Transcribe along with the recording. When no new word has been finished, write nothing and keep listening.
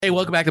Hey,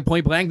 welcome back to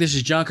Point Blank. This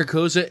is John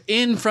Carcosa,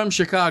 in from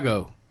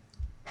Chicago,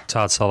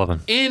 Todd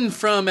Sullivan. in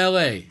from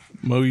L.A.,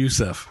 Mo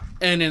Youssef.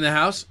 and in the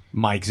house,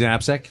 Mike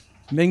Zapsek.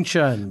 Ming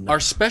Chen. our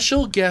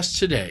special guest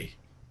today,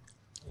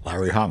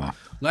 Larry Hama.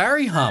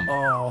 Larry Hama.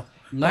 Oh,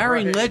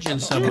 Larry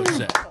Legend, some would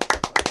say.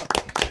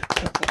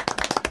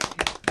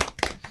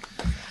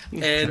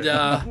 And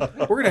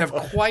we're going to have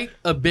quite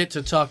a bit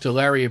to talk to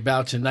Larry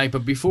about tonight.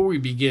 But before we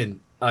begin,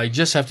 I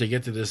just have to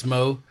get to this,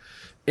 Mo.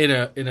 In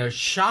a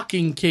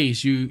shocking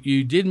case,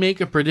 you did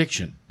make a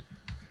prediction.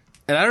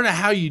 And I don't know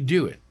how you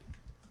do it,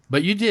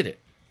 but you did it.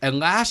 And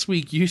last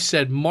week you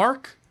said,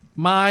 mark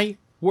my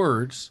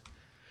words,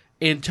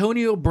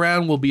 Antonio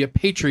Brown will be a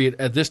Patriot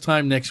at this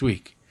time next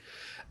week.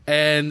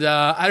 And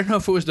I don't know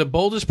if it was the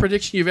boldest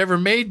prediction you've ever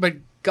made, but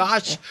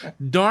gosh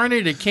darn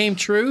it, it came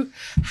true.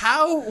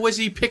 How was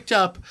he picked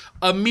up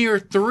a mere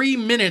 3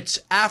 minutes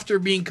after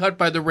being cut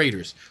by the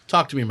Raiders?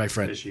 Talk to me, my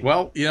friend.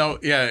 Well,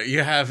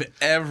 you have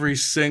every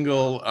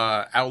single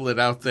outlet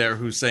out there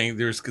who's saying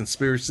there's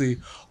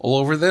conspiracy all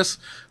over this.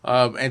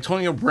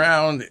 Antonio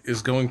Brown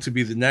is going to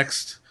be the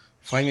next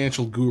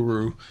financial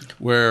guru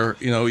where,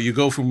 you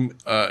go from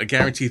a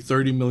guaranteed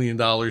 $30 million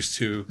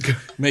to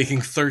making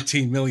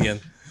 $13 million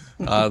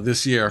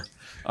this year.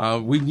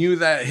 We knew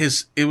that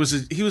he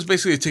was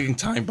basically a ticking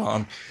time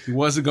bomb. He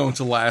wasn't going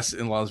to last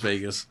in Las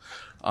Vegas.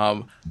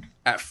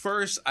 At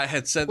first, I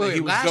had said that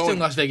he was last going in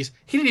Las Vegas.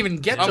 He didn't even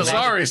get to Las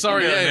Vegas.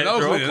 Sorry. Yeah, in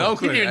Oakland.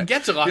 He didn't even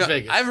get to Las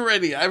Vegas. I've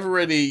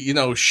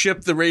already,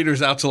 shipped the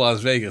Raiders out to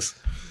Las Vegas,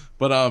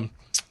 but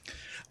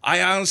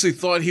I honestly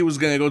thought he was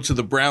going to go to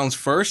the Browns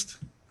first,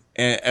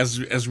 as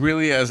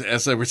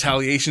a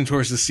retaliation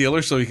towards the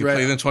Steelers, so he could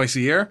play them twice a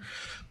year.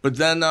 But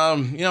then,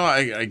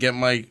 I get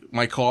my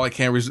call. I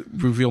can't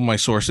reveal my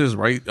sources,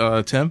 right,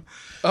 Tim?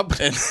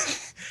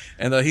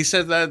 And he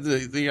said that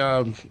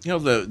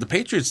the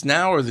Patriots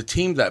now are the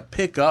team that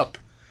pick up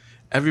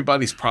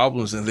everybody's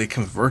problems and they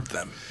convert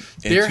them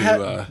into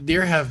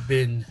there have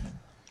been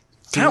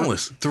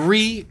countless. There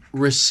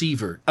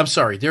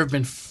have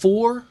been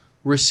 4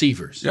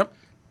 receivers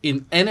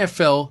in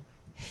NFL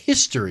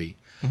history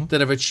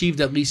that have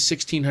achieved at least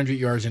 1,600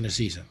 yards in a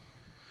season.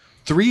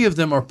 3 of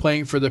them are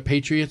playing for the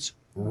Patriots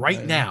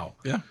right now.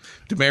 Yeah.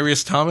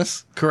 Demaryius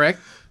Thomas. Correct?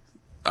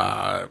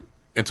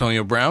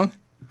 Antonio Brown.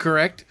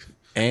 Correct?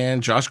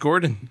 And Josh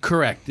Gordon.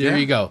 Correct. There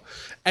you go.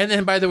 And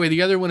then, by the way,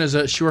 the other one is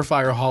a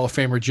surefire Hall of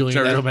Famer, Julian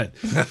Edelman.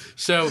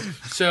 So,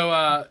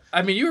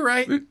 I mean, you were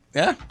right.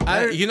 Yeah.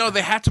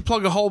 They had to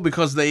plug a hole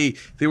because they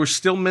were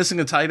still missing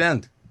a tight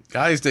end.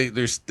 Guys,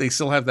 they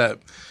still have that,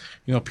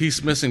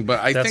 piece missing, but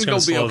I think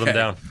they'll be okay. Them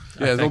down.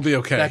 Yeah, they'll be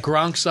okay. That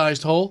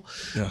Gronk-sized hole.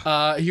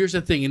 Yeah. Here's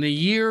the thing. In a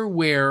year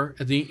where,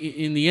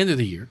 in the end of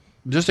the year,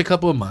 just a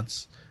couple of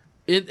months,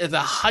 at the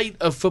height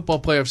of football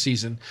playoff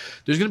season,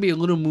 there's going to be a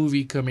little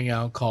movie coming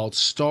out called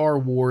Star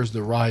Wars: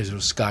 The Rise of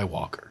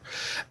Skywalker.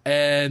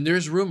 And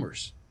there's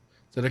rumors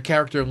that a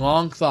character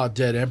long thought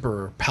dead,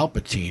 Emperor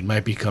Palpatine,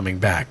 might be coming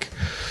back.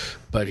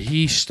 But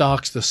he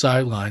stalks the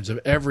sidelines of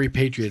every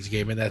Patriots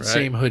game in that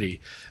same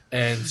hoodie.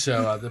 And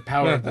so the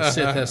power of the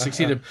Sith has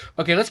succeeded.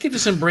 Okay, let's get to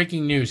some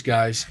breaking news,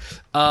 guys.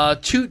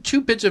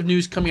 Two bits of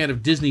news coming out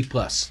of Disney+.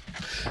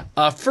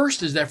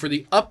 First is that for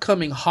the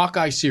upcoming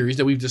Hawkeye series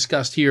that we've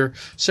discussed here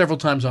several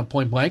times on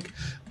Point Blank,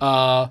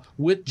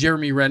 with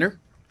Jeremy Renner,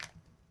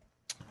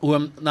 who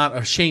I'm not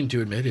ashamed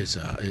to admit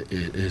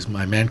is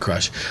my man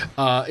crush,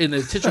 in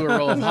the titular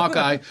role of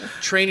Hawkeye,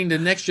 training the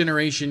next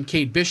generation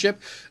Kate Bishop,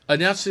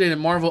 announced today that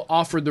Marvel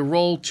offered the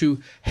role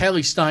to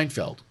Haley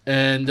Steinfeld.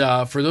 And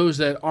for those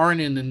that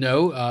aren't in the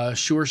know,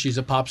 sure, she's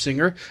a pop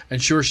singer,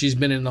 and sure, she's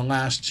been in the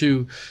last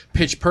 2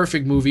 Pitch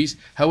Perfect movies.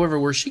 However,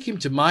 where she came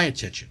to my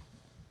attention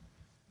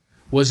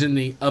was in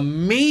the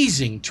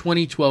amazing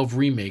 2012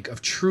 remake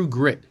of True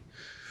Grit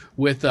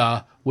with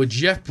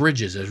Jeff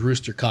Bridges as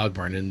Rooster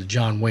Cogburn in the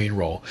John Wayne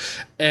role.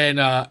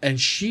 And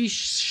she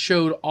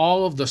showed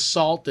all of the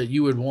salt that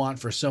you would want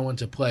for someone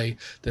to play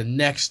the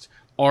next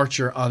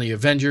Archer on the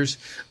Avengers.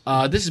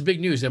 This is big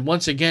news. And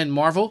once again,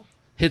 Marvel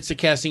hits the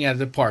casting out of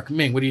the park.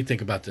 Ming, what do you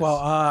think about this?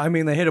 Well,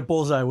 they hit a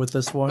bullseye with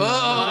this one. Hey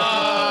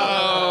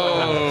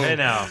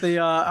now.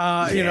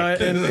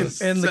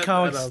 In the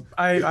comics,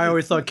 I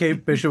always thought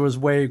Kate Bishop was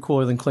way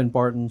cooler than Clint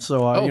Barton.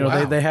 So,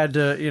 wow. they had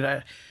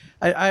to,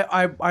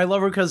 I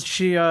love her because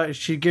she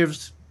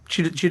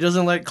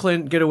doesn't let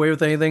Clint get away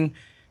with anything,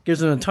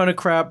 gives him a ton of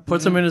crap,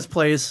 puts him in his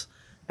place,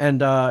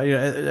 and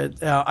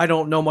I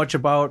don't know much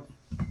about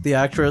the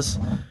actress,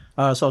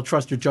 so I'll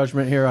trust your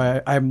judgment here.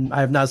 I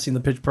have not seen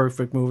the Pitch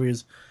Perfect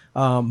movies,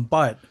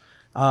 but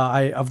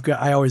I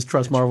always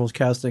trust Marvel's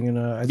casting, and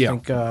I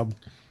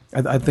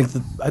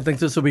think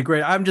this will be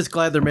great. I'm just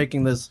glad they're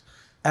making this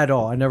at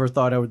all. I never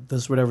thought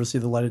this would ever see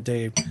the light of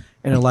day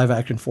in a live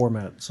action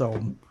format.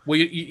 So, well,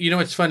 you know,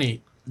 it's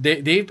funny.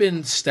 They've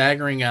been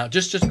staggering out.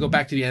 Just to go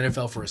back to the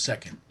NFL for a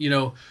second.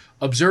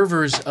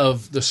 observers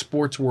of the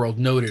sports world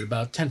noted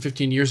about 10,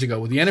 15 years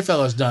ago, what the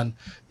NFL has done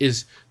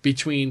is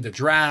between the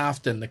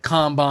draft and the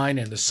combine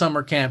and the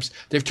summer camps,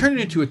 they've turned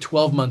it into a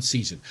 12-month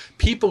season.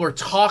 People are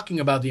talking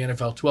about the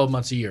NFL 12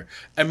 months a year.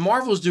 And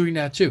Marvel's doing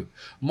that too.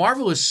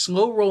 Marvel is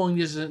slow rolling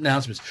these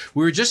announcements.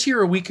 We were just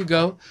here a week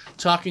ago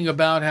talking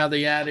about how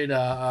they added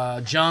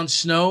Jon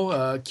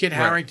Snow, Kit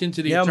Harington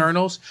to the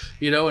Eternals,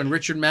 and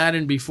Richard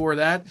Madden before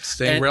that.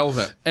 Staying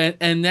relevant.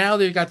 And now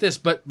they've got this.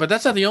 But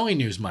that's not the only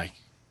news, Mike.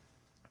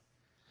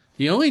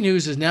 The only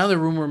news is now the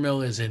rumor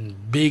mill is in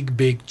big,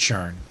 big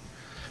churn.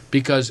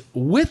 Because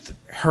with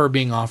her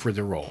being offered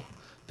the role,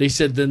 they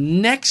said the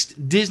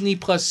next Disney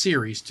Plus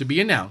series to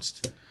be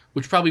announced,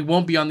 which probably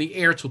won't be on the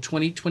air till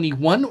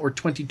 2021 or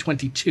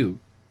 2022,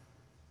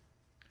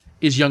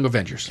 is Young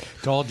Avengers.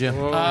 Told you.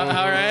 All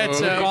right,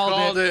 so You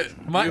called it.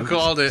 You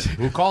called it.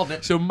 Who called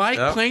it? So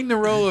Mike playing the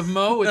role of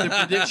Mo with the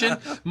prediction.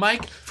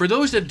 Mike, for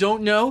those that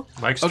don't know,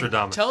 Mike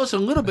Stradamus. tell us a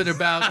little bit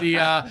about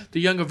the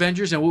Young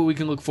Avengers and what we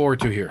can look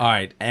forward to here. All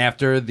right.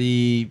 After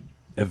the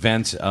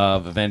events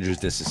of Avengers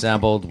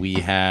Disassembled, we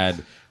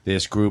had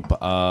this group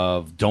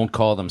of, don't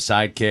call them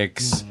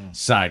sidekicks.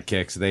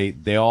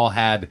 They all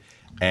had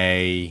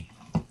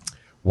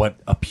what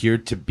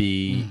appeared to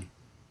be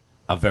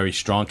a very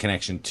strong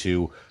connection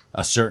to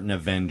a certain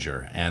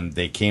Avenger, and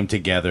they came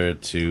together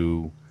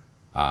to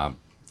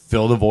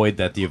fill the void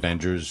that the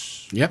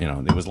Avengers,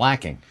 it was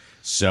lacking.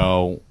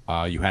 So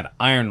you had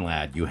Iron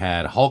Lad, you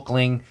had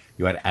Hulkling,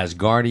 you had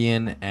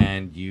Asgardian,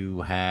 and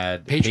you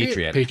had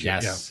Patriot.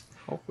 Yes.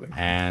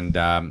 And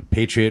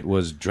Patriot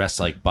was dressed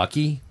like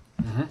Bucky,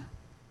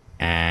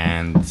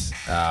 and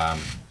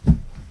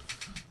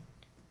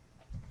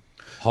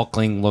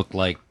Hulkling looked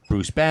like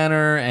Bruce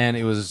Banner, and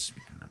it was,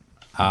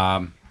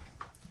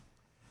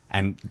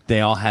 and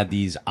they all had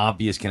these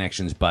obvious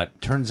connections.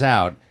 But turns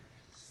out,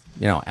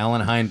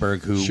 Alan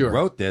Heinberg, who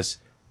wrote this,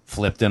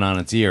 flipped it on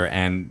its ear,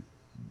 and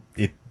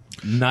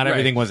not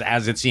everything was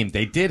as it seemed.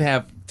 They did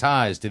have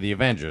ties to the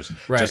Avengers,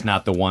 just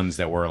not the ones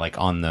that were like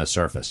on the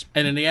surface.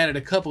 And then they added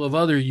a couple of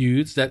other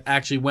youths that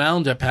actually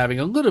wound up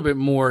having a little bit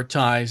more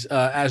ties,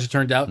 as it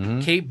turned out.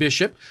 Kate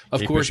Bishop,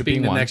 of course,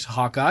 being the next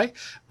Hawkeye.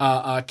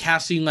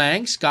 Cassie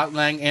Lang, Scott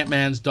Lang,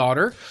 Ant-Man's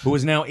daughter. Who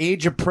is now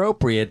age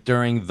appropriate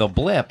during The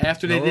Blip.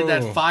 After they did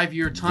that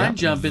 5-year time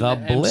jump in the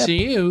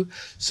MCU.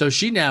 So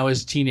she now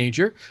is a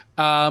teenager.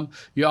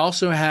 You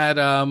also had,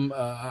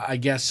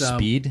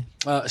 Speed.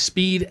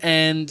 Speed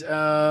and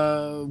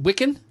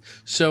Wiccan.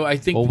 So I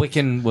think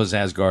Wiccan was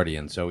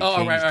Asgardian. So he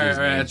changed his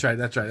name.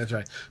 That's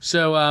right.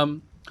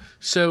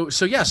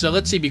 So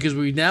let's see, because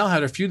we now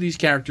had a few of these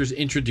characters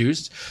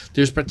introduced.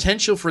 There's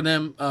potential for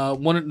them.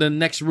 One of the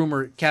next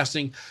rumor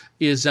casting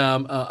is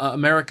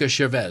America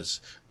Chavez,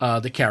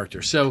 the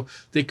character. So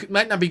they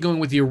might not be going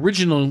with the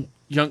original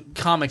Young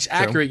Comics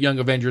accurate Young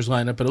Avengers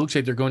lineup, but it looks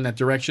like they're going that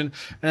direction,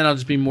 and then I'll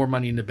just be more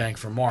money in the bank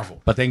for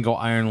Marvel. But they can go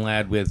Iron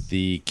Lad with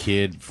the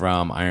kid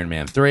from Iron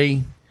Man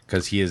 3,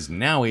 because he is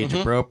now age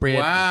appropriate.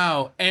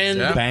 Wow. And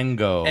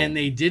Bango. And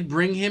they did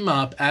bring him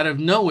up out of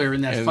nowhere in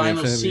that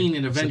final scene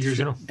in Avengers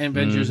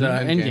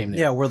Endgame.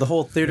 Yeah, where the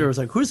whole theater was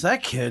like, who's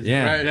that kid?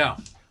 Yeah. Right, yeah.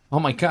 Oh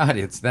my God,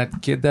 it's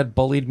that kid that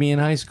bullied me in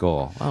high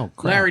school. Oh,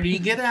 crap. Larry, do you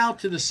get out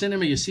to the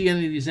cinema? You see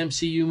any of these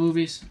MCU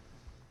movies?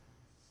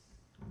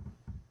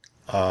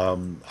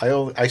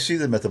 I see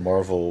them at the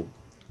Marvel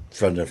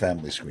Friend and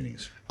Family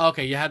screenings.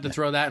 Okay, you had to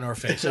throw that in our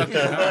face.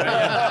 Okay, all right.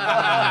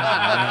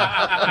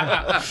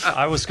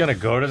 I was going to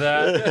go to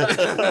that.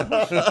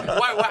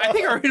 Why, I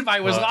think our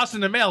invite was lost in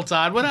the mail,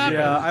 Todd. What happened?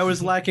 Yeah, I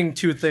was lacking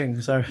two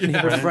things: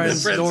 neither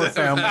friends nor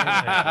family.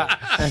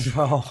 And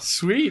well,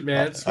 Sweet,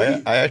 man.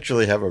 Sweet. I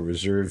actually have a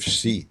reserved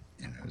seat.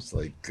 It's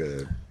like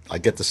I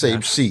get the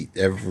same seat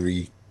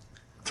every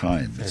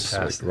time. It's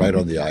like right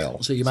on the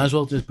aisle. So you might as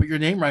well just put your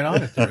name right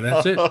on it there.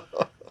 That's it.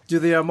 do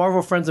the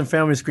Marvel Friends and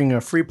Family screening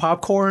free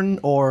popcorn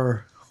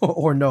or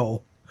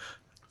no?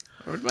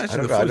 I would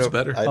imagine the food's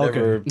better.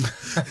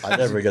 I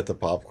never get the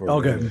popcorn.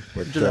 Okay,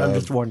 but, I'm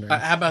just wondering.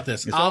 How about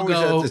this?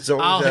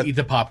 I'll eat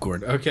the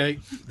popcorn. Okay.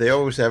 They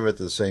always have it at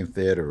the same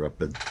theater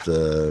up at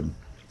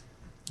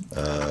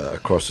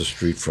across the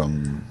street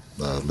from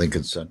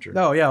Lincoln Center.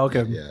 Oh yeah,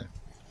 okay. Yeah.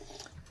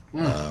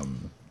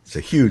 It's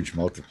a huge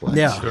multiplex.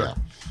 Yeah. Sure.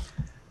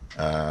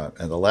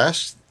 And the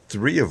last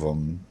three of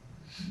them,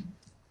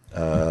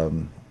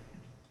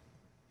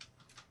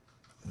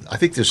 I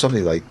think there's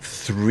something like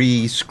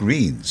 3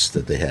 screens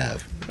that they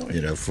have,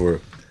 for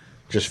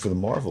the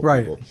Marvel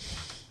people.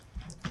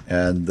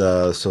 And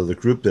so the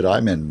group that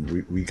I'm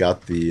in, we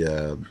got the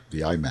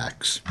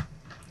IMAX.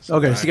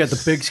 Okay, so you got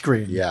the big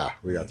screen. Yeah,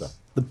 we got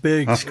the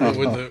big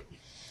screen.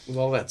 With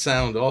all that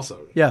sound also.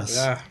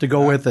 Yes, to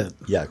go with it.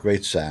 Yeah,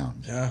 great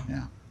sound.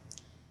 Yeah.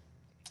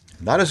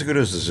 Not as good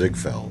as the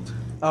Ziegfeld.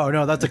 Oh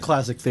no, that's a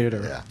classic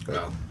theater. Yeah,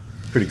 but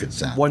pretty good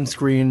sound. One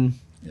screen.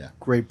 Yeah,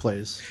 great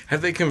place.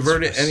 Have they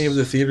converted any of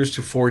the theaters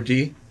to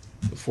 4D?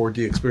 The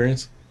 4D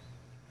experience?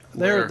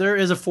 There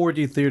is a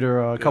 4D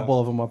theater. A couple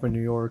of them up in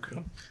New York.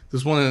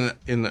 There's one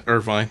in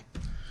Irvine.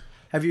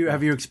 Have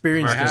you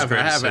experienced? I have.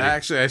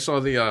 Actually, I saw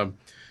the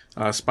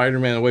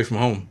Spider-Man Away from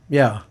Home.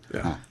 Yeah.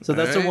 Yeah. So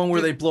that's the one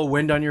where they blow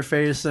wind on your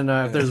face, and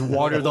if there's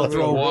water, they'll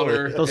throw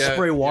water. They'll Yeah,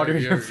 spray water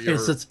in you're- your face.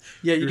 you're- It's,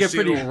 you Your get seat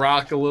pretty will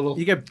rock a little.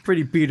 you get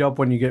pretty beat up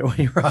when you're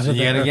out of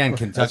Yet there. again,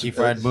 Kentucky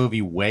Fried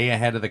Movie way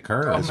ahead of the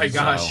curve. Oh my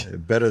gosh.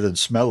 Better than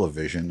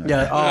smell-o-vision.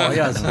 Yeah. Oh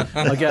yes.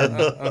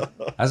 Again.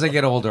 As I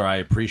get older, I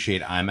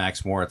appreciate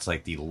IMAX more. It's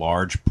like the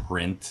large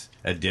print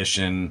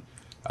edition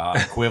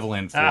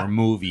equivalent for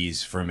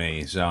movies for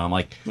me. So I'm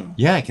like,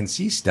 yeah, I can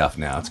see stuff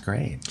now. It's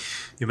great.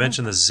 You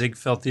mentioned the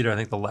Ziegfeld Theater. I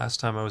think the last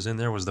time I was in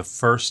there was the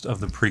first of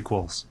the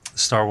prequels, the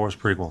Star Wars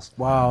prequels.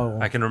 Wow.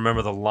 I can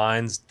remember the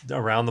lines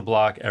around the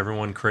block,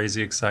 everyone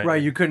crazy excited.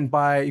 Right. You couldn't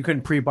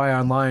pre-buy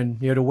online.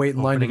 You had to wait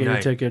in line to get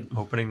your ticket.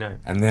 Opening night.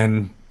 And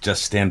then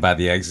just stand by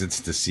the exits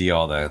to see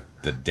all the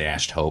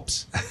dashed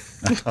hopes.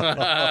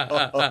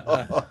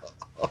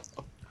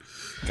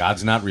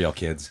 God's not real,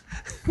 kids.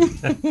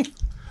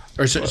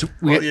 Or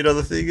Well,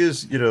 the thing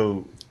is,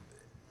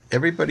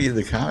 everybody in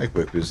the comic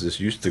book business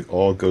used to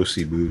all go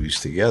see movies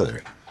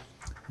together.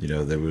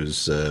 There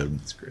was.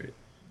 That's great.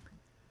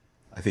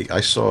 I think I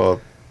saw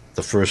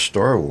the first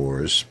Star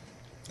Wars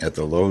at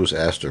the Lowe's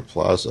Astor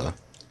Plaza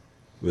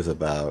with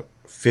about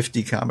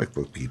 50 comic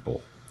book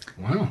people.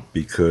 Wow.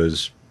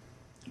 Because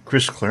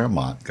Chris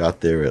Claremont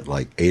got there at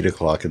like 8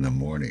 o'clock in the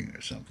morning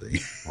or something.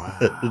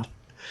 Wow.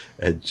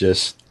 And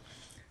just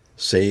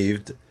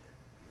saved,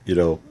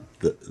 the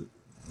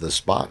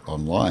spot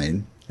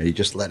online, and he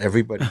just let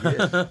everybody in.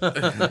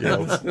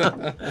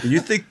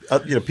 You think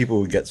people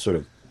would get sort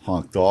of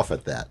honked off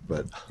at that,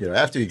 but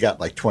after you got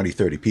like 20,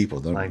 30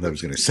 people, no one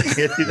was going to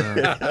say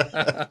anything.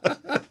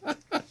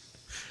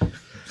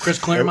 Chris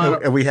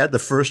Claremont. And we had the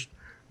first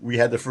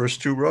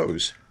 2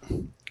 rows.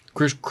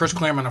 Chris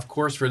Claremont, of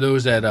course, for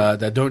those that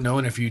don't know,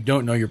 and if you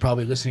don't know, you're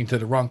probably listening to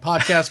the wrong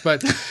podcast,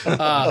 but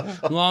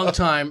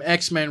longtime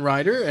X-Men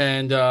writer,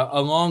 and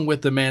along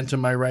with the man to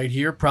my right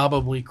here,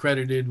 probably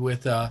credited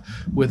with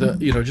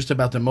just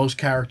about the most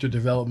character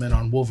development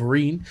on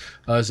Wolverine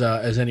as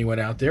anyone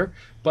out there.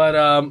 But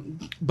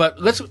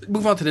let's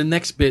move on to the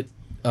next bit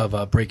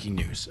of breaking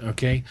news.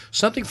 Okay,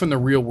 something from the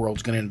real world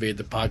is going to invade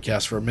the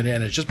podcast for a minute,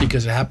 and it's just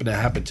because it happened to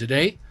happen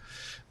today.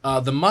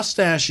 The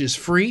mustache is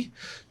free.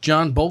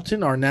 John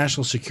Bolton, our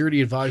national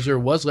security advisor,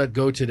 was let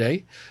go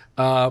today.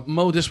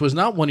 Mo, this was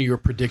not one of your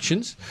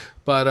predictions,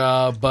 but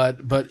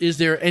is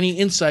there any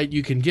insight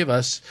you can give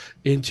us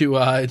into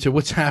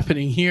what's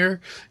happening here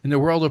in the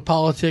world of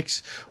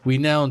politics? We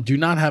now do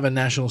not have a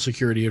national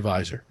security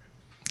advisor.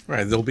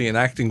 Right, they'll be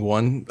enacting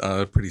one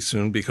pretty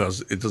soon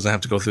because it doesn't have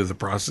to go through the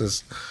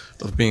process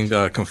of being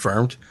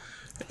confirmed.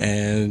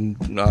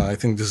 And I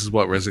think this is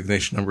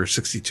resignation number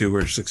 62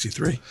 or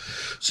 63.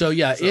 So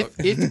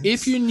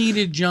if you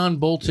needed John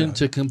Bolton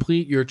to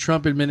complete your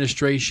Trump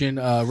administration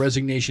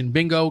resignation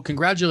bingo,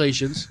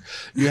 congratulations,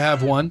 you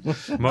have one.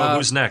 Mo,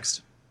 who's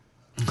next?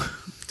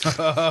 It's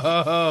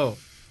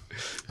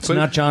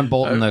not John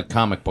Bolton, the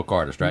comic book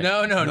artist, right?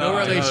 No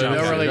relation.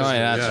 Oh,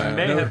 yeah, that's right.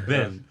 May have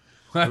been.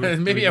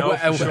 Maybe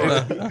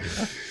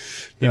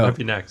He might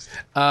be next.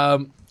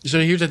 So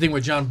here's the thing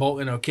with John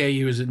Bolton. Okay,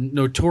 he was a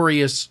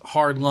notorious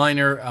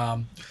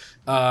hardliner.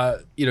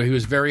 He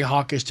was very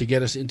hawkish to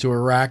get us into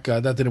Iraq.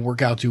 That didn't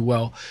work out too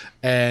well,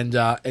 and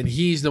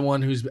he's the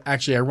one who's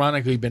actually,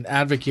 ironically, been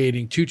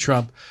advocating to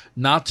Trump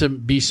not to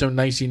be so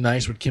nicey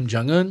nice with Kim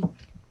Jong-un.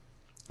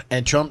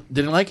 And Trump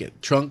didn't like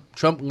it. Trump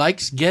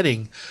likes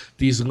getting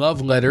these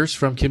love letters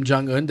from Kim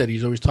Jong-un that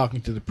he's always talking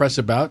to the press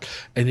about,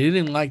 and he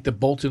didn't like that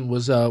Bolton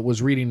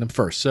was reading them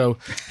first. So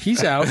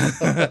he's out.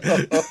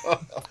 I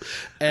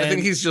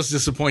think he's just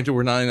disappointed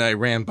we're not in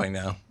Iran by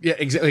now. Yeah,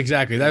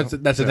 exactly. That's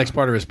the next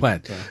part of his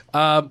plan.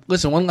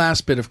 Listen, one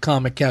last bit of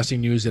comic casting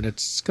news, and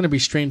it's going to be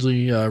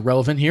strangely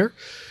relevant here.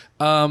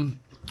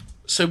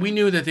 So we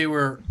knew that they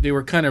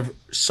were kind of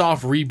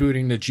soft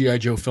rebooting the G.I.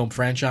 Joe film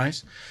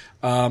franchise.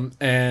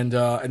 And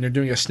they're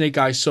doing a Snake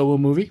Eyes solo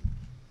movie.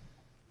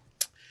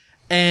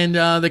 And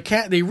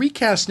they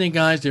recast Snake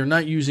Eyes. They're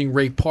not using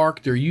Ray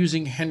Park. They're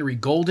using Henry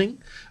Golding,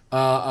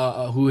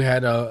 who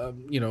had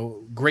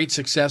great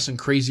success in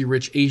Crazy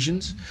Rich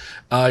Asians.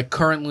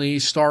 Currently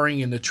starring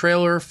in the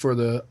trailer for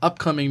the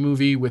upcoming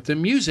movie with the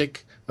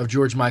music of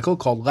George Michael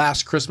called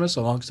Last Christmas,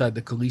 alongside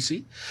the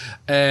Khaleesi,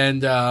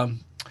 and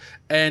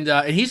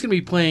he's going to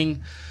be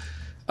playing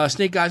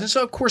Snake Eyes. And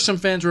so, of course, some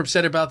fans were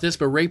upset about this,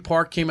 but Ray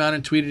Park came out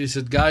and tweeted, he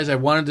said, guys, I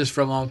wanted this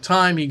for a long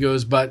time. He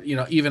goes, but,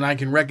 even I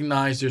can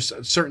recognize there's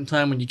a certain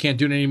time when you can't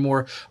do it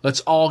anymore. Let's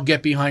all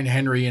get behind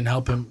Henry and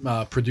help him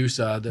produce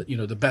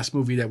the best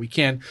movie that we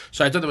can.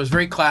 So I thought that was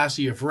very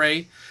classy of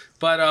Ray.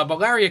 But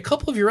Larry, a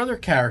couple of your other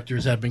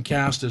characters have been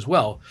cast as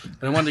well.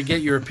 And I wanted to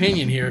get your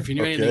opinion here if you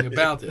knew anything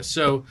about this.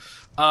 So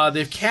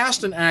they've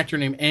cast an actor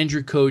named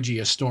Andrew Koji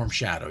as Storm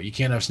Shadow. You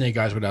can't have Snake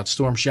Eyes without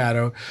Storm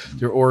Shadow.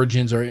 Their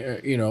origins are,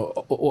 will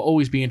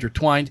always be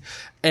intertwined.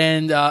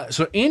 And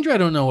so Andrew I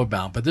don't know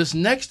about, but this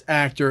next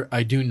actor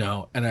I do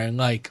know and I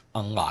like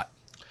a lot.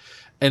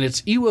 and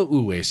it's Iwo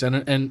Uwais.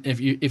 And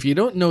if you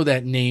don't know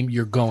that name,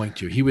 you're going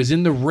to. He was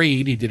in The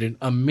Raid. He did an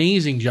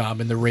amazing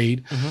job in The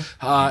Raid.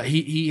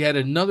 He had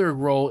another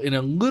role in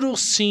a little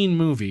scene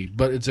movie,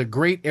 but it's a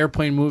great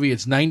airplane movie.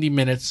 It's 90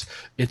 minutes.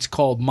 It's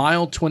called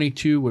Mile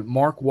 22 with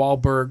Mark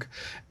Wahlberg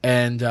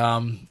and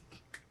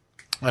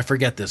I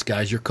forget this,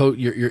 guys. Your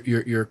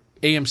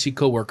AMC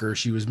coworker.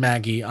 She was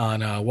Maggie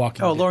on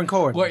Walking. Oh, Lauren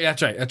Cohen.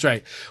 That's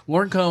right.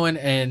 Lauren Cohen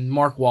and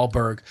Mark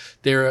Wahlberg.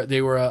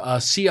 They were a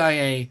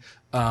CIA,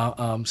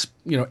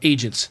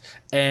 agents,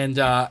 and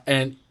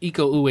Iko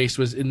Uwais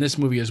was in this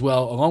movie as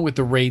well, along with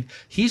The Raid.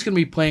 He's going to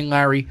be playing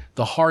Larry,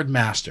 the Hard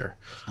Master,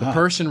 the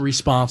person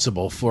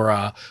responsible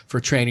for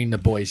training the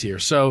boys here.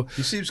 So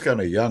he seems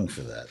kind of young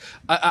for that.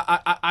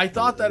 I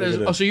thought that is.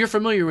 Oh, so you're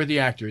familiar with the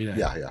actor? Then?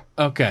 Yeah.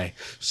 Okay.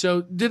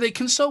 So did they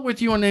consult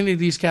with you on any of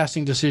these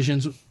casting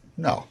decisions?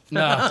 No.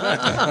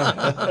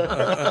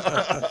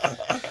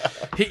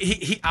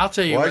 I'll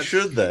tell you. Why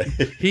should they?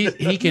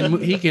 he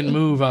can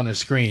move on the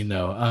screen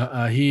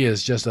though. He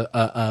is just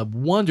a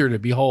wonder to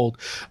behold.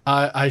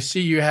 I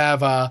see you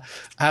have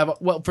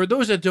well, for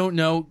those that don't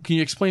know, can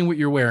you explain what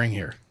you're wearing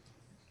here?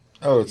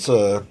 Oh, it's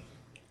a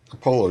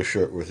polo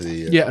shirt with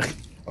the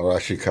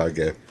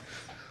Arashikage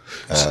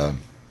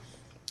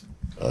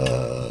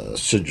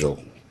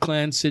sigil.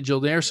 Clan sigil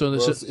there. So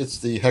it's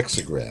the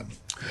hexagram.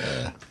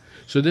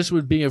 So this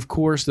would be, of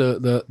course,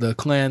 the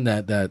clan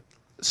that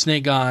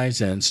Snake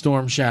Eyes and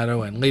Storm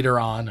Shadow and later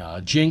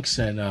on Jinx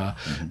and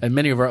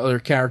many of our other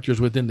characters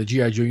within the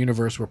G.I. Joe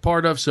universe were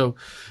part of. So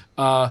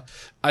I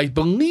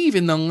believe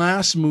in the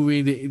last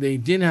movie they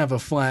did have a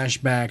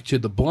flashback to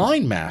the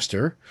Blind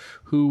Master,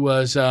 who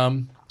was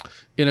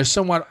in a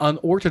somewhat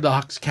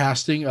unorthodox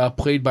casting,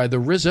 played by the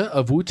RZA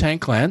of Wu-Tang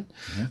Clan.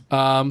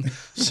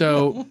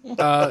 So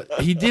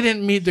he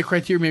didn't meet the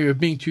criteria maybe of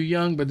being too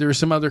young, but there were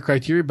some other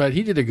criteria, but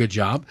he did a good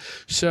job.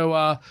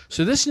 So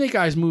this Snake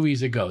Eyes movie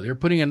is a go. They're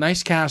putting a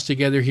nice cast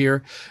together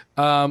here.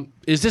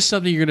 Is this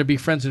something you're going to be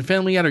friends and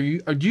family at?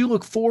 Or do you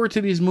look forward to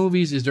these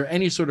movies? Is there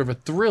any sort of a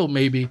thrill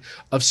maybe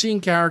of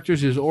seeing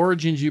characters whose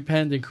origins you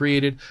penned and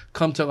created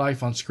come to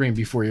life on screen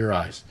before your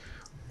eyes?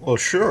 Well,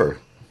 sure.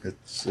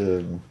 It's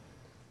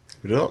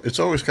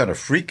always kind of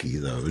freaky,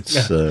 though.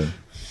 It's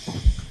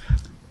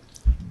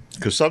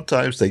because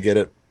sometimes they get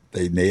it,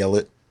 they nail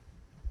it,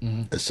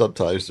 and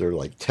sometimes they're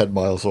like 10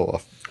 miles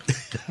off.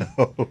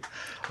 So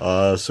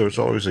it's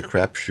always a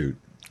crapshoot,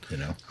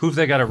 Who have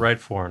they got it right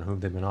for, and who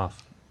have they been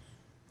off?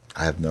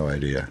 I have no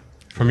idea.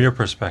 From your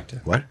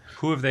perspective, what?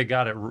 Who have they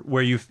got it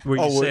where you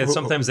say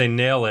sometimes they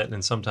nail it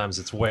and sometimes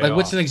it's way off?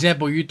 What's an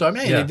example you thought,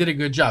 man, they did a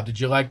good job? Did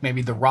you like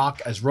maybe The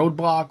Rock as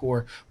Roadblock,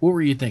 or what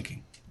were you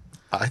thinking?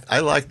 I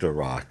like The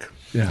Rock,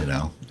 and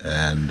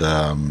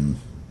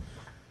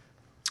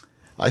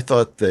I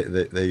thought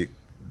they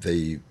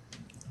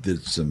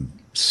did some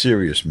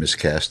serious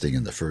miscasting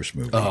in the first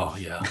movie. Oh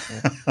yeah,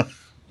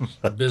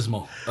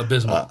 abysmal.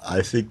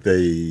 I think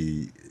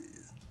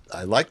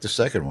I liked the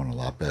second one a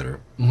lot better,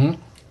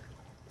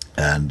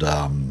 and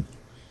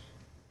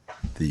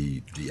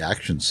the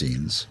action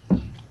scenes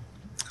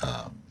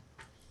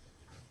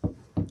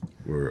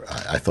were.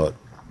 I thought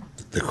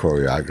the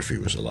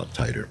choreography was a lot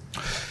tighter.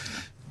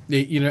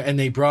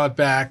 They brought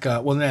back,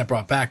 not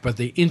brought back, but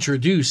they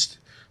introduced,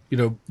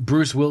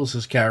 Bruce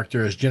Willis's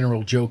character as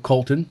General Joe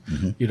Colton,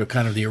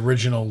 kind of the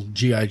original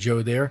G.I.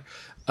 Joe there.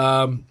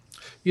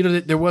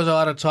 There was a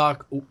lot of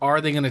talk, are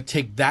they going to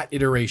take that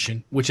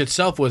iteration, which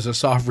itself was a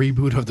soft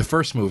reboot of the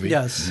first movie?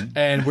 Yes.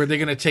 And were they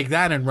going to take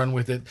that and run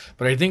with it?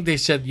 But I think they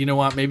said, you know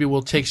what, maybe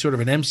we'll take sort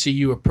of an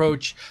MCU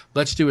approach.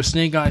 Let's do a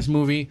Snake Eyes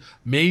movie.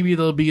 Maybe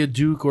there'll be a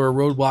Duke or a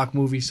Roadblock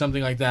movie,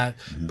 something like that.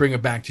 Bring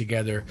it back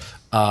together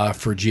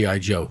for G.I.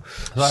 Joe.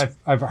 So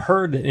I've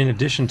heard, in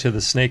addition to the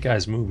Snake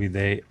Eyes movie,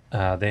 they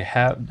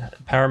have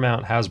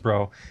Paramount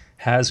Hasbro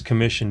has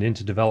commissioned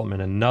into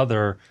development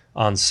another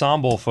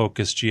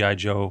ensemble-focused G.I.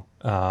 Joe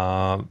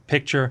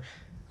picture,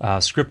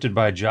 scripted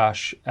by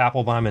Josh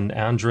Applebaum and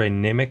Andre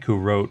Nemec, who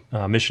wrote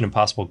Mission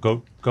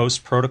Impossible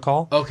Ghost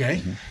Protocol.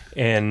 Okay.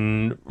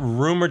 And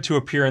rumored to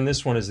appear in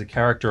this one is the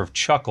character of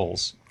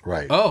Chuckles.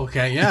 Right. Oh,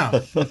 okay,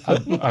 yeah.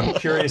 I'm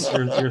curious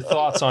your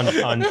thoughts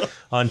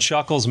on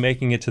Chuckles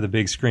making it to the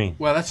big screen.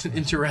 Well, that's an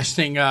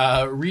interesting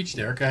reach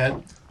there. Go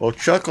ahead. Well,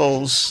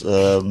 Chuckles,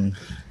 I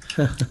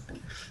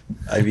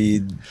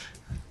mean,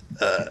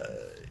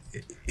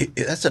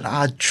 that's an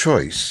odd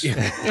choice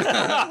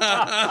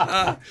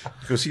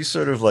because he's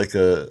sort of like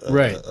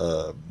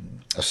a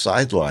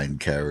sideline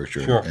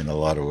character in a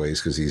lot of ways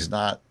because he's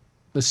not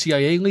the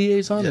CIA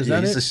liaison. Is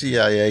that he's it? the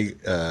CIA.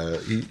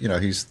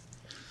 He's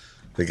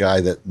the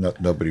guy that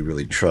nobody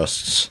really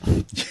trusts.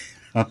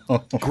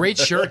 Great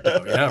shirt,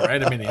 though. Yeah,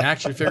 right. I mean, the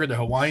action figure, the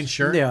Hawaiian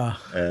shirt. Yeah,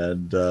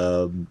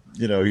 and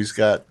he's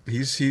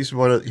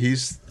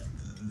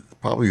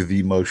probably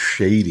the most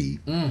shady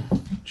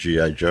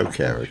G.I. Joe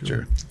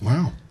character.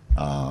 Wow.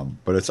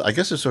 But I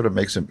guess it sort of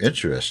makes him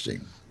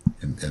interesting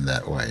in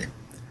that way.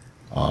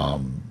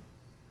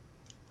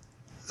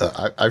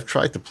 I've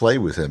tried to play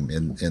with him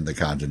in the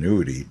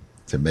continuity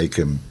to make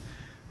him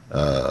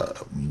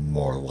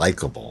more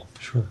likable.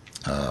 Sure.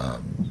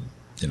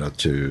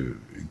 To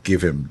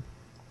give him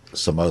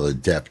some other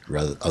depth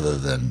other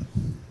than,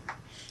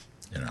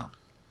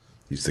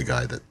 he's the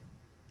guy that,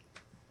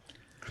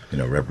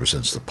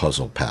 represents the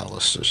puzzle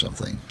palace or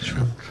something.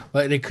 Sure.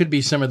 But it could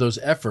be some of those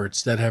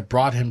efforts that have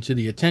brought him to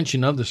the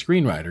attention of the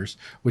screenwriters,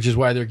 which is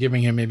why they're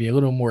giving him maybe a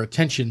little more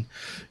attention.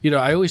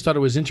 I always thought it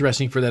was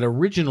interesting for that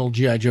original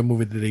G.I. Joe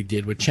movie that they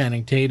did with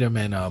Channing Tatum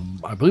and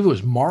I believe it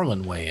was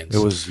Marlon Wayans. It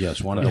was,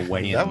 yes, one of the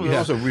Wayans. That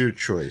was a weird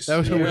choice. That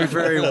was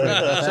very weird.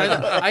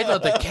 So I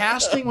thought the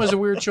casting was a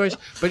weird choice,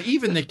 but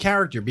even the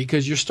character,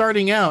 because you're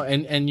starting out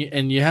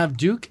and you have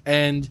Duke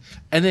and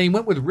then he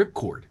went with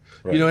Ripcord.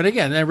 Right. And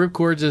again, that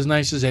Ripcord's as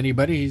nice as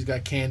anybody. He's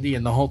got candy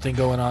and the whole thing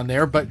going on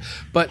there. But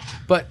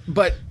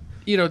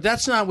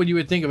that's not what you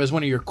would think of as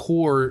one of your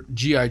core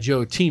G.I.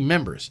 Joe team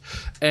members.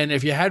 And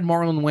if you had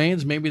Marlon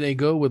Wayans, maybe they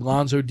go with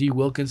Lonzo D.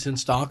 Wilkinson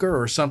Stalker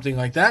or something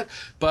like that.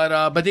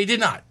 But they did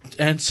not.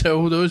 And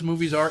so those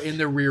movies are in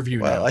the rear view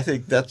now. I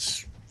think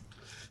that's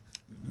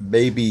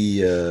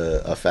maybe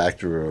a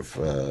factor of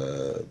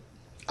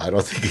I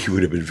don't think he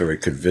would have been very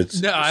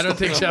convincing. No, I don't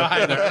think so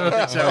either. I don't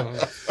think so.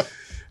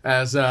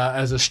 As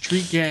a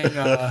street gang,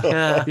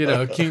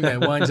 king that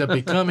winds up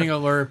becoming a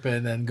LERP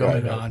and then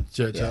going on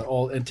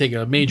to take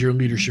a major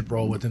leadership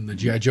role within the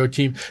G.I. Joe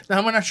team. Now,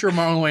 I'm not sure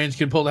Marlon Wayans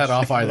can pull that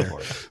off either,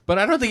 but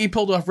I don't think he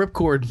pulled off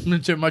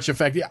Ripcord to much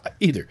effect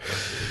either.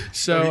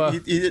 So he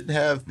didn't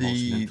have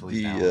the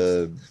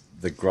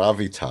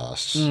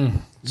gravitas.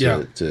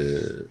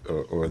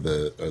 Or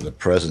the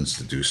presence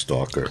to do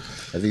Stalker.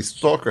 I think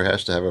Stalker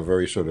has to have a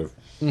very sort of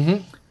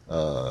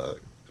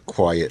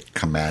quiet,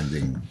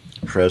 commanding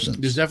presence.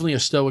 There's definitely a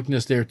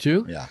stoicness there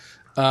too. Yeah.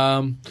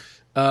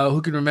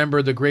 Who can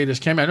remember the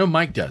greatest cameo? I know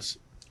Mike does,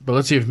 but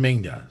let's see if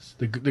Ming does.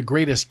 The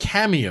greatest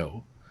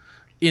cameo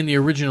in the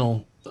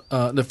original,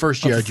 the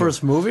first G.I. Joe.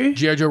 First movie?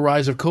 G.I. Joe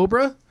Rise of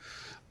Cobra.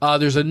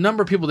 There's a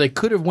number of people they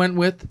could have went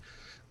with.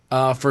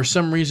 For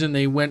some reason,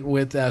 they went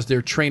with as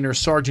their trainer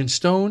Sergeant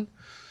Stone.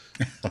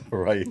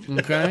 Right.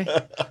 Okay.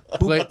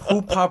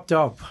 Who popped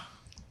up?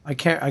 I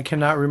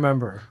cannot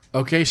remember.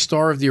 Okay,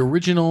 star of the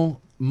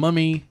original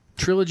Mummy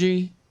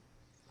trilogy.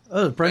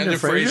 Oh, Brendan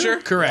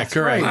Fraser? Correct.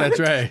 That's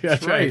right.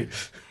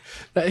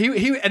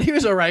 He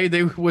was all right.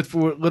 With a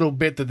little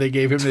bit that they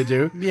gave him to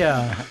do.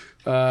 Yeah.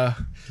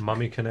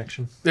 Mummy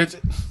Connection. That's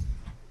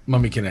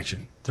Mummy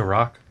Connection. The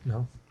Rock?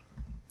 No.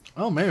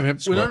 Oh man,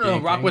 no.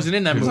 Rock wasn't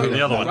in that movie.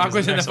 The other one. Rock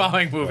was in the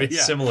following movie.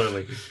 Yeah.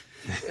 Similarly.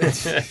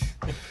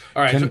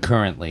 All right.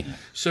 Concurrently.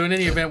 So in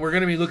any event, we're going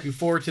to be looking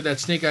forward to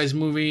that Snake Eyes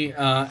movie.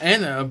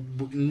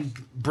 And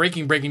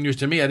breaking news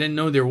to me, I didn't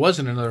know there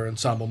wasn't another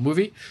ensemble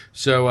movie.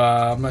 So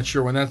I'm not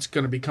sure when that's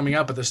going to be coming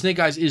out. But the Snake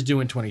Eyes is due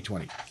in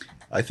 2020.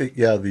 I think,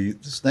 the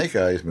Snake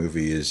Eyes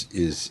movie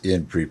is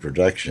in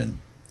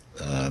pre-production.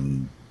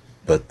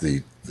 But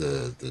the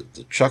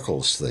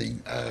Chuckles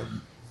thing,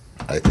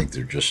 I think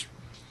they're just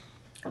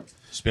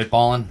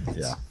spitballing.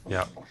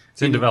 Yeah.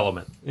 It's in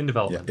development. In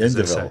development. Yeah, in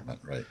development,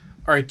 right.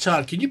 All right,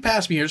 Todd, can you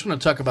pass me here? I just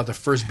want to talk about the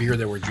first beer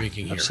that we're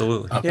drinking here.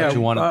 Absolutely. I thought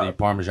you wanted the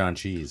Parmesan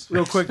cheese.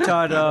 Real quick,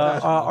 Todd.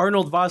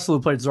 Arnold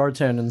Vosloo played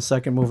Zartan in the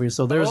second movie,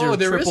 so there's your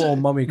triple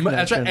Mummy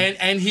connection. That's right.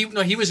 And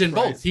he was in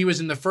both. Right. He was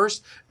in the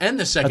first and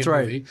the second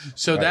movie.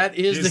 So that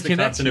is the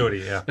connection. Continuity,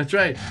 yeah. That's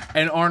right.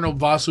 And Arnold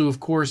Vosloo, of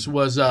course,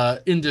 was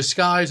in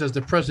disguise as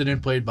the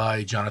president, played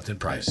by Jonathan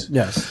Pryce.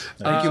 Yes.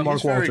 Thank you,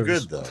 Mark Walters. He's very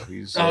good, though.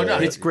 He's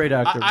a great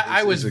actor.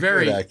 I was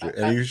very good actor,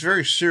 and he was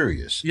very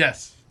serious.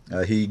 Yes.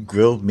 He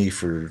grilled me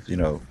for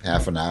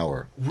half an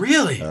hour.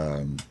 Really?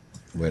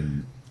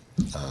 When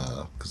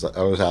because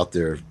I was out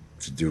there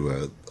to do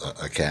a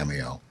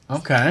cameo.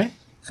 Okay.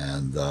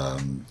 And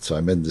so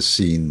I'm in the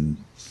scene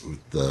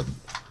with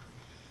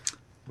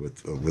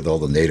all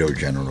the NATO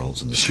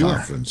generals in the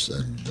conference,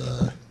 and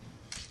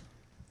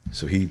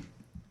so we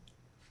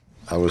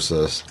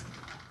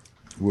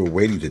were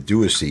waiting to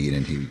do a scene,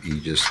 and he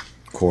just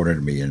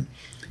cornered me and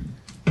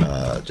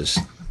just.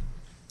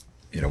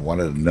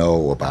 Wanted to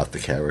know about the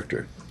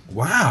character.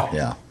 Wow.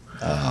 Yeah.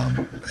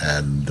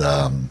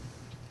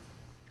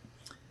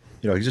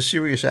 He's a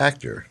serious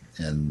actor,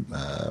 and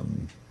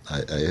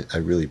I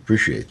really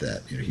appreciate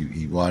that.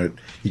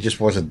 He just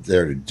wasn't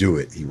there to do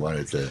it. He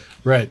wanted to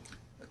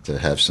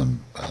have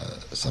some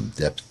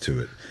depth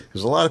to it.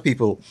 Because a lot of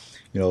people,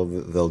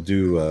 they'll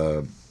do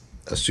a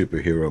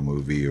superhero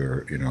movie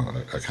or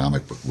a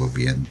comic book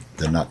movie, and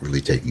they're not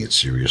really taking it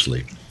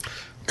seriously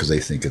because they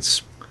think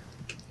it's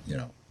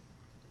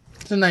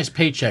It's a nice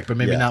paycheck, but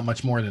maybe not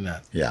much more than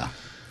that. Yeah.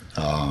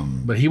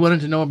 But he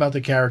wanted to know about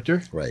the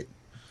character. Right.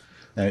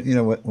 And,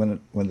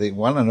 when they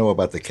want to know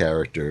about the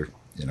character,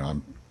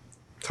 I'm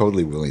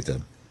totally willing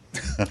to.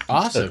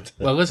 Awesome.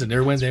 Well, listen, they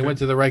went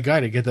to the right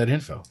guy to get that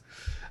info.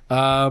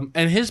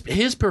 And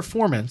his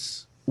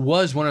performance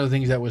was one of the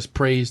things that was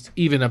praised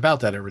even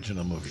about that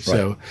original movie.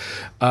 Right.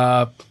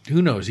 So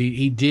who knows?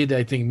 He did,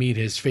 I think, meet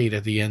his fate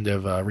at the end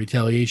of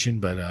Retaliation,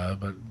 but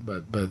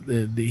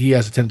he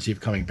has a tendency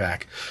of coming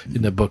back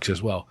in the books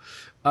as well.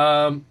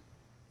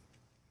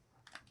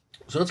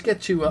 So let's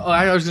get to.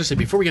 I was going to say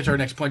before we get to our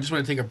next point, I just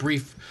want to take a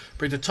brief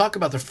break to talk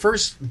about the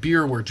first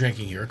beer we're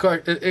drinking here.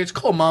 It's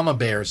called Mama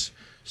Bear's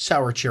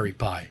Sour Cherry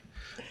Pie.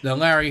 Now,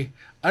 Larry,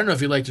 I don't know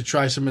if you'd like to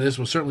try some of this.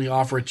 We'll certainly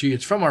offer it to you.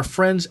 It's from our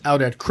friends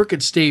out at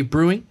Crooked Stave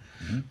Brewing,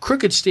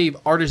 Crooked Stave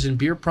Artisan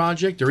Beer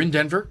Project. They're in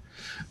Denver.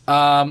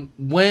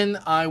 When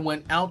I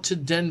went out to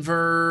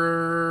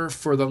Denver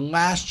for the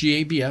last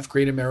GABF,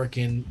 Great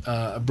American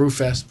Beer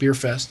Fest,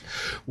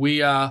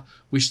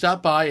 we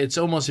stopped by. It's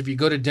almost, if you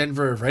go to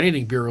Denver for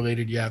anything beer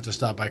related, you have to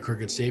stop by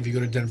Crooked Stave. If you go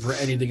to Denver for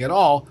anything at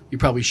all, you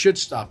probably should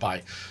stop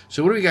by.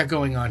 So what do we got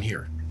going on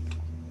here?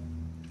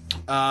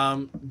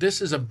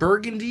 This is a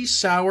Burgundy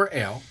sour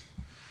ale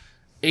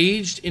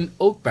aged in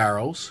oak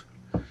barrels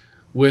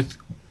with.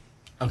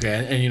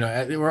 Okay,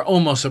 and we're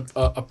almost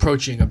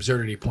approaching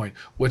absurdity point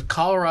with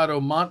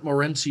Colorado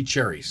Montmorency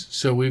cherries.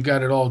 So we've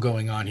got it all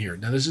going on here.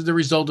 Now, this is the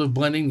result of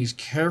blending these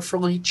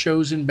carefully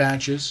chosen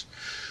batches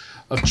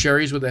of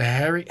cherries with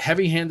a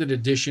heavy-handed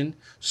addition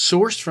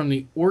sourced from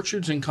the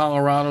orchards in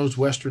Colorado's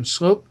western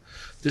slope.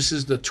 This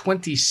is the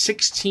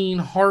 2016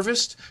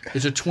 harvest.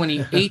 It's a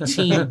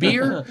 2018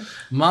 beer,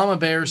 Mama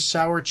Bear's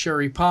Sour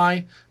Cherry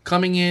Pie,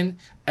 coming in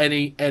at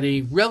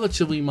a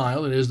relatively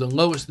mild. It is the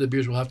lowest of the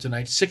beers we'll have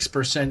tonight,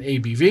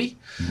 6% ABV,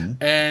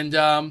 and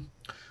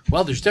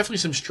there's definitely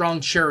some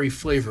strong cherry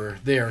flavor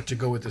there to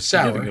go with the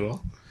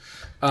sour.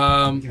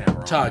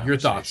 Todd, your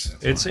thoughts?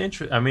 It's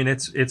interesting. I mean,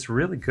 it's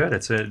really good.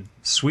 It's a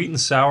sweet and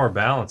sour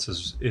balance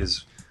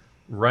is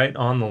right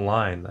on the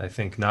line. I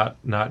think not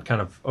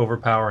kind of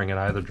overpowering in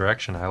either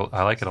direction.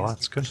 I like it a lot.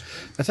 It's good.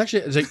 That's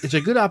actually it's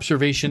a good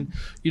observation.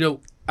 I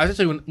would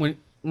say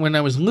when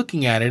I was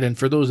looking at it, and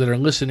for those that are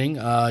listening,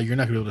 you're not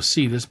going to be able to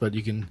see this, but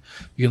you can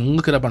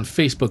look it up on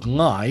Facebook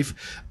Live.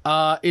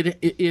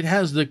 It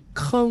has the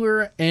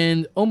color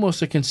and almost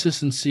the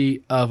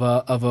consistency of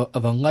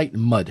a light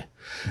mud,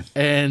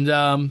 and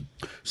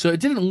so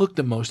it didn't look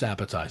the most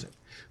appetizing.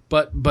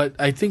 But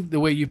I think the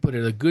way you put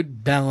it, a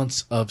good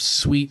balance of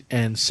sweet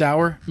and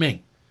sour.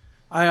 Ming.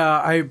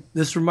 I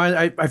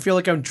feel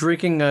like I'm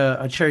drinking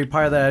a cherry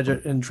pie that I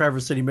had in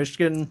Traverse City,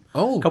 Michigan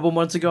a couple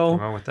months ago.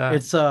 What's wrong with that?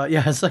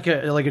 It's like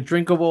a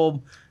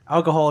drinkable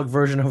alcoholic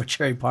version of a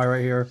cherry pie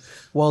right here.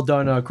 Well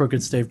done,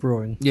 Crooked Stave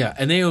Brewing. Yeah,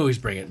 and they always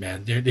bring it,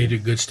 man. They do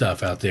good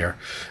stuff out there.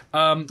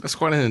 That's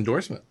quite an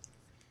endorsement.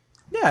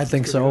 Yeah, I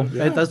think so.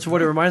 Yeah. That's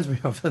what it reminds me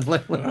of. All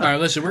right,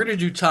 listen, we're going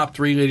to do top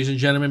three, ladies and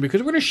gentlemen, because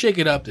we're going to shake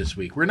it up this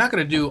week. We're not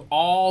going to do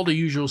all the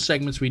usual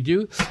segments we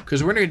do,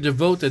 because we're going to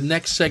devote the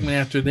next segment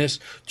after this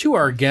to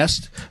our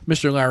guest,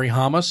 Mr. Larry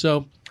Hama.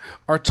 So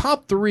our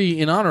top three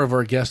in honor of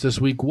our guest this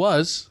week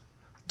was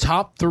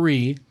top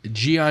three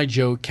G.I.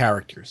 Joe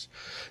characters.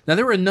 Now,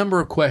 there were a number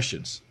of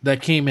questions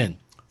that came in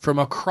from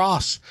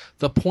across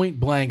the Point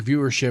Blank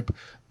viewership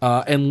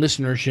and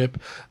listenership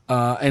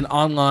and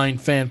online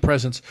fan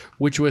presence,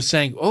 which was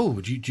saying,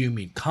 do you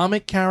mean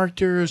comic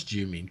characters? Do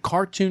you mean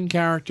cartoon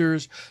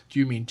characters? Do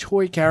you mean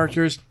toy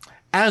characters?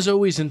 As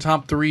always in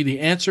top three, the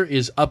answer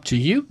is up to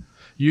you.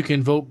 You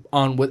can vote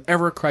on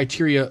whatever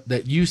criteria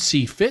that you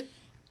see fit.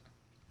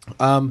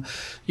 For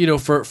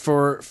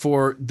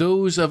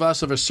those of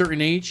us of a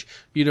certain age,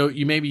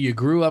 you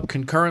grew up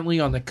concurrently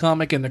on the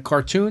comic and the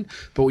cartoon,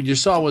 but what you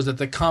saw was that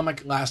the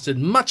comic lasted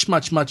much,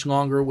 much, much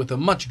longer with a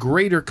much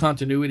greater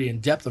continuity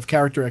and depth of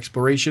character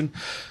exploration,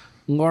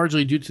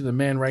 largely due to the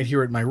man right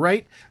here at my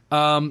right.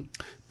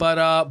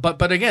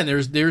 But again,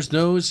 there's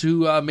those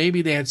who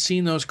maybe they had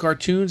seen those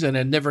cartoons and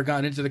had never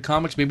gotten into the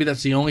comics. Maybe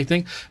that's the only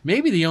thing.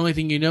 Maybe the only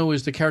thing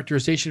is the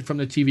characterization from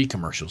the TV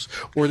commercials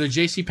or the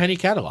JCPenney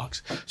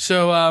catalogs.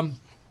 So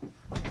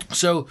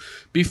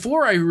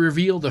before I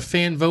reveal the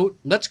fan vote,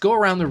 let's go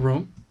around the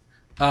room.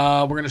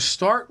 We're going to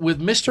start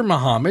with Mr.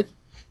 Muhammad,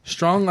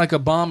 strong like a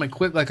bomb and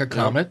quick like a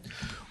comet.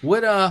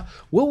 What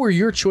were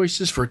your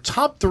choices for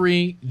top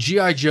three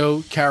G.I.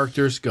 Joe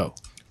characters? Go.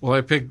 Well, I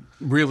picked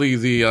really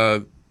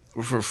the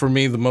for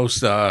me the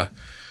most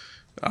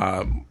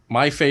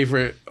my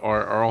favorite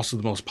are also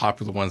the most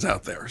popular ones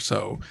out there.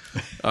 So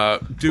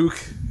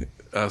Duke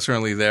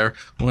certainly there,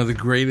 one of the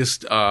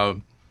greatest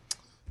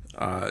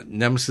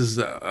nemesis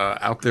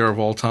out there of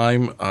all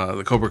time,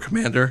 the Cobra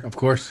Commander, of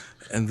course,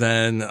 and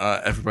then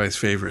everybody's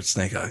favorite,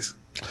 Snake Eyes.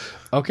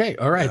 Okay,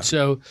 all right.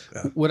 So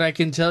what I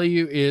can tell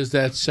you is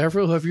that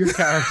several of your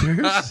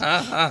characters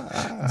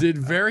did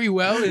very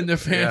well in the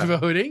fan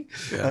voting,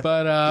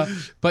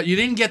 but you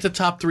didn't get the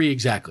top three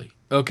exactly.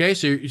 Okay,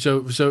 so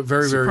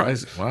very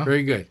surprising. Wow.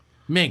 Very good.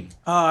 Ming.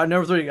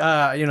 Number three,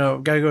 gotta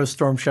go to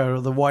Storm Shadow,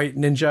 the white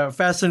ninja.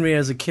 Fascinated me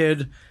as a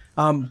kid.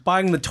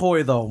 Buying the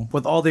toy though,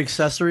 with all the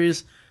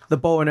accessories, the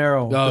bow and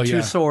arrow, the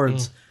two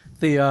swords,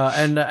 the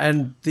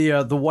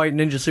white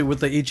ninja suit with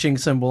the I Ching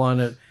symbol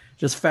on it.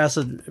 Just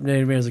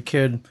fascinated me as a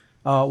kid.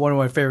 One of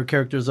my favorite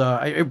characters.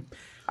 I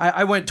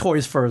went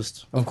toys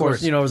first, of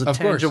course. It was a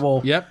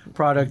tangible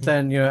product.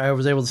 Then I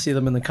was able to see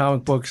them in the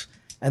comic books,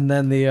 and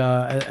then the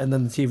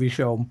TV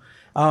show.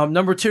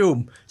 Number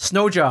 2,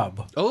 Snow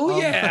Job. Oh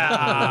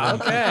yeah.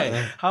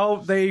 Okay. How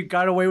they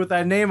got away with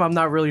that name, I'm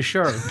not really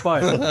sure.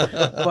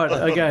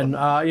 But again,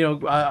 I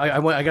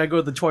gotta go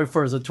to the toy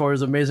first. The toy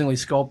is amazingly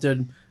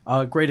sculpted,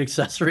 great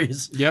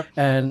accessories. Yep.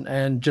 And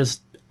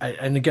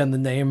again the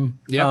name.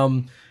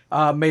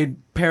 Yep.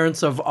 Made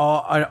parents of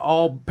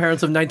all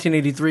parents of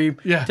 1983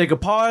 Yeah. take a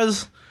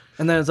pause,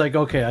 and then it's like,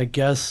 okay, I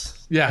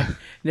guess Yeah.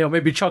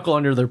 maybe chuckle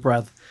under their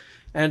breath.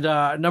 And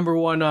number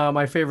 1,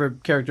 my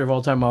favorite character of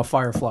all time,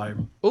 Firefly.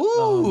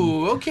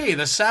 Ooh. Okay.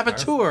 The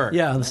Saboteur.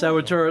 Yeah, the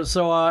Saboteur.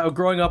 So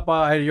growing up,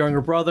 I had a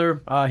younger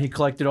brother. He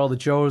collected all the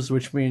Joes,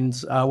 which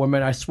means when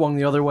I swung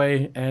the other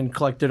way and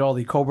collected all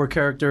the Cobra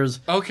characters.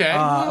 Okay.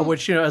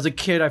 Which, as a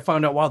kid, I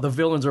found out, wow, the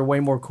villains are way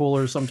more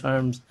cooler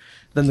sometimes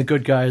than the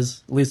good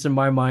guys, at least in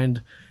my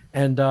mind.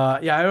 And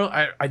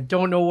I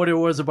don't know what it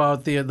was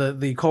about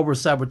the Cobra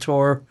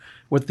Saboteur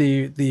with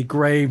the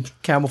gray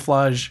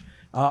camouflage,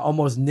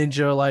 almost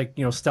ninja like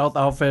stealth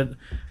outfit,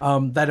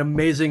 that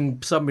amazing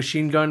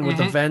submachine gun with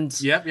the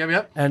vents.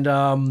 Yep. And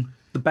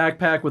the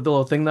backpack with the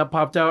little thing that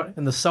popped out,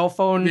 and the cell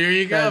phone. There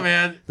you go,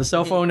 man. The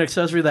cell phone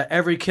accessory that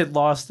every kid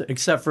lost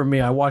except for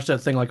me. I watched that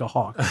thing like a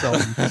hawk. So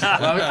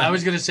Well, I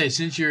was going to say,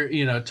 since you're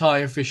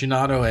toy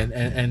aficionado,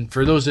 and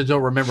for those that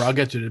don't remember, I'll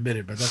get to it in a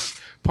minute, but that's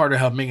part of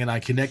how Ming and I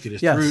connected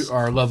is Yes. through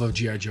our love of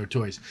G.I. Joe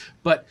toys.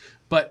 But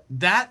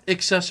that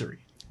accessory,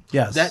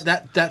 yes,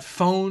 that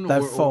phone,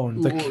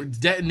 or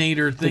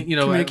detonator thing,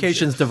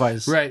 communications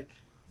device, right?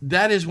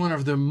 That is one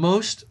of the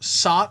most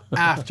sought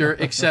after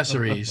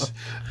accessories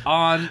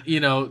on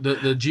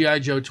the G.I.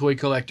 Joe toy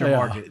collector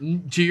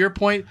market. To your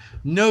point,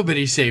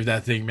 nobody saved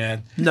that thing,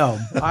 man. No,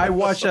 I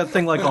watched that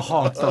thing like a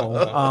hawk, though.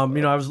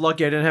 I was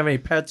lucky I didn't have any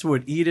pets who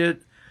would eat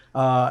it.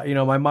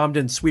 My mom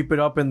didn't sweep it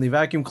up in the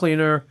vacuum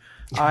cleaner.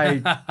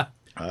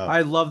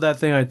 I love that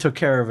thing. I took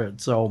care of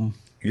it. So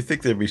You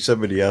think there'd be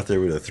somebody out there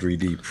with a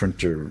 3D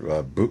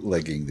printer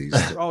bootlegging these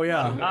things? oh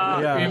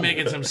yeah, You're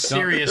making some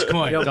serious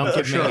coin. Don't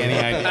give me any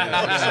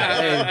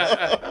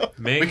idea.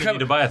 Maybe you need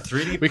to buy a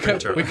 3D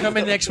printer. We come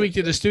in next week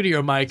to the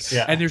studio, Mike,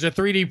 Yeah. and there's a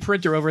 3D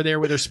printer over there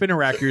where their spinner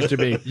rack used to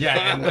be.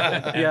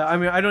 yeah. I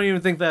mean, I don't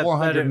even think that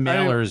 400 that-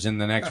 mailers in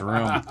the next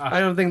room. I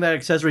don't think that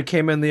accessory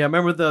came in the. I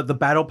remember the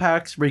battle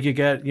packs where you could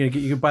get you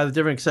could buy the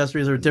different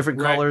accessories or different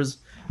Right. colors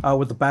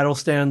with the battle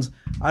stands.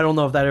 I don't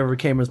know if that ever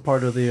came as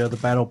part of the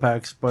battle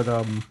packs, but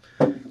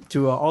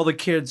to all the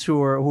kids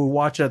who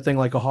watch that thing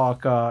like a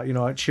hawk,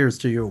 cheers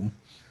to you,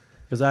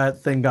 because that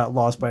thing got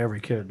lost by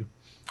every kid.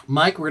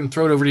 Mike, we're going to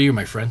throw it over to you,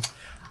 my friend.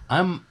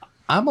 I'm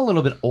a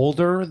little bit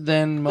older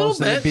than most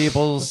of the bit.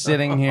 people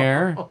sitting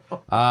here.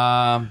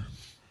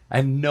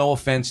 And no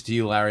offense to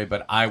you, Larry,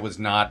 but I was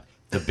not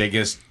the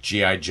biggest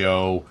G.I.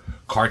 Joe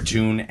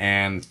cartoon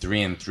and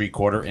 3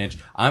 3/4 inch.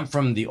 I'm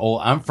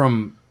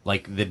from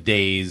like the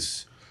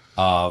days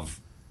of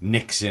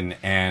Nixon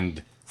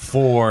and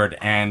Ford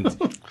and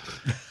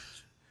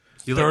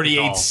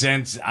 38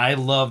 cents. I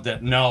loved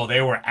it. No,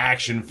 they were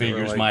action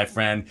figures, my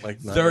friend.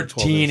 like 9 or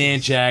 12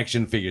 13-inch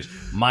action figures.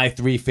 My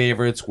 3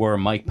 favorites were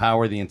Mike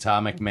Power, the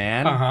Atomic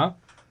Man,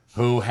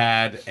 who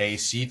had a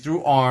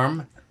see-through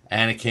arm,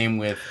 and it came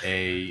with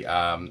a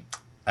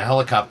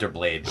helicopter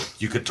blade.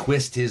 You could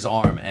twist his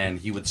arm, and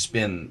he would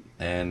spin,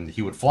 and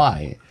he would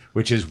fly,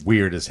 which is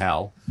weird as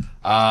hell.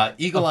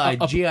 Eagle-Eye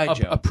G.I.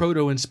 Joe. A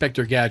proto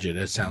Inspector Gadget,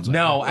 it sounds like.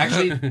 No,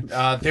 actually,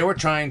 they were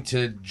trying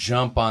to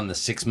jump on the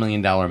 $6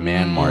 million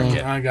man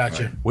market, I got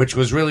you. which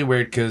was really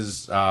weird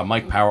because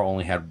Mike Power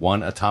only had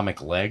one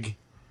atomic leg,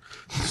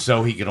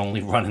 so he could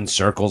only run in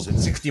circles at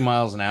 60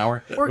 miles an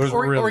hour. Or It was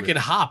really he could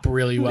hop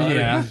really well.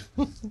 Yeah.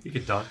 You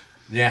could dunk.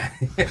 Yeah.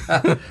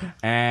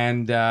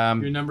 And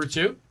Your number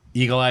 2?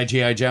 Eagle-Eye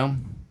G.I. Joe,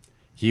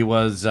 he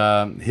was,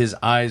 his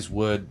eyes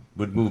would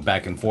move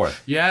back and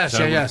forth. Yes,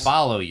 so he yes. would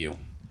follow you.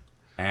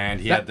 And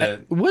he had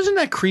the... Wasn't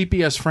that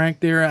creepy as Frank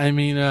there? I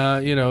mean,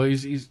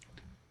 he's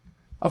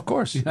Of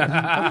course. Of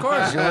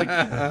course. You're like,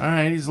 all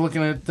right, he's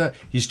looking at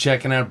he's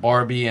checking out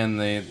Barbie and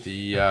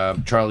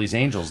the Charlie's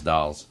Angels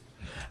dolls.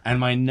 And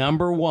my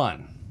number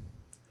 1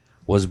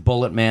 was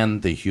Bullet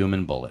Man, the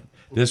Human Bullet.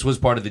 This was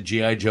part of the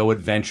G.I. Joe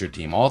Adventure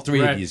Team. All 3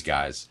 Right. of these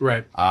guys.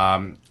 right.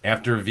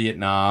 After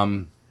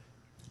Vietnam,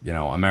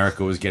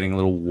 America was getting a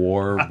little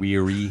war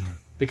weary.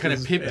 They kind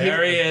of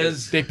There he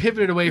is. They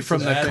pivoted away from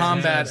the That's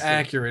combat fantastic.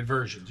 accurate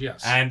versions.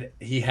 Yes. And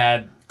he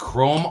had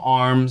chrome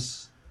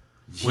arms.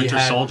 He Winter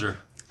had- Soldier.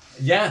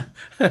 Yeah.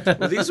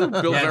 Well, these were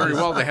built Yeah, very this-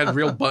 well. They had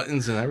real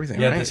buttons and everything.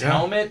 He had right? this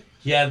helmet.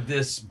 He had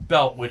this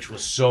belt, which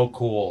was so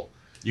cool.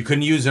 You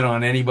couldn't use it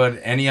on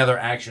any other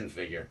action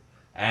figure.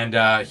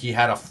 And he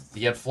had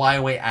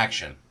flyaway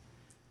action.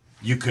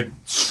 You could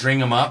string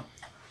him up,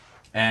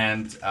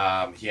 and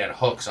he had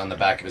hooks on the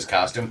back of his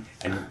costume,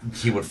 and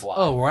he would fly.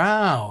 Oh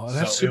wow,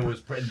 that's so super. it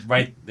was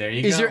right there.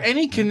 You Is go. there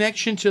any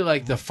connection to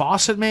like the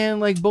Fawcett Man,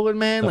 like Bullet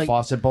Man? the Like,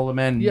 Fawcett Bullet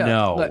Man? Yeah,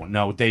 no, like-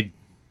 no. They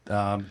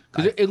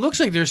 'cause it looks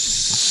like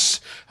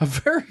there's a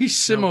very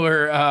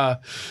similar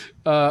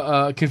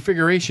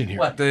configuration here.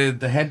 What,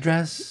 the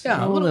headdress?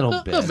 Yeah, a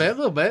little bit. A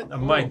little bit.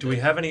 Mike, do we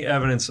have any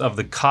evidence of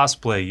the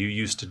cosplay you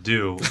used to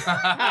do?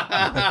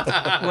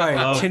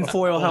 Right,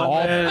 tinfoil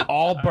helmet.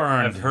 All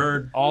burned. I've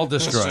heard all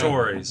destroyed.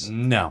 stories.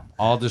 No,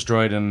 all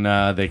destroyed, and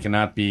they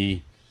cannot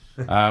be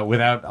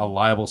without a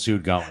liable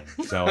suit going.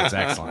 So it's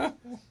excellent.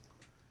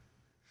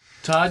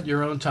 Todd,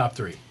 your own top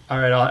three. All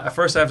right,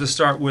 first I have to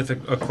start with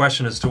a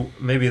question as to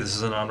maybe this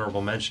is an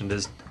honorable mention.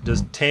 Does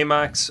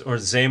Tamax or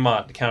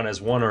Zaymot count as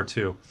one or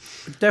two?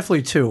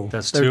 Definitely two.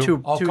 That's They're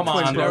two? Oh, two come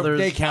twin on. brothers.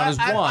 They count as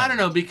one. I don't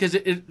know, because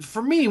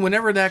for me,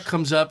 whenever that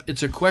comes up,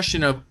 it's a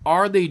question of,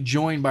 are they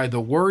joined by the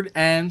word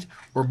 "and"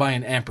 or by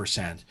an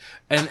ampersand?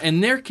 And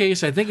in their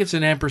case, I think it's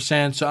an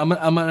ampersand, so I'm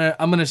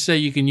gonna say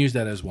you can use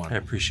that as one. I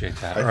appreciate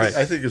that. I, All right.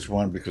 I think it's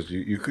one because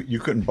you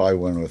couldn't buy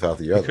one without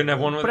the other. Couldn't have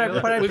one with the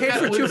other. But I paid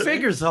for two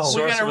figures though.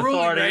 Source got a of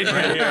ruling authority right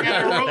right here. here. We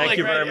got a ruling Thank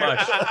you right very here. much.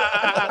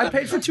 I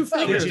paid for two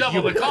figures.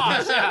 Double the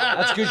cost.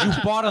 That's because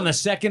you bought on the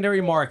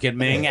secondary market,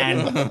 Ming,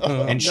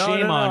 and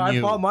shame No, on I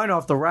you. bought mine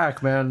off the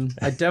rack, man.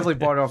 I definitely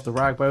bought it off the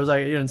rack, but it was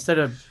like, instead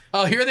of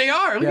Oh, here they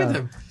are. Look at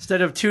them.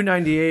 instead of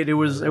 $298, it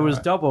was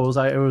double.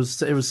 It was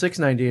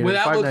 $698.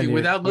 Without looking,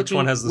 $598. Which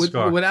one has the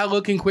scar? Without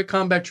looking, quick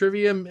combat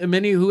trivia,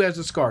 Minnie, who has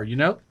the scar? You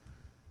know?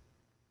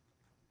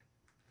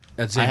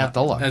 That's Zaymot. I have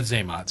to look. That's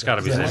Zaymot. It's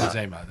gotta be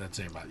Zaymot. That's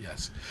Zaymot.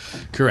 Yes,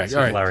 correct.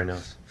 All right, Larry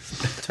knows.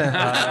 all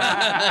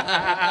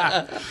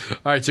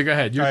right. So go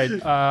ahead. All right.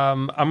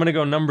 I'm going to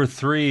go number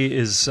 3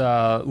 is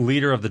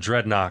leader of the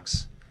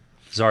Dreadnoks,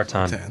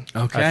 Zartan.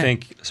 Okay. I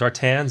think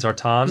Zartan.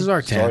 Zartan.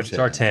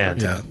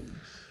 Yeah.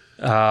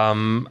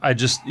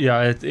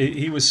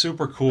 He was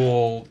super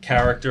cool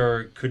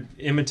character, could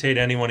imitate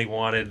anyone he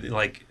wanted,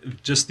 like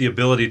just the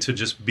ability to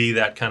just be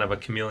that kind of a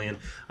chameleon.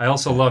 I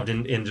also loved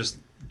in just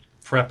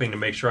prepping to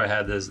make sure I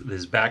had his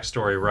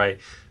backstory right.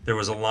 There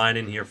was a line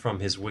in here from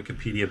his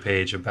Wikipedia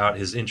page about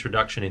his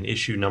introduction in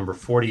issue number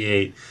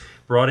 48.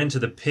 Brought into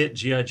the pit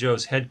G.I.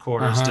 Joe's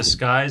headquarters,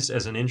 disguised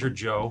as an injured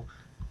Joe.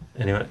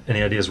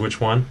 Any ideas which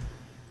one?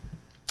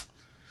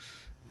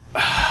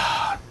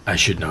 I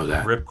should know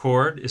that.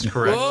 Ripcord is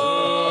correct.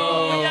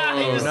 Oh, yeah,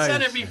 he just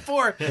said it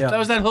before. That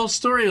was that whole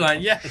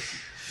storyline. Yeah.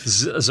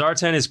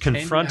 Zartan is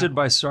confronted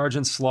by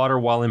Sergeant Slaughter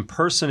while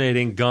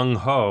impersonating Gung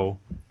Ho,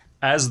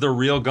 as the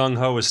real Gung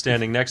Ho is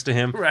standing next to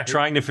him, Right.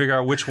 trying to figure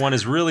out which one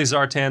is really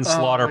Zartan.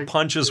 Slaughter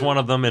punches one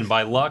of them, and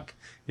by luck,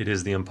 it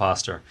is the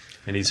imposter,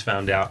 and he's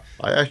found out.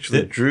 I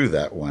actually drew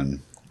that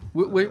one,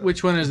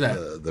 Which one is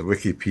that? the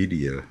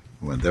Wikipedia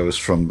one. That was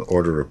from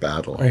Order of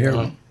Battle. Right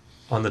here.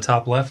 On the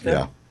top left there?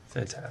 Yeah.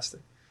 Fantastic.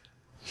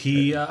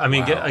 He,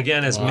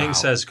 again, as Ming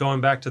says,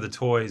 going back to the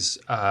toys,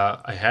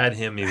 I had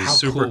him. He was How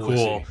super cool was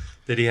cool. he?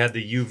 That he had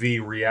the UV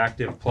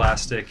reactive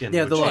plastic and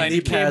Yeah, would the change- And he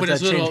knee came pads with that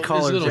his change little,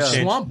 colors, his little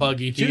yeah. swamp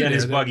buggy too. he and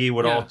his there. buggy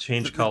would Yeah. all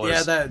change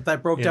colors. Yeah,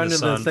 that broke in down the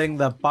into the sun. thing,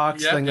 that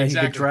box Yep, thing that he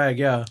exactly. could drag.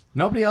 Yeah.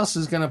 Nobody else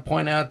is going to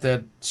point out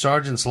that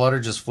Sergeant Slaughter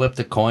just flipped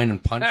a coin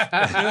and punched.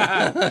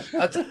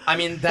 That's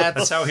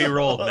That's how he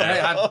rolled,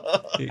 man.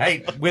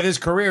 Hey, with his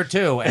career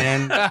too,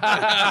 and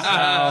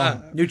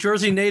New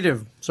Jersey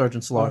native,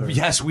 Sergeant Slaughter.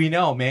 yes, we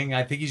know, Ming.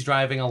 I think he's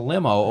driving a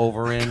limo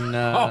over in.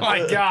 Oh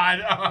my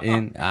God!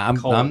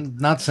 I'm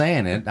not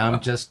saying it.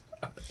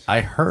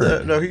 I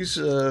heard. No,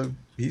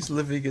 he's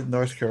living in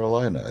North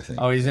Carolina, I think.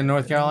 Oh, he's in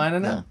North Carolina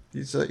now.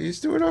 He's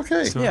doing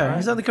okay. Yeah,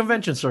 he's on the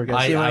convention circuit.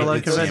 I See him at a lot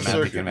of did see him conventions. at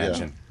the Circuit,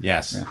 convention.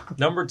 Yes.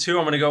 Number 2,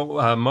 I'm going to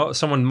go.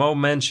 Someone Mo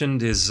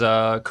mentioned is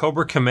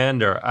Cobra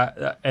Commander,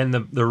 and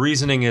the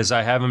reasoning is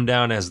I have him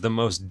down as the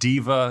most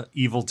diva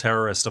evil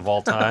terrorist of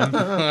all time,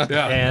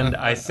 and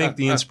I think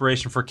the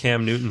inspiration for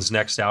Cam Newton's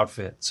next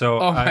outfit. So,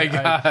 Oh my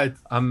God!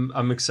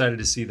 I'm excited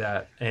to see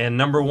that. And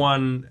number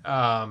 1,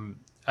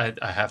 I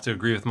have to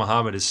agree with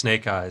Muhammad, is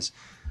Snake Eyes.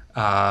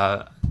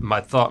 My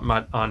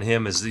thought on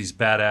him is he's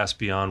badass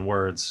beyond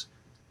words.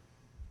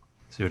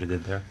 See what I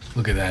did there?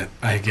 Look at that!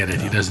 I get it.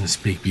 He doesn't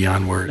speak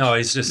beyond words. No,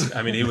 he's just.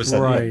 I mean, he was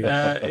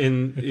Right.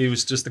 he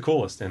was just the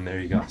coolest. And there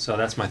you go. So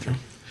that's my 3.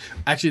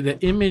 Actually, the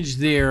image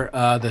there,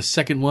 the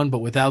second one, but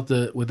without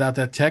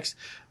that text,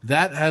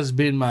 that has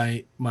been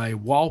my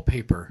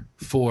wallpaper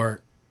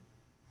for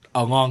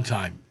a long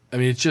time. I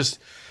mean, it's just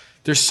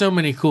there's so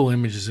many cool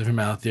images of him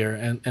out there.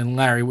 And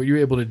Larry, what you're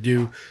able to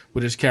do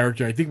with his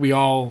character, I think we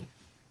all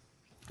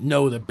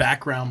know the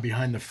background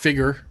behind the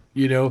figure.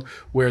 You know,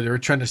 where they're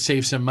trying to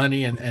save some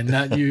money and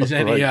not use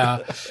any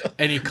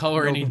any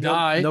color, any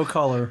dye, no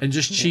color, and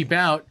just cheap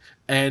out.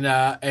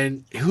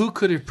 And who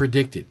could have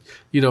predicted?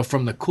 You know,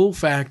 from the cool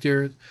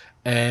factor.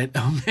 And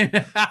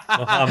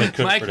Muhammad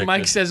couldn't predict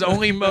Mike it. says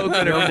only Mo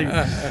could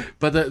have.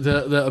 But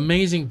the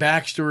amazing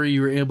backstory you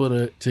were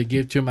able to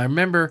give to him. I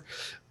remember,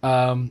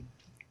 the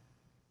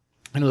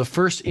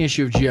first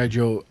issue of G.I.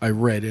 Joe I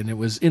read, and it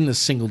was in the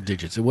single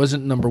digits. It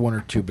wasn't number 1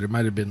 or 2, but it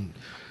might have been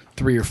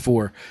 3 or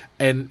 4.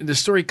 And the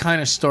story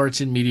kind of starts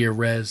in media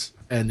res,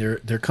 and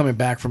they're coming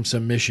back from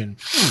some mission.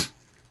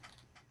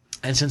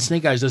 And since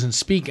Snake Eyes doesn't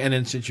speak, and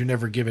then since you're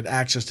never given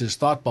access to his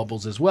thought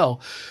bubbles as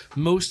well,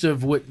 most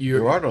of what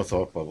there are no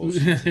thought bubbles.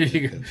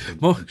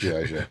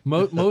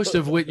 Most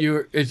of what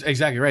it's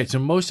exactly right. So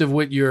most of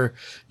what you're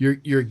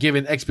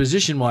given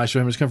exposition wise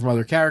from him has come from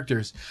other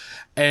characters,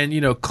 and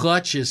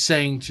Clutch is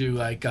saying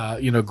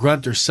to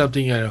Grunt or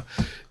something.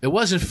 It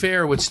wasn't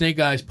fair what Snake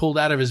Eyes pulled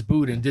out of his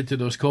boot and did to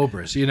those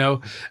cobras. And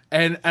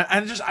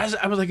I was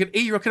like an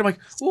 8-year-old kid. I'm like,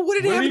 well, what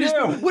did he have in his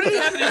boot? What did he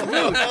have in his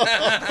boot?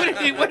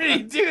 What did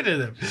he do to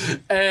them?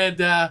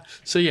 And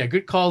so yeah,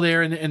 good call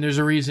there. And there's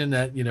a reason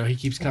that he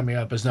keeps coming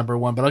up as number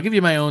one. But I'll give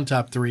you my own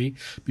top three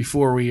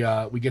before we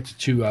get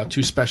to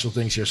two special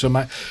things here. So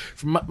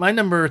my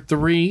number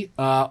three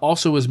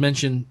also was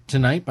mentioned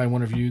tonight by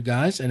one of you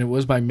guys, and it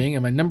was by Ming.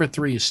 And my number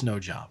three is Snow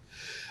Job.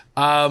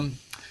 I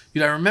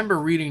remember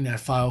reading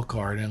that file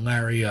card, and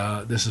Larry,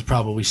 this is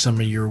probably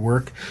some of your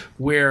work,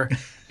 where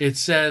it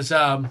says,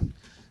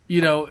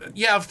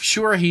 yeah,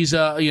 sure, he's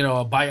a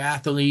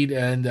biathlete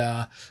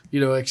and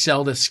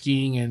excelled at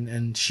skiing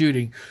and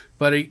shooting,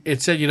 but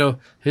it said,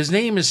 his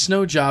name is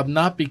Snow Job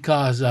not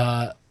because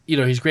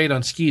he's great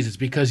on skis, it's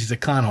because he's a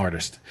con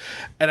artist.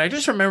 And I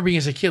just remember being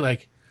as a kid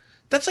like,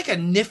 that's like a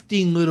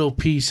nifty little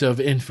piece of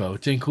info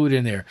to include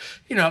in there.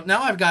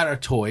 Now I've got a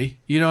toy,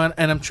 and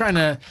I'm trying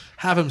to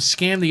have him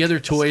scan the other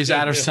toys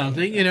out of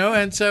something,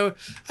 and so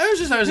I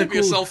was a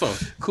cool cell phone.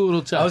 Cool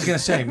little touch. I was going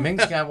to say,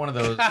 Ming's got one of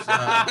those.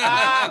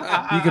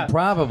 You could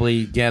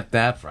probably get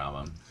that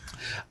from him.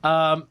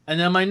 And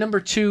then my number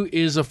two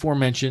is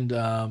aforementioned,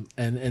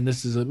 and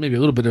this is maybe a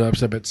little bit of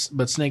upset,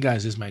 but Snake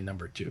Eyes is my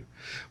number two.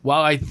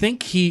 While I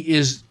think he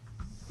is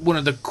one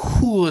of the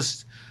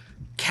coolest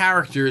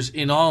characters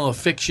in all of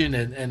fiction,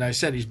 and I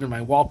said he's been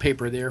my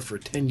wallpaper there for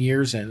 10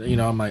 years,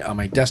 and on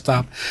my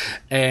desktop,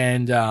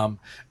 and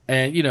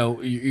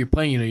you're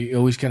playing, you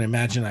always kind of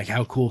imagine like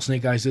how cool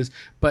Snake Eyes is,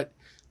 but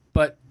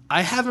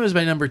I have him as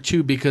my number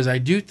two because I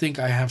do think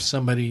I have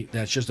somebody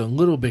that's just a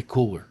little bit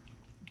cooler,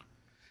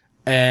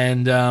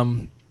 and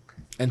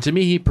to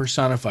me he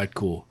personified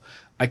cool.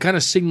 I kind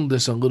of signaled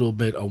this a little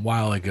bit a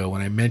while ago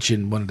when I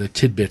mentioned one of the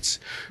tidbits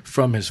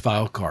from his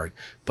file card.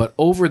 But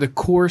over the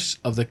course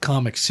of the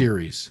comic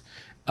series,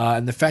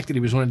 and the fact that he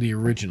was one of the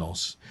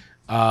originals,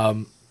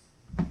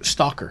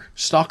 Stalker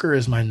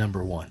is my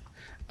number one.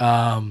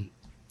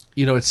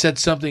 It said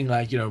something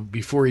like,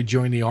 before he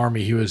joined the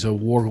army, he was a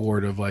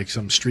warlord of like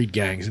some street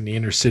gangs in the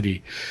inner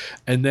city.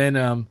 And then,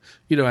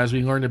 as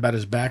we learned about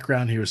his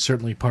background, he was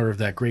certainly part of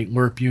that great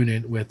LRP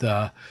unit with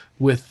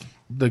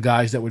the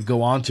guys that would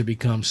go on to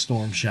become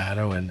Storm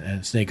Shadow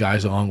and Snake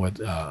Eyes, along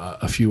with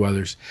a few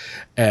others,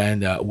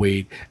 and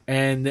Wade,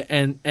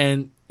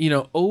 and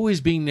always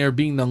being there,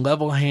 being the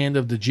level hand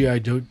of the G.I.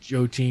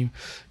 Joe team,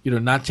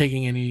 not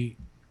taking any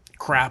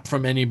crap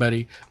from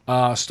anybody.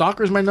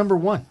 Stalker's my number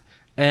one,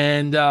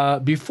 and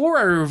before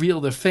I reveal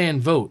the fan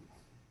vote,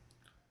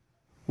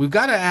 we've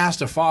got to ask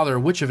the father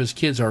which of his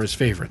kids are his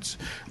favorites.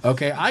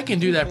 Okay, I can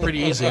do that pretty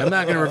easily. I'm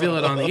not going to reveal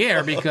it on the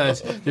air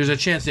because there's a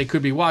chance they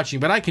could be watching,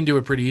 but I can do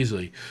it pretty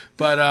easily.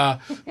 But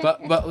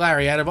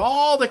Larry, out of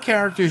all the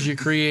characters you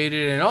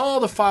created and all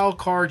the file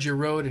cards you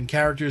wrote and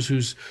characters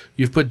whose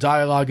you've put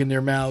dialogue in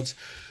their mouths,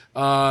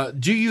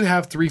 do you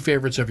have three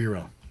favorites of your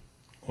own?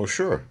 Oh,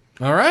 sure.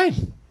 All right,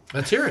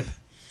 let's hear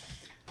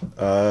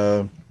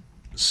it.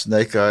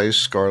 Snake Eyes,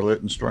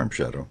 Scarlet, and Storm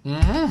Shadow.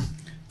 Mm-hmm.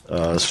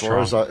 As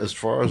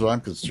far as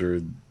I'm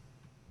concerned,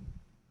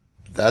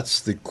 that's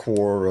the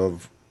core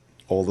of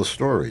all the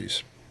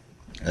stories,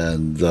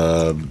 and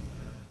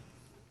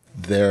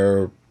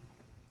their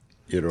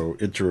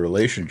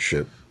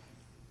interrelationship,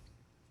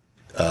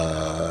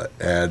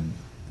 and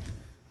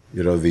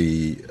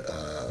the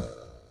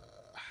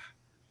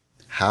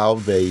how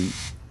they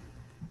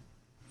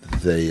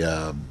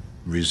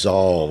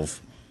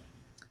resolve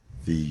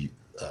the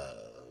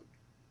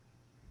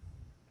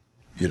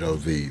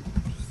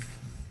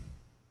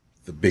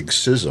the big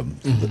schism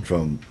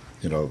from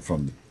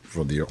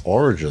the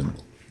origin,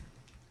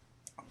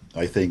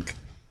 I think,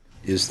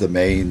 is the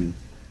main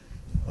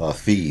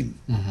theme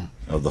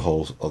of the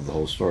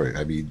whole story.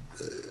 I mean,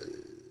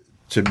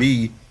 to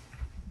me,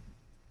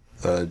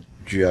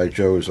 G.I.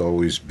 Joe has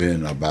always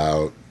been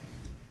about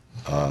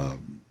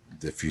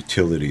the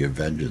futility of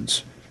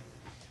vengeance.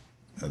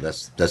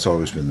 That's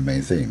always been the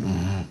main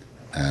theme,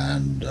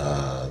 and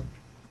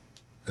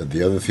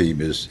the other theme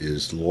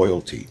is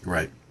loyalty.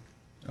 Right.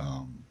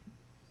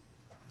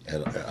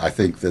 And I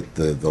think that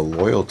the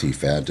loyalty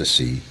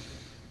fantasy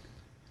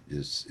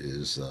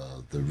is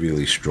the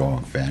really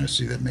strong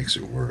fantasy that makes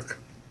it work.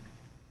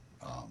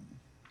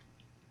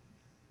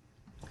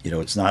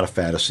 It's not a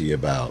fantasy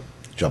about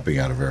jumping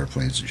out of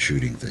airplanes and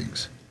shooting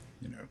things.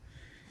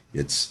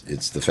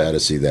 It's the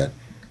fantasy that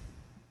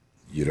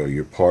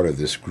you're part of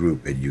this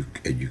group and you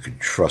can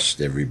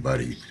trust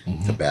everybody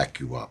to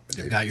back you up.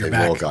 They've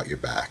all got your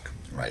back,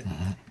 right?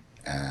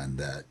 And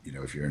that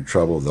if you're in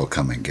trouble, they'll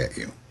come and get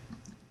you.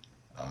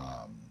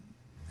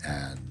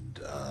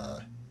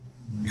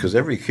 Because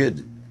every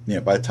kid,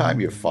 by the time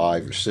you're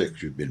 5 or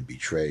 6, you've been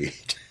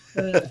betrayed.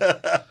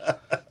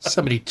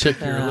 Somebody took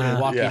your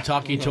little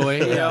walkie-talkie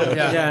toy.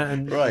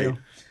 And, Right.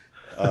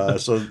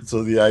 So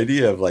the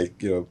idea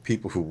of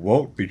people who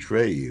won't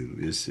betray you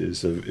is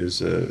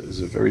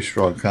a very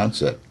strong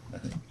concept, I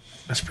think.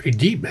 That's pretty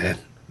deep, man.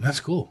 That's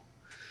cool.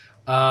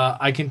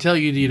 I can tell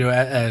you,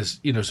 as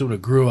someone who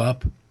grew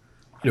up,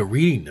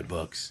 reading the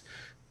books,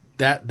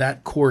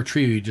 that core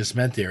trio you just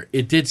meant there,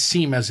 it did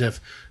seem as if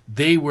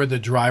they were the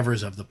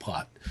drivers of the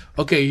plot.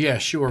 Okay, yeah,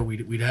 sure,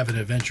 we'd have an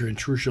adventure in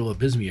Trucial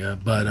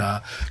Abysmia,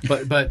 but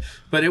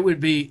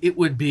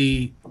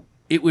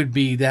it would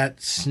be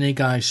that Snake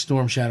Eyes,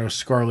 Storm Shadow,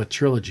 Scarlet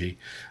trilogy,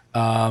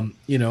 and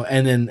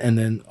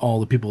then all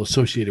the people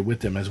associated with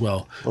them as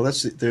well. Well,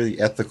 they're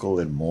the ethical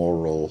and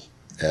moral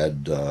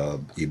and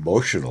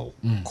emotional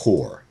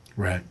core,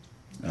 right,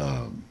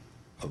 of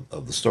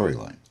the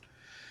storyline.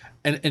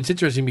 And it's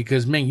interesting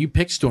because, man, you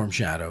picked Storm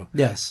Shadow.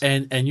 Yes.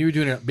 And you were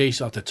doing it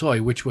based off the toy,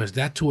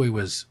 that toy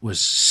was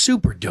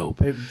super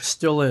dope. It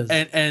still is.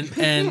 And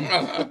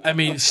I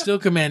mean, still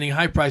commanding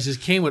high prices,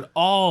 came with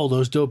all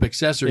those dope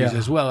accessories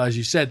as well, as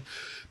you said.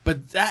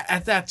 But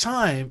at that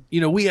time,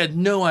 we had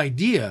no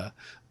idea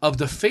of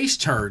the face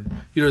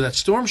turn, that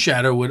Storm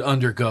Shadow would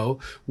undergo,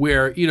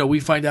 where, we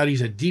find out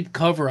he's a deep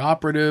cover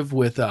operative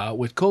with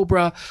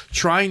Cobra,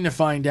 trying to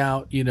find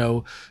out,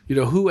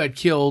 who had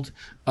killed,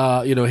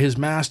 his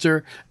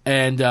master,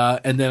 and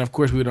then of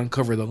course we would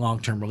uncover the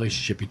long-term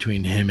relationship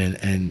between him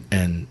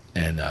and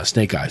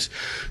Snake Eyes.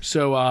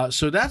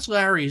 So that's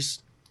Larry's.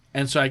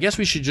 And so I guess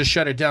we should just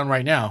shut it down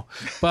right now.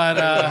 But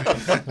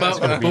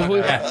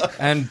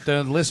and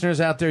the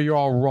listeners out there, you're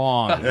all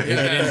wrong. You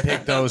didn't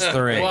pick those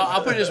three. Well,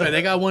 I'll put it this way: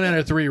 they got 1 out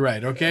of 3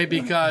 right. Okay,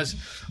 because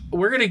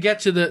we're gonna get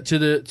to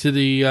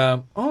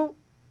the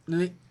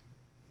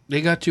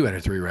they got 2 out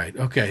of 3 right.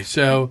 Okay,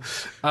 so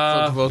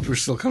the votes were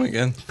still coming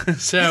in.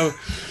 So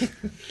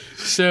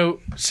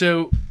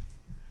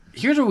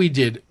here's what we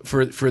did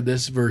for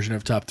this version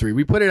of Top 3.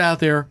 We put it out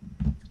there,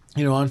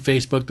 on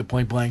Facebook, the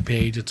Point Blank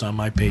page. It's on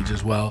my page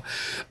as well.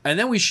 And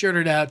then we shared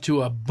it out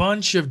to a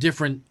bunch of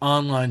different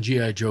online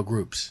G.I. Joe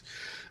groups,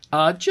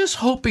 just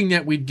hoping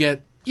that we'd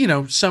get,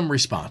 some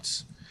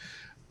response.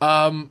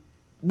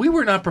 We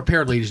were not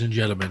prepared, ladies and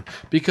gentlemen,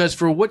 because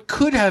for what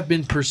could have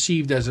been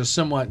perceived as a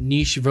somewhat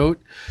niche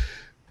vote,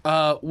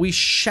 we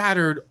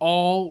shattered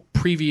all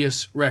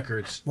previous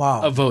records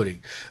of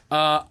voting.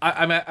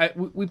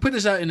 We put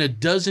this out in a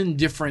dozen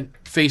different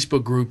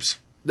Facebook groups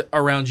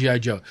around G.I.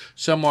 Joe.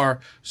 Some are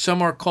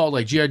called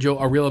like G.I. Joe,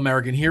 A Real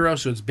American Hero,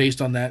 so it's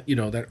based on that,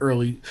 that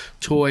early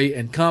toy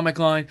and comic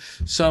line.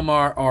 Some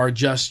are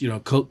just,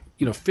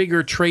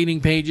 figure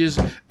trading pages,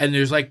 and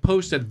there's like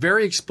posts that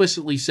very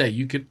explicitly say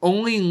you can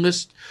only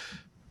list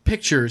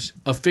pictures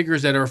of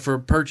figures that are for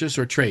purchase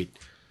or trade.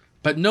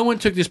 But no one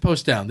took this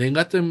post down. They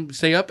let them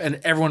stay up, and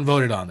everyone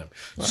voted on them.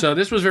 Wow. So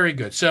this was very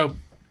good. So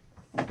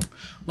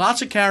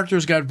lots of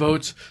characters got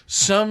votes.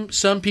 Some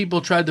people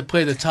tried to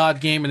play the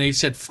Todd game, and they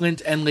said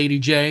Flint and Lady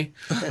J.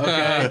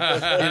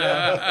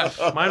 Okay,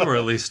 mine were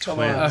at least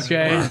twins.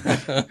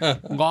 Okay,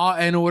 Law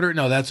and Order.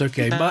 No, that's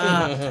okay.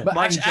 But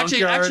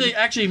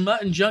actually,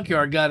 Mutt and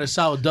Junkyard got a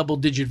solid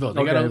double-digit vote.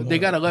 They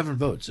got 11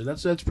 votes, so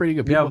that's pretty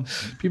good.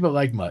 People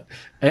like Mutt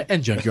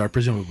and Junkyard,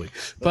 presumably.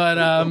 But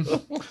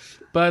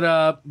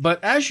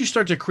as you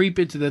start to creep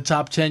into the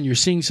top 10, you're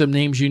seeing some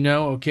names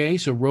okay?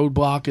 So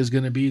Roadblock is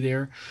going to be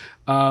there.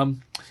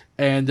 And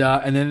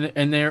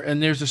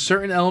there's a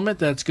certain element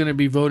that's going to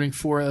be voting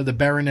for the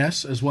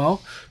Baroness as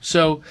well.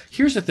 So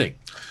here's the thing.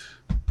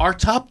 Our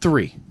top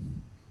 3,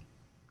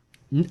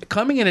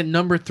 coming in at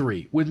number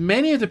 3, with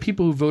many of the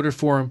people who voted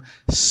for him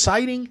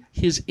citing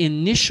his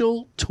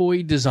initial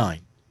toy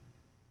design,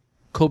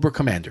 Cobra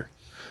Commander.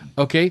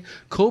 Okay?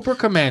 Cobra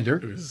Commander.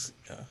 It was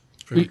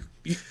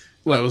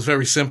Well, it was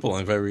very simple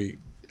and very...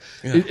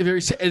 Yeah.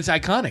 It's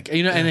iconic,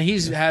 and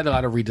he's had a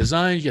lot of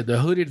redesigns. You had the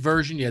hooded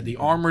version, you had the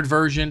armored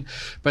version,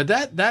 but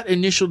that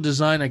initial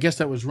design, I guess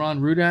that was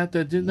Ron Rudat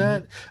that did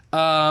that.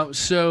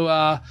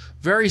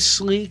 Very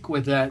sleek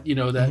with that,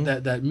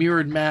 that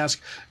mirrored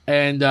mask,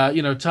 and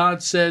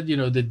Todd said,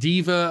 the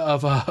diva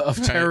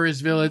of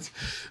terrorist villains.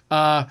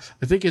 I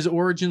think his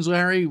origins,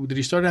 Larry, did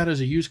he start out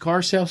as a used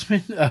car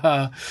salesman?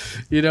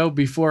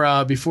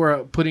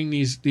 Before putting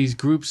these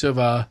groups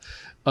of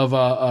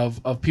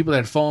people that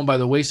had fallen by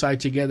the wayside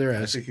together.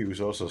 I think he was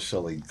also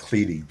selling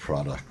cleaning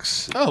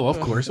products. Oh, of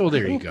course. Oh,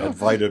 there you go. And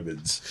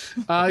vitamins.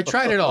 I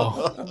tried it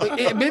all.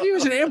 Maybe he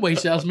was an Amway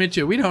salesman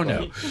too. We don't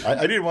know.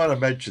 I didn't want to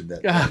mention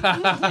that.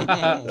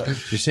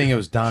 You're saying it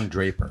was Don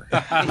Draper.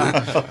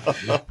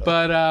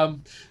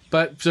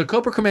 But so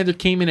Cobra Commander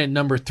came in at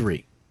number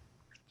 3.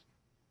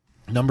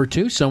 Number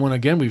 2, someone,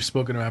 again, we've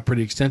spoken about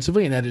pretty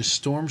extensively, and that is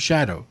Storm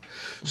Shadow.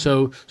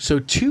 So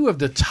 2 of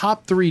the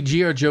top 3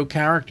 G.I. Joe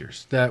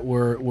characters that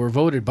were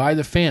voted by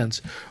the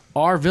fans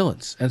are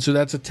villains. And so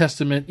that's a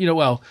testament,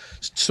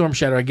 Storm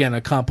Shadow, again,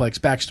 a complex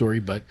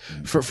backstory, but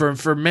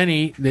for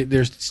many,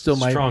 there's still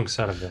strong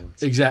set of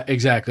villains.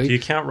 Exactly. Do you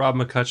count Rob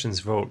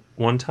McCutcheon's vote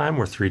 1 time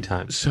or 3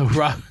 times? So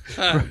Rob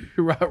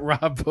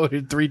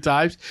voted 3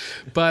 times.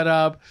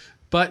 But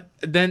But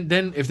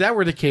then if that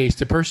were the case,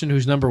 the person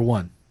who's number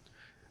one,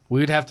 we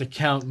would have to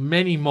count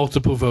many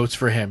multiple votes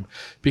for him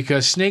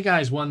because Snake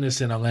Eyes won this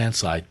in a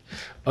landslide.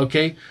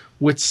 Okay,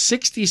 with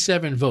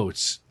 67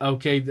 votes.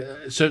 Okay,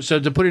 so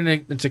to put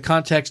it into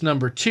context,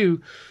 number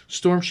two,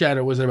 Storm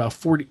Shadow was at about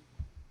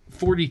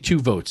 42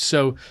 votes.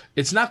 So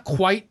it's not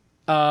quite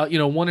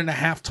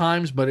 1.5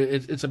 times, but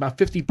it's about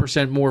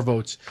 50% more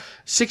votes.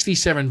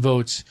 67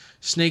 votes.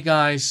 Snake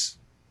Eyes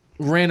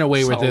ran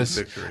away with this,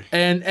 victory.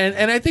 and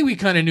I think we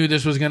kind of knew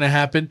this was going to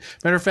happen.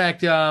 Matter of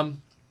fact.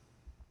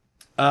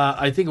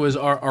 I think it was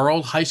our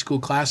old high school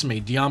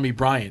classmate, Deami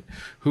Bryant,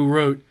 who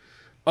wrote,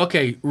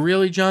 okay,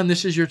 really, John,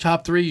 this is your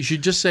top three? You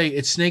should just say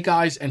it's Snake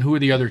Eyes and who are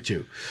the other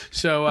two?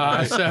 So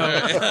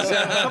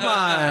Come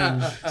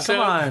on.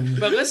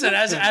 But listen,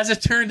 as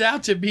it turned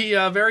out to be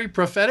very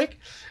prophetic.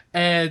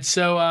 And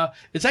so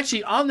it's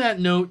actually on that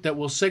note that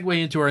we'll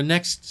segue into our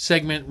next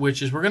segment,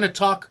 which is we're going to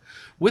talk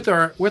with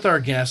our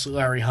guest,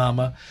 Larry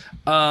Hama.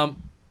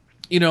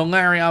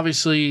 Larry,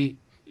 obviously,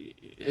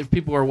 if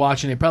people are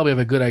watching, they probably have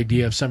a good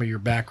idea of some of your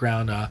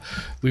background.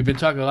 We've been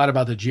talking a lot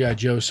about the G.I.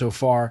 Joe so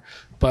far,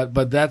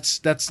 but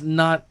that's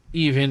not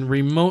even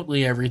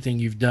remotely everything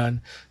you've done.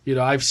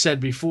 I've said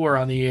before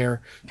on the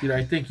air,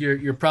 I think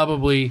you're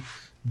probably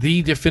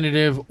the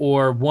definitive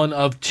or one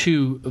of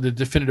two of the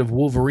definitive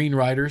Wolverine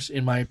writers,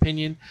 in my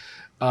opinion.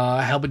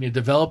 Helping to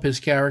develop his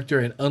character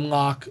and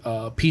unlock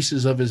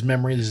pieces of his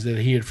memories that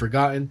he had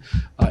forgotten,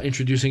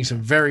 introducing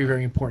some very,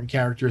 very important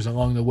characters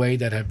along the way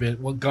that have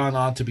gone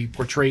on to be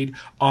portrayed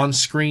on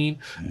screen.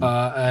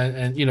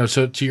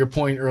 So to your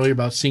point earlier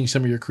about seeing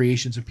some of your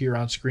creations appear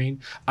on screen,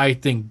 I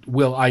think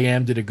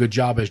Will.i.am did a good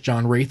job as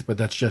John Wraith, but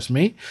that's just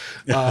me.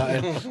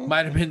 It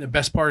might have been the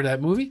best part of that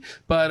movie.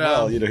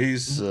 But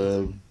he's,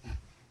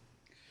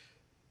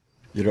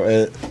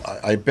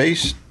 I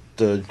based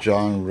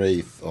John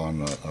Wraith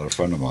on a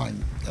friend of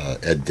mine,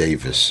 Ed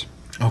Davis.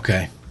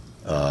 Okay.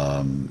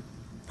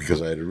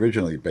 Because I had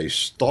originally based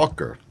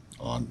Stalker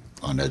on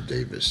Ed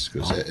Davis,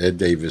 because Ed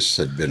Davis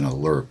had been a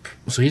LERP.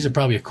 So he's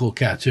probably a cool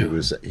cat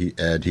too.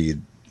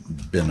 He'd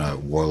been a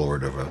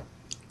warlord of a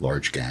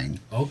large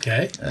gang.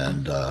 Okay.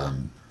 And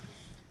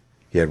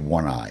he had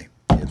one eye.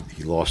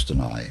 He lost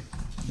an eye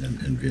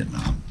in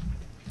Vietnam.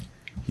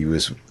 He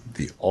was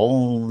the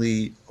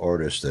only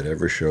artist that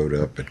ever showed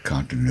up at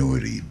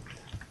continuity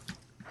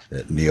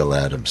that Neil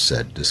Adams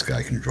said, this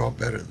guy can draw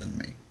better than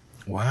me.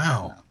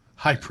 Wow.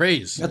 High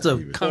praise. That's a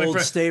bold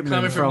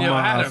statement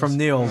from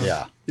Neil.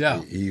 Yeah.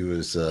 Yeah. He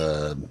was, he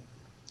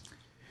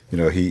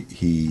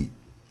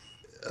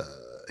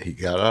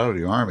got out of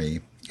the Army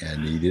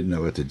and he didn't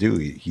know what to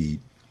do.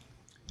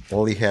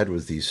 All he had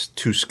was these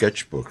 2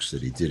 sketchbooks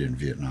that he did in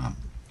Vietnam.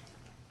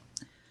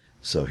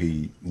 So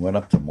he went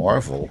up to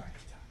Marvel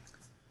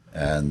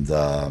and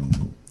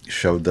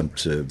showed them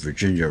to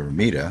Virginia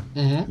Ramita,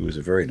 who was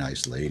a very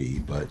nice lady,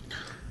 but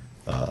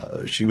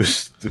she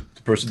was the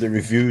person that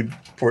reviewed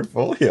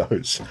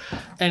portfolios.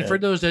 And for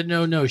those that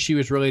don't know, she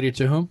was related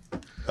to whom?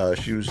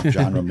 She was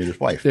John Romita's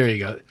wife. There you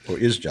go. Or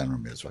is John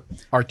Romita's wife.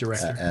 Art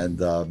director.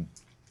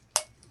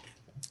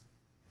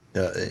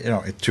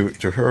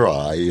 To her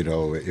eye,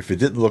 if it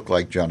didn't look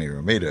like Johnny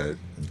Romita,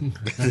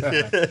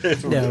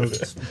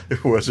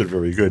 it wasn't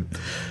very good.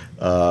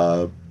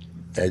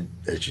 And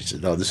she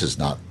said, no, this is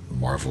not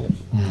Marvel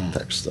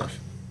type stuff.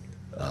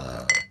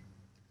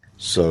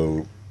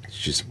 So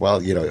she said,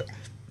 well, you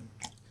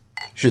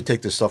should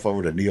take this stuff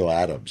over to Neil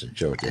Adams and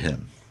show it to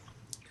him.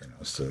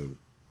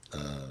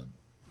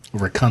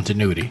 Over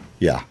continuity.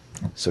 Yeah.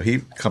 So he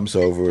comes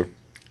over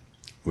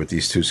with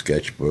these 2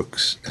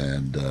 sketchbooks,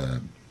 and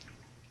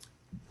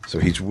so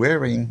he's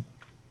wearing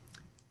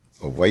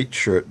a white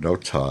shirt, no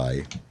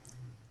tie,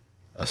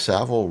 a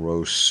Savile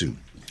Row suit.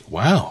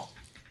 Wow.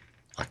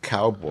 A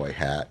cowboy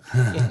hat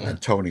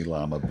and Tony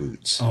Lama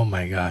boots. Oh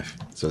my gosh!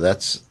 So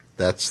that's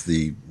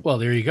the. Well,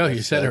 there you go.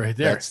 You said it right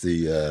there. That's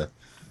the,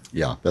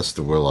 that's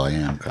the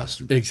Will.i.am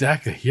costume.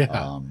 Exactly.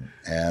 Yeah.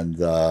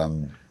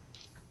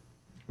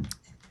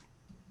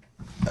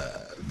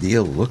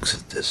 Neil looks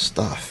at this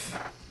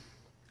stuff,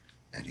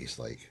 and he's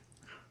like,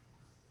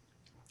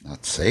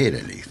 not saying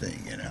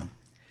anything,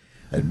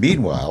 And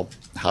meanwhile,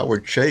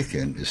 Howard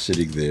Chaykin is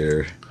sitting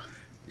there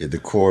in the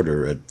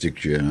corner at Dick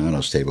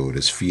Giannano's table with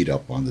his feet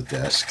up on the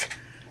desk.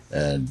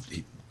 And,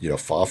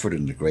 Fawford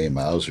and the Gray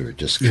Mouser had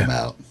just come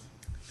out.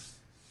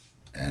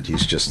 And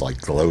he's just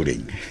like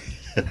gloating,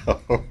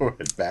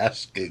 and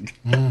basking.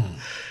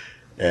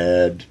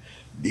 And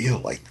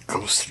Neil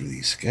goes through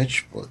these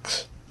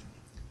sketchbooks.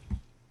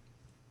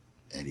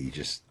 And he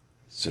just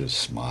sort of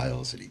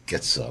smiles and he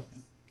gets up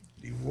and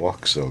he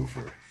walks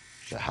over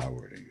to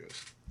Howard and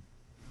goes,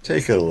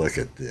 take a look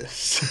at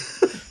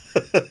this.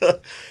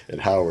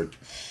 And Howard,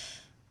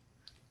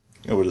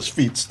 with his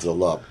feet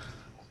still up,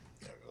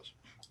 goes,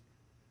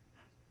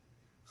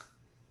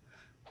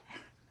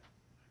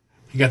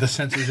 you got the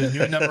sense there's a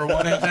new number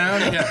one in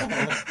town?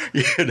 Yeah.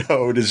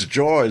 And his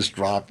jaw is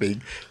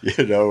dropping,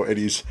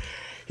 and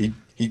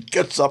he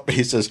gets up and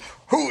he says,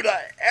 who the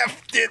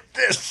F did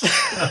this?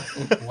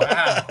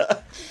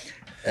 Wow.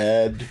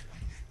 And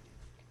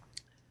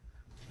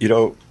you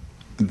know,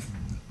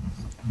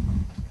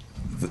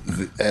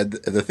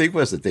 the thing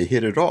was that they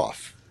hit it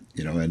off,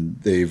 you know, and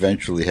they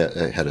eventually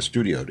had a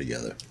studio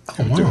together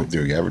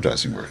doing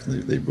advertising work.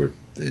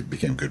 They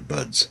became good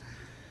buds.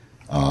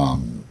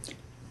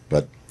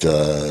 But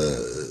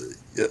a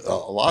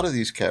lot of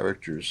these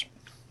characters,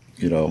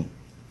 you know,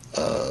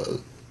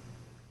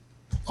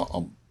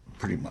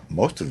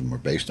 most of them were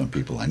based on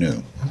people I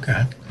knew.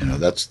 Okay. You know,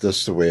 that's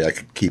the way I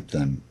could keep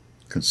them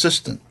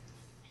consistent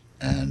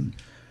and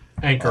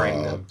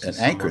Anchoring them. And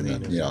anchoring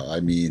them. You know, I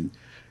mean,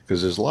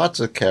 because there's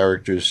lots of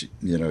characters,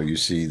 you know, you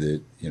see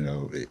that, you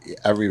know,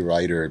 every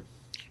writer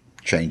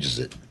changes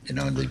it, you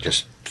know, and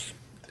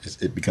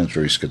it becomes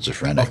very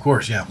schizophrenic. Of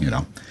course, yeah. You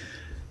know,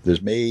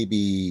 there's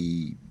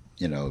maybe,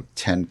 you know,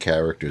 10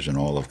 characters in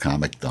all of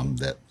comicdom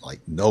that, like,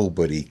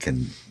 nobody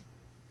can.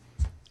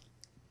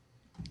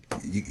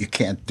 You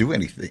can't do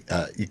anything.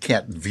 You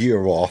can't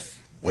veer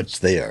off what's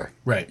there.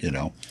 Right. You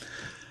know.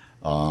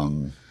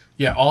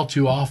 Yeah, all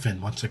too often,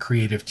 once the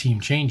creative team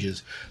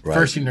changes, Right.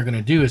 first thing they're going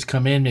to do is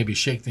come in, maybe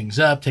shake things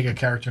up, take a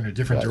character in a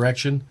different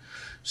direction.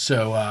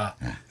 So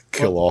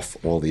Kill off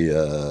all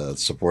the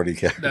supporting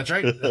characters. that's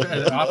right.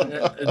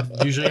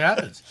 It usually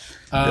happens.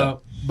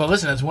 But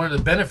listen, that's one of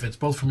the benefits,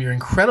 both from your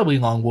incredibly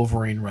long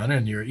Wolverine run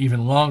and your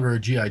even longer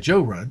G.I.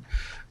 Joe run,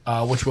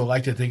 which we'll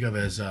like to think of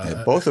as...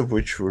 Both of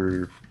which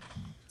were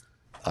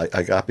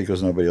I got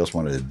because nobody else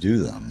wanted to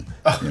do them.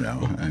 You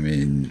know, I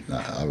mean,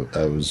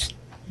 I was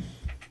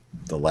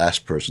the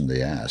last person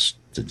they asked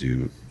to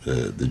do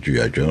the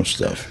G.I. Joe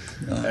stuff.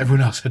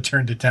 everyone else had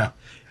turned it down.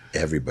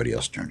 Everybody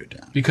else turned it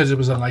down. Because it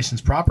was a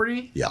licensed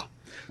property? Yeah.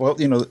 Well,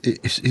 you know,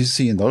 you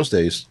see, in those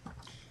days,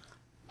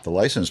 the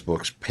license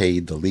books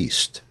paid the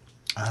least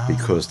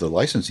because the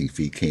licensing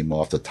fee came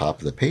off the top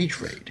of the page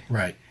rate.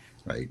 Right.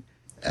 Right.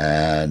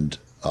 And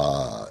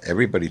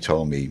everybody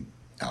told me,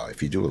 oh,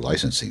 if you do a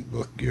licensing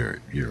book, you're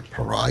a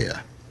pariah.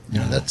 You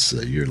know, that's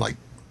you're like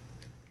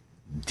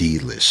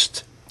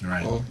D-list.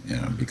 Right. You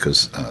know,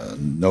 because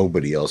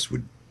nobody else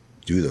would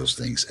do those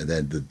things, and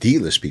then the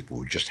D-list people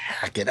would just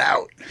hack it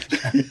out.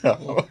 You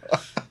know?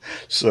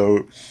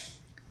 So,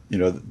 you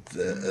know,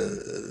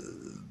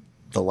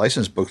 the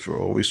license books were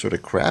always sort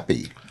of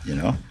crappy. You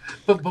know.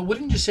 But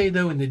wouldn't you say,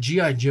 though, in the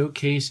G.I. Joe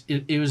case,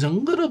 it was a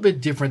little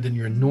bit different than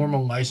your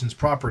normal licensed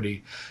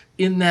property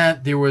in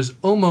that there was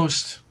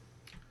almost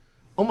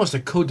a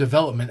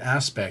co-development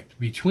aspect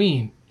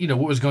between, you know,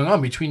 what was going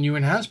on between you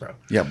and Hasbro.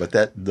 Yeah,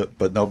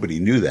 but nobody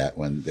knew that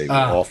when they were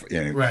offered.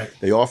 You know, right.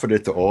 They offered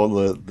it to all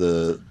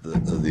the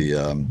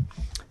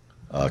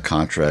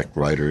contract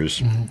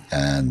writers,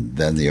 and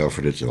then they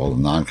offered it to all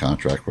the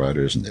non-contract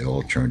writers, and they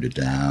all turned it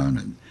down.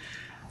 And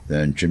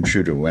then Jim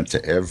Shooter went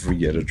to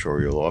every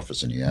editorial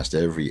office, and he asked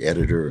every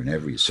editor and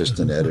every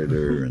assistant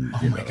editor, and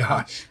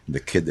gosh. the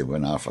kid that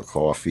went out for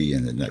coffee,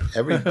 and then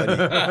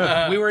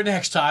everybody. We were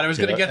next, Todd. It was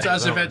going to get to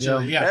us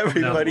eventually. Yeah.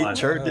 Everybody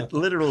turned it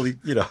literally,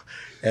 you know,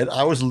 and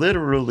I was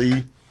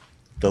literally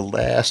the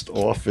last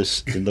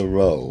office in the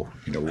row,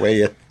 you know,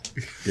 way at,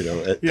 you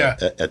know,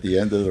 at the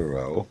end of the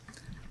row,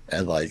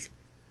 and like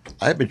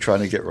I've been trying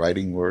to get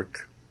writing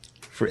work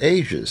for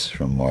ages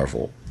from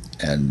Marvel,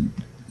 and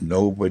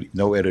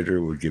no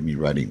editor would give me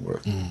writing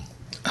work. In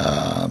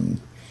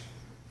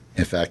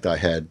fact, I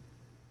had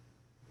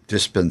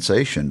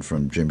dispensation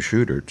from Jim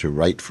Shooter to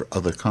write for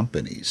other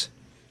companies,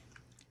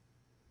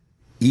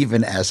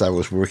 even as I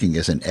was working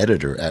as an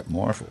editor at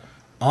Marvel.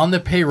 On the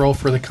payroll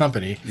for the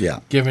company.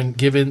 Yeah. Given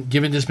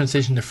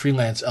dispensation to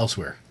freelance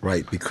elsewhere.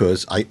 Right,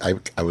 because I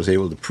was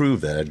able to prove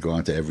that I'd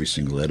gone to every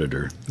single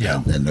editor,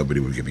 and nobody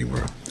would give me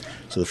work.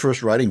 So the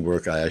first writing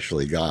work I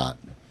actually got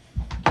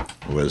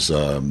was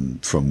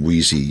from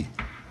Wheezy.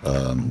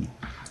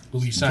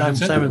 Louis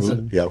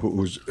Simonson. Who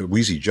was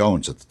Wheezy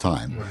Jones at the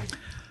time,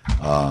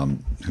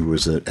 who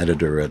was an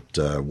editor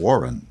at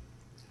Warren.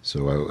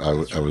 So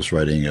I was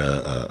writing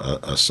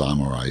a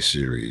samurai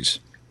series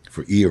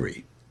for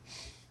Eerie.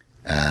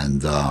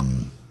 And,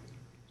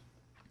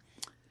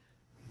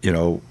 you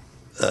know,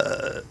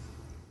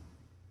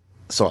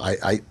 so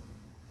I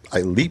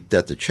leaped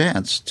at the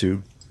chance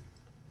to,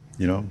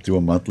 you know, do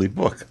a monthly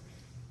book.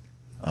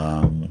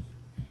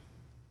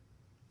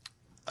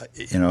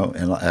 You know,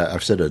 and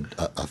I've said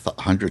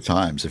 100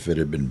 times, if it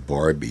had been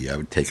Barbie, I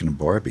would have taken a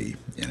Barbie,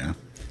 you know.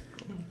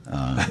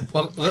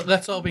 Well,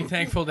 let's all be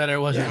thankful that it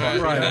wasn't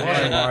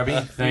Barbie. Barbie.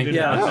 Thank you.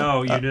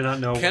 You did not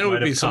know. Ken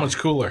would be so much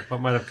cooler.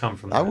 What might have come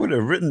from that? I would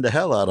have written the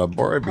hell out of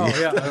Barbie.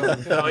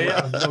 Oh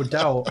yeah, no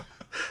doubt.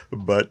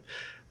 But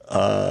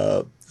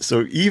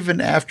so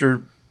even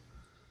after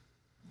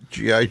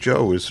G.I.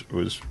 Joe was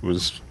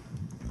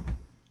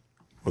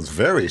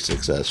very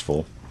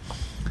successful,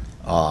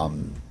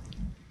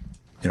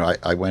 you know,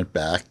 I went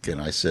back and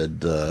I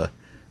said,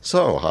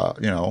 so how,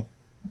 you know,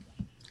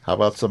 how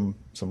about some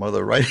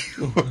other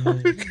writing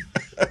work?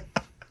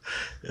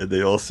 And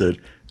they all said,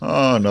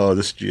 oh no,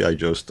 this G.I.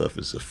 Joe stuff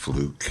is a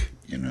fluke,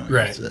 you know.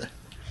 Right.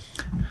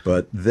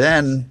 But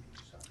then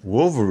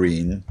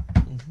Wolverine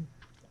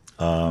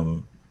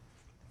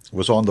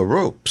was on the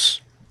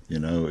ropes, you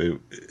know.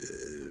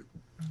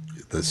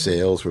 the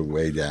sales were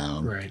way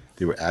down. Right.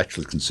 They were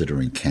actually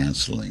considering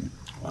canceling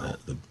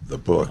the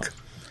book.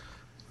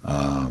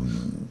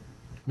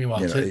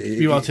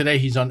 Meanwhile, today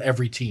he's on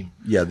every team.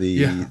 Yeah,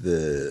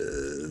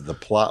 the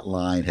plot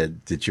line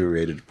had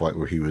deteriorated to the point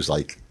where he was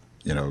like,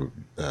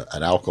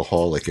 an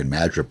alcoholic in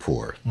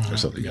Madripoor or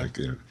something, like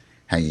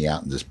hanging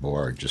out in this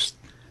bar, just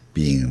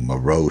being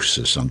morose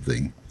or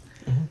something.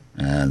 Mm-hmm.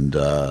 And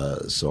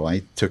so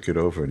I took it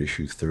over at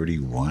issue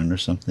 31 or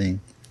something,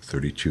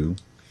 32.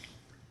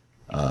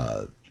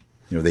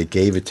 They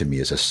gave it to me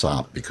as a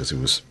sop because it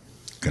was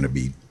going to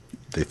be.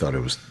 They thought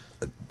it was.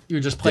 You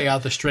would just play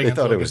out the string. They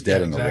thought it was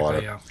dead in the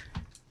water. Yeah.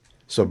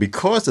 So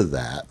because of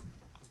that,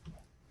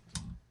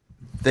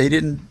 they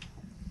didn't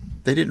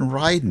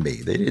ride me.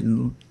 They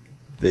didn't.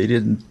 They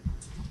give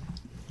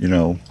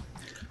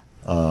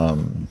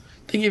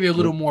you a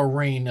little more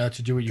reign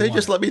to do what you want. They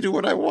just let me do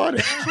what I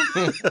wanted.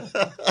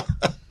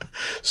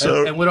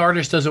 And what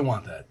artist doesn't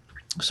want that?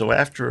 So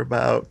after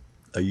about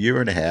a year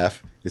and a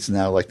half, it's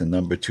now like the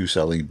number 2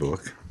 selling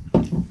book,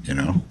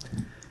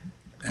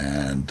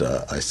 And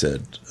I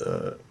said,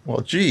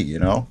 well, gee,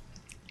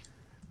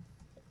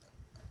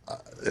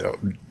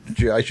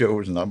 G.I. Joe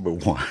was number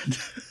 1.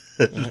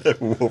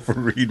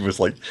 Wolverine was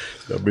like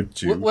number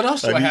 2. What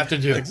else do I have to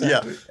do?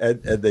 Exactly. Yeah,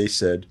 and they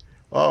said,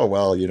 oh,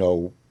 well,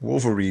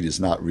 Wolverine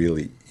is not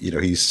really,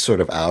 he's sort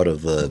of out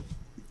of the,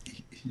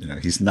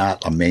 he's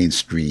not a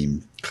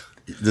mainstream.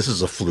 This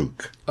is a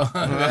fluke.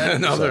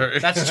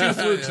 That's 2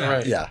 flukes,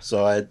 right? Yeah.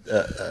 So I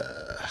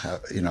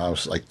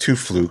was like 2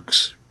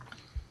 flukes,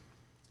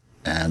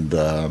 and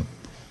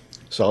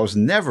so I was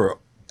never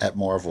at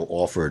Marvel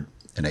offered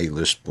an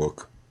A-list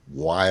book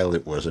while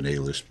it was an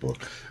A-list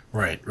book.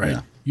 Right.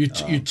 Yeah.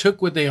 You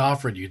took what they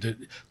offered you. The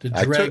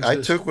I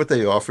took what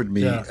they offered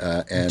me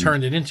and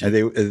turned it into.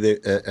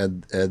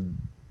 And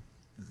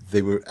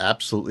they were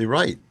absolutely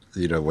right.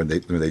 When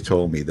they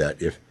told me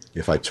that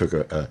if I took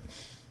a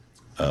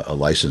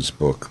licensed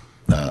book,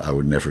 I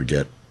would never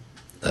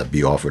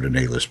be offered an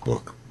A-list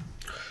book.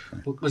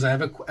 Because I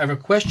have a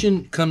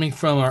question coming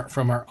from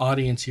our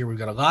audience here. We've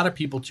got a lot of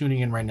people tuning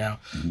in right now.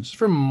 Mm-hmm. This is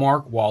from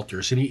Mark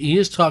Walters, and he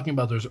is talking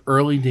about those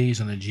early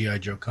days on the G.I.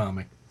 Joe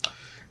comic.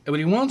 And what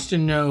he wants to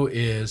know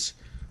is,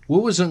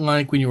 what was it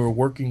like when you were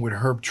working with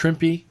Herb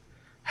Trimpe?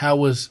 How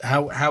was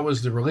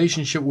the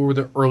relationship? What were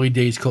the early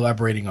days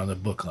collaborating on the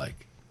book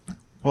like?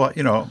 Well,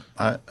 we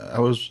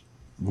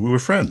were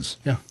friends.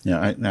 Yeah. Yeah,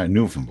 I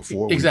knew him from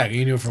before. Exactly,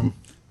 you knew from.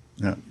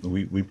 Yeah,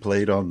 we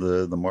played on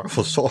the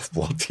Marvel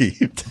softball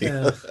team.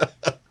 Yeah.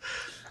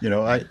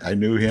 I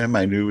knew him.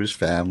 I knew his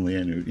family.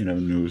 I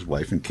knew his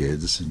wife and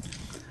kids. And,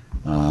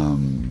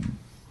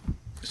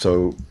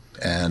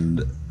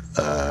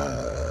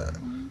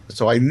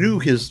 so I knew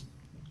his,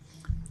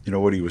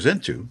 what he was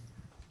into.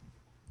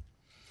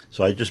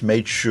 So I just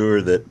made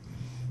sure that,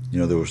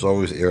 there was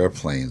always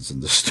airplanes in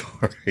the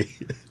story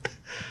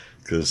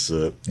because,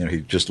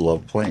 he just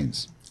loved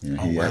planes.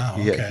 He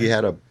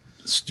had a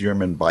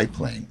Stearman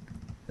biplane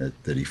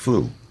that he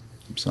flew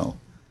himself.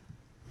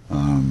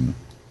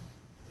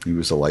 He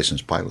was a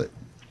licensed pilot.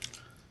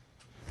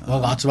 Well,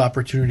 lots of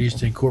opportunities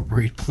to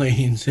incorporate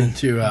planes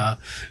into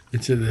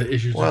the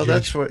issues. Well,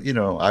 that's what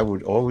I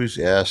would always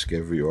ask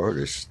every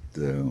artist,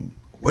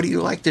 what do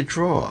you like to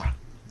draw?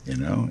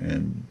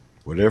 And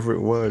whatever it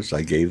was,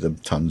 I gave them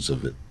tons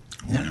of it.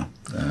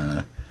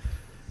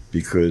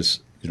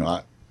 Because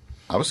I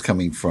was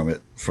coming from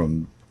it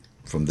from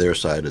their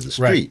side of the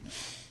street,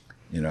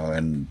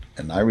 and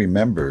I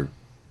remember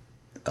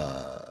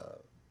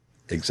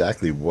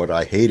exactly what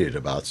I hated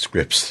about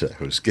scripts that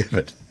I was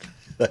given.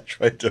 I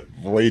tried to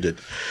avoid it,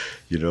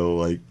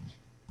 like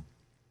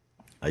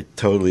I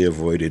totally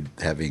avoided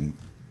having,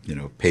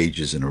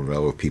 pages in a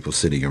row of people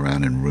sitting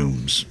around in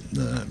rooms,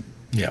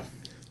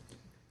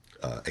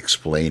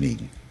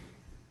 explaining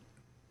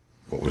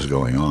what was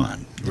going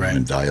on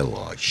in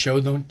dialogue.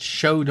 Show don't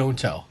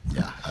tell.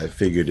 Yeah, I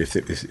figured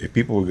if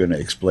people were going to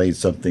explain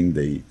something,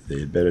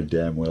 they'd better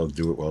damn well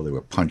do it while they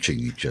were punching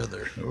each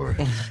other, or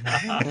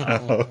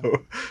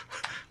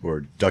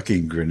or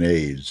ducking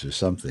grenades or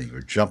something,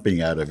 or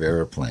jumping out of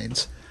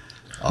airplanes.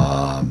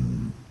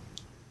 And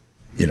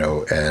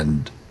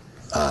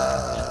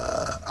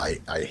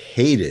I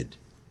hated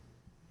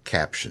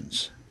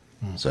captions,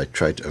 so I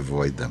tried to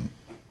avoid them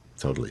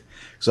totally.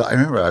 So I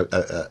remember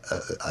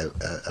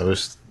I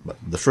was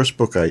the first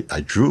book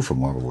I drew for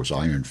Marvel was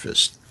Iron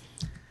Fist,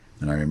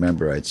 and I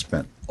remember I'd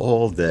spent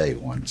all day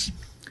once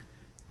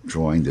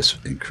drawing this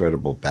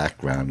incredible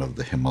background of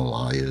the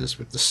Himalayas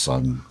with the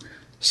sun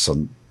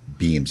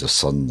beams of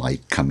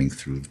sunlight coming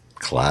through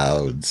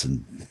clouds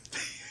and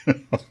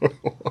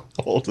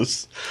all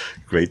this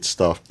great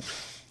stuff.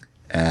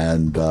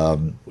 And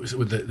was it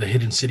with the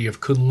hidden city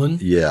of Kunlun?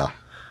 Yeah,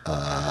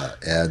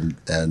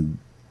 and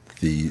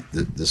the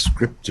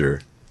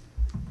scripter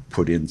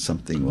put in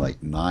something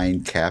like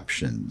 9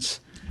 captions,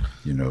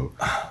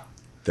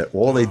 that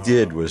all they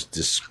did was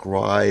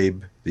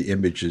describe the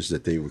images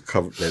that they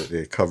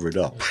covered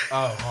up.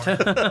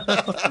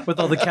 With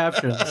all the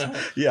captions.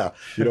 Yeah,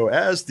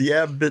 as the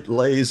ambient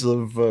rays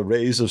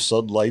of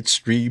sunlight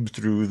streamed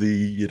through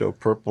the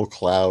purple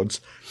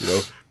clouds,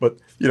 but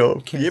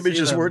the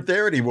images weren't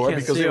there anymore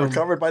because they were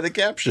covered by the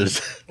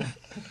captions.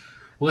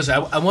 Well,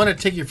 listen, I want to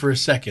take you for a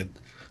second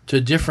to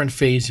a different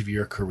phase of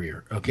your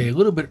career. Okay, a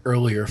little bit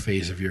earlier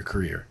phase of your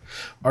career.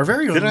 Our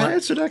very own. Did I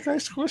answer that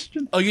guy's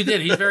question? Oh, you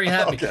did. He's very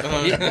happy.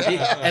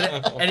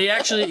 And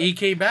he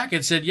came back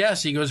and said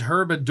yes. He goes,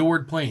 Herb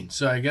adored planes.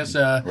 So I guess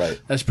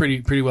that's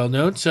pretty well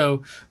known.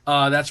 So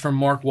that's from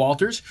Mark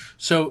Walters.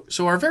 So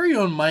our very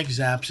own Mike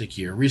Zapsik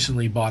here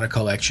recently bought a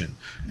collection,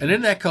 and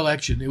in that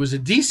collection, it was a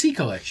DC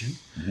collection,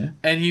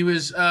 and he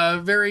was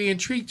very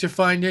intrigued to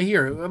find it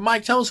here.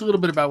 Mike, tell us a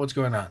little bit about what's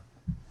going on.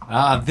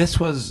 This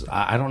was,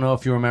 I don't know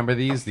if you remember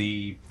these,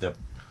 the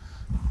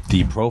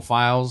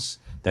profiles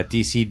that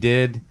DC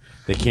did.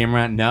 They came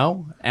around.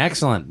 No?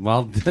 Excellent.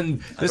 Well,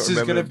 then this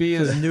is going to be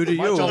as new to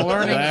you.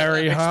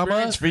 Larry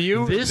Hama, for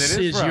you. This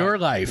is your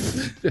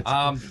life.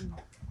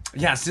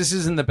 Yes, this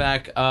is in the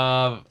back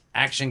of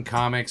Action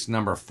Comics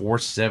number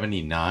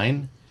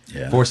 479.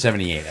 Yeah.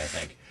 478, I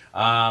think.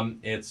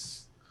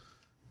 It's...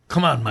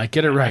 Come on, Mike,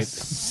 get it right.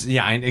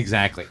 Yeah,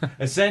 exactly.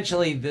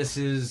 Essentially, this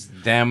is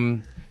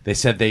them... They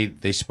said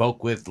they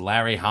spoke with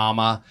Larry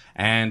Hama,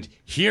 and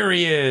here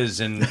he is,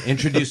 and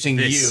introducing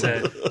you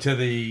to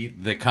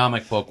the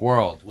comic book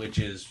world, which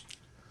is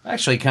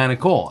actually kind of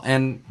cool.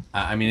 And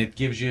I mean, it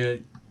gives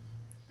you.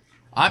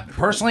 I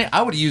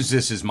would use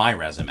this as my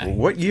resume.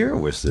 What year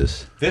was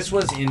this? This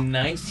was in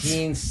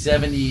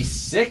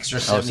 1976 or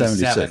 77.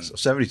 76.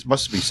 70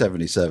 must be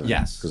 77.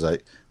 Yes, because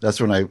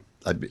that's when I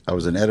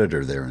was an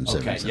editor there in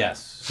 77. Okay,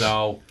 yes.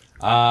 So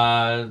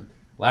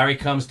Larry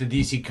comes to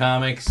DC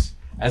Comics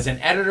as an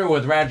editor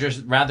with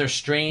rather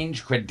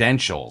strange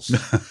credentials,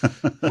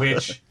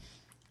 which,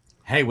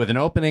 hey, with an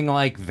opening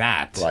like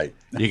that, right,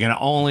 you can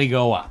only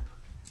go up.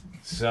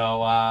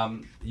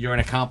 So you're an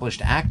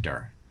accomplished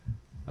actor,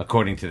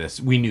 according to this.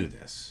 We knew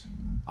this.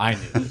 I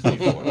knew this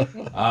before.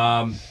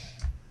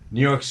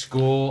 New York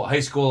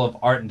High School of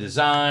Art and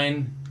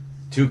Design,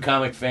 two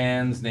comic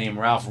fans named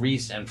Ralph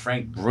Reese and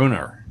Frank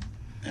Brunner.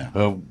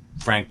 Yeah.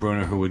 Frank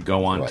Brunner, who would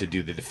go on to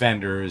do The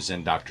Defenders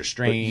and Doctor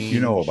Strange. But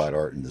you know about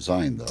art and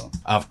design, though.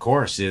 Of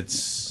course,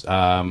 it's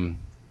a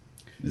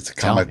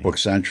comic book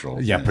central.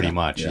 Yeah, pretty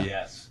much. Yeah.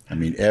 Yes. I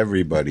mean,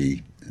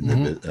 everybody,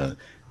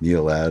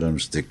 Neil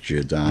Adams, Dick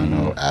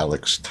Giordano,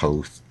 Alex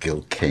Toth,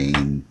 Gil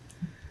Kane,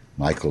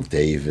 Michael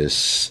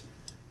Davis,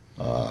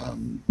 the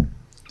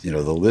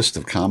list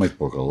of comic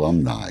book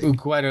alumni. Ooh,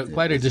 quite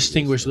a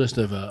distinguished list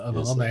of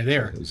alumni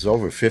there. It's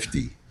over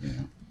 50,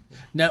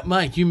 Now,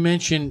 Mike, you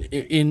mentioned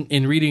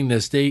in reading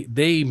this,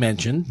 they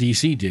mentioned,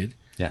 DC did,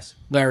 yes,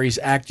 Larry's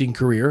acting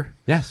career.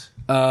 Yes.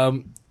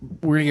 We're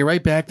going to get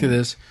right back to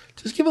this.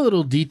 Just give a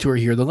little detour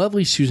here. The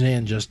lovely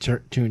Suzanne just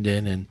tuned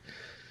in, and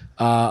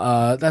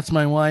that's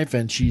my wife,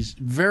 and she's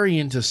very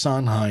into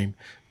Sondheim.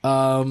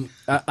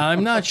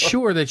 I'm not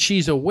sure that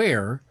she's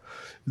aware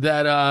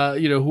that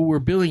who we're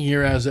billing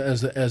here as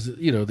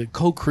the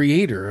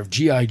co-creator of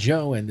G.I.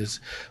 Joe and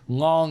this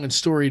long and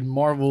storied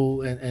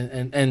Marvel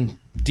and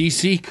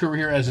DC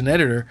career as an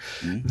editor,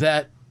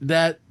 that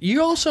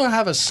you also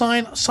have a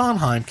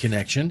Sondheim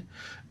connection.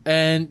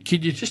 And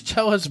could you just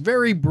tell us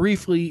very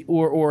briefly,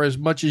 or as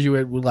much as you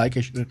would like,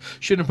 I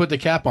shouldn't put the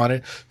cap on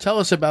it, tell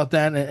us about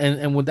that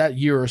and with that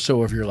year or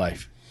so of your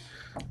life?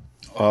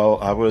 Oh,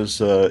 I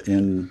was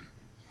in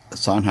a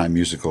Sondheim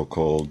musical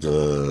called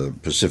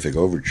Pacific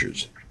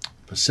Overtures.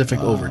 Pacific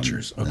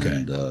Overtures, okay.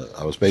 And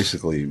I was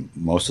basically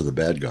most of the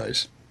bad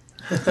guys.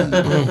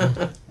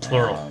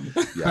 Plural.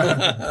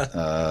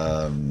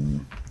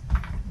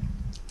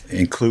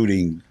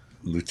 Including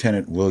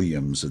Lieutenant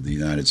Williams of the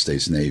United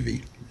States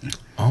Navy.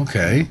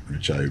 Okay.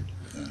 Which oddly,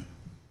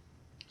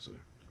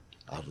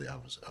 I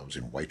was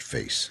in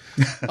whiteface.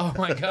 Oh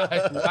my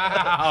God!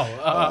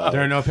 Wow.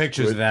 There are no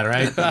pictures of that,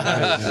 right?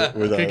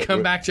 Could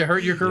come back to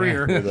hurt your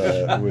career. With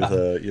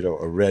a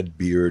red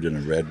beard and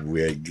a red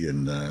wig,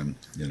 and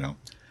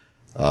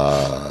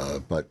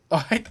but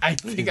I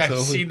think I've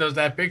seen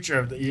that picture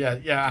of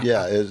yeah.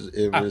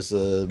 It was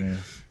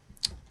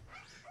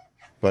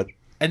but.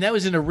 And that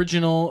was an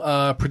original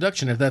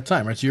production at that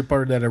time, right? So you're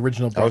part of that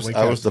original Broadway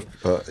cast. I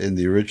was in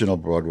the original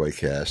Broadway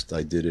cast.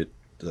 I did it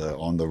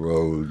on the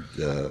road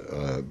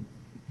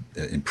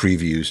in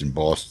previews in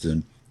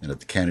Boston and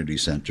at the Kennedy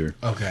Center.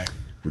 Okay.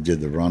 We did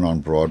the run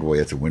on Broadway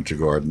at the Winter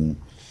Garden.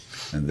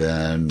 And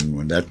then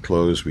when that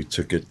closed, we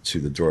took it to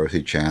the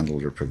Dorothy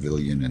Chandler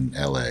Pavilion in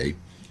L.A.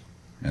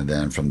 And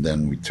then from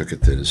then we took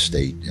it to the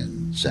State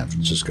in San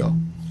Francisco.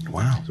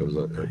 Wow. So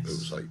it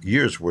was like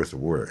years worth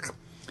of work.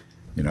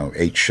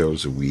 8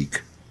 shows a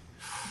week,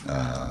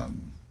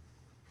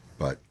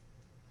 but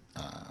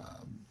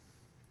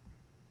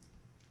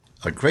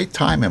a great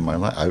time in my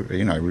life. I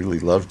really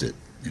loved it.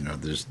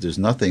 There's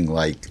nothing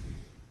like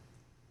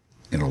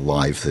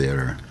live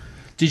theater.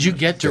 Did you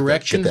get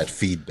direction? Get that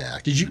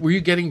feedback. Were you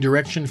getting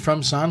direction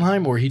from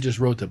Sondheim, or he just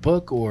wrote the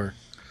book, or?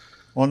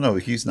 Well, no,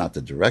 he's not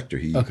the director.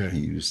 He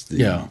was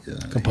the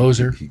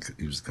composer. He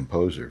was the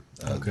composer.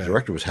 The Okay.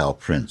 director was Hal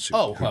Prince.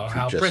 Hal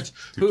Prince,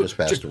 who just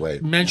passed away.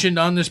 Mentioned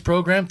on this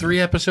program 3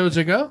 episodes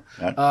ago,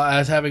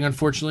 as having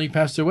unfortunately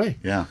passed away.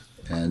 Yeah,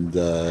 and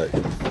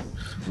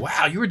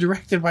Wow, you were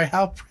directed by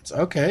Hal Prince.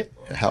 Okay.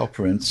 Hal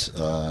Prince,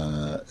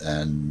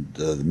 and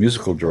the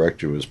musical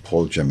director was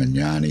Paul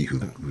Gemignani, who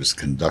was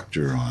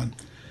conductor on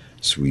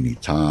Sweeney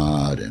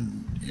Todd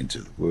and Into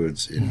the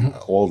Woods, and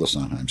all the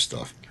Sondheim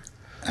stuff.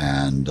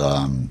 And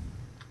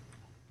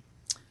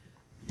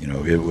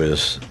it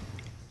was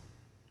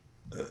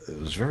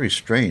very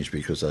strange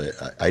because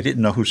I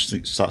didn't know who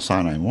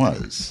Sondheim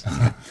was.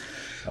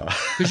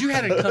 Because you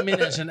hadn't come in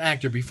as an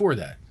actor before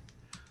that.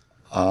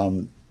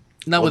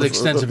 Not with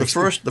extensive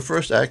experience. The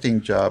first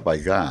acting job I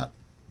got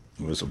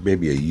was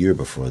maybe a year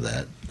before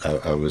that.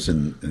 I was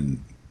in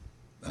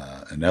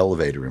an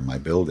elevator in my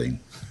building.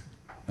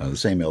 The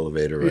same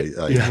elevator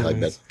I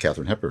met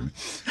Katharine Hepburn.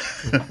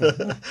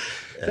 The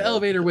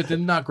elevator with the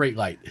not great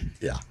light.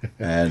 Yeah.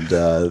 And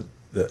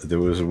there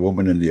was a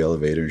woman in the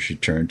elevator, and she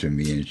turned to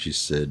me and she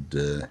said,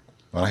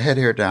 well, I had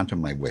hair down to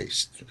my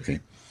waist,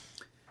 okay?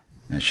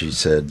 And she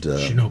said,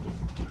 Shinobu.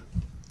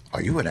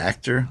 Are you an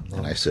actor?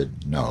 And I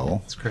said, no.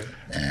 That's great.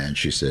 And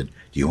she said,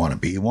 do you want to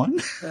be one?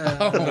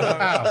 Oh,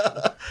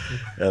 wow.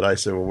 And I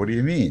said, well, what do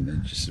you mean?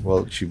 And she said,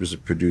 well, she was a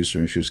producer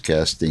and she was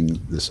casting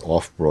this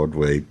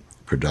off-Broadway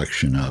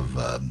production of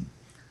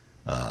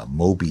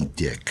Moby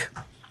Dick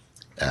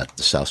at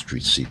the South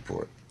Street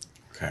Seaport.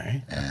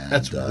 Okay. And,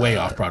 that's way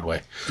off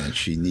Broadway. And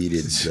she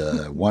needed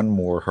one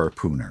more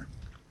harpooner.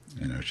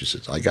 She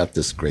says, I got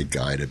this great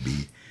guy to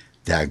be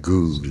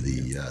Dagu,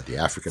 the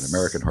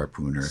African-American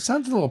harpooner.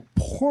 Sounds a little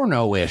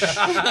porno-ish,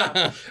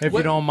 if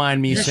you don't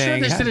mind me saying.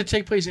 You're sure this didn't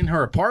take place in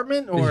her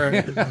apartment? Or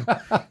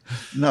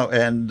No,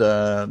 and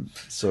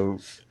so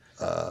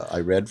I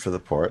read for the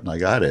part, and I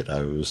got it.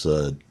 I was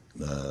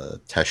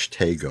Tesh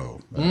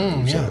Tego,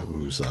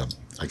 who's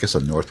I guess a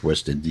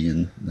Northwest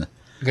Indian.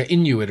 like an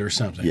Inuit or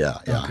something. Yeah.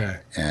 Okay.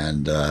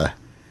 And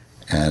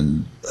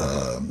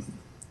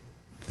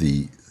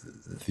the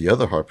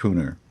other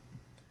harpooner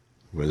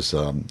was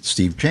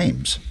Steve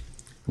James,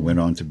 who went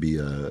on to be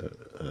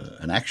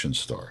an action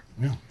star.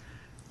 Yeah.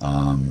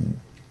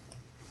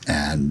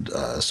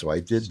 So I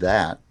did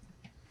that.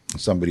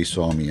 Somebody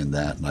saw me in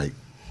that, and I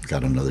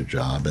got another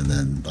job. And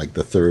then, like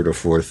the third or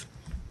fourth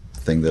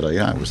thing that I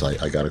got was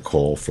I got a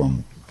call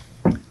from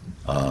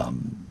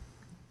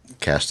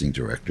casting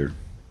director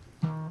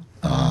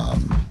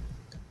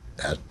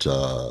at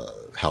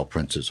Hal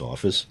Prince's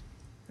office,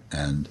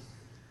 and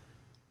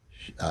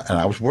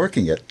I was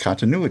working at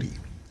Continuity,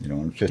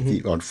 on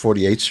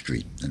 48th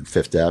Street and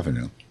Fifth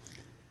Avenue,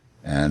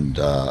 and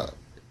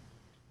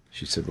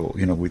she said, "Well,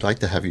 we'd like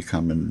to have you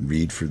come and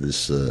read for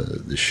this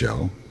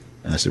show."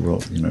 And I said,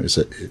 "Well,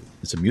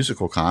 it's a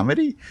musical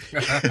comedy,"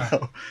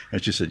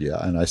 and she said, "Yeah,"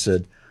 and I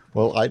said,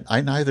 "Well,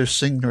 I neither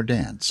sing nor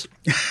dance."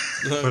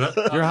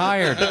 You're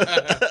hired.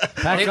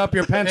 Pack up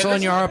your pencil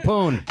and your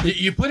harpoon.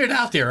 You put it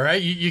out there, right?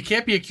 You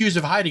can't be accused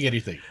of hiding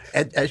anything.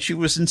 And she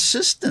was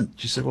insistent.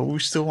 She said, "Well, we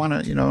still want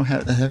to,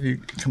 have you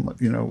come up.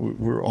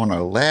 We're on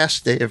our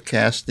last day of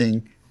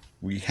casting.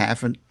 We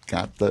haven't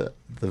got the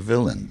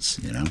villains,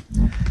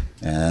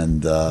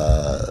 And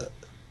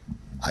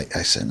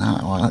I said, "No,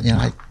 well,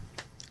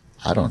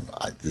 I don't.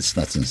 This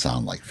doesn't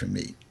sound like for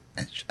me."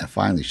 And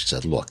finally, she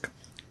said, "Look,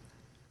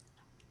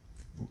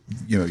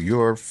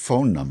 your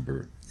phone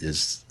number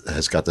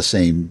has got the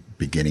same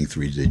beginning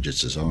 3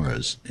 digits as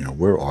ours.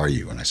 Where are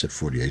you?" And I said,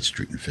 48th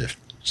Street and 5th.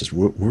 She says,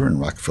 we're in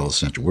Rockefeller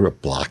Center. We're a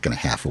block and a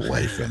half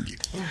away from you.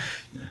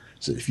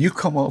 So if you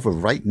come over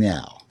right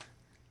now,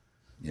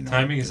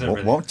 timing is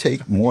everything. Won't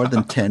take more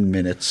than 10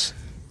 minutes,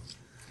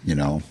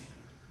 no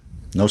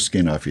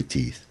skin off your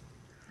teeth.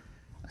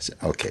 I said,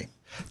 okay.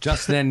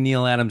 Just then,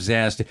 Neil Adams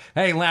asked,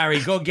 "Hey, Larry,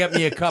 go get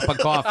me a cup of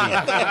coffee."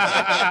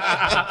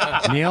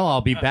 Neil,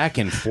 I'll be back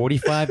in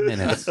 45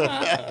 minutes.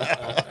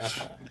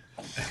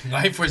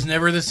 Life was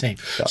never the same.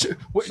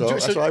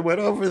 So I went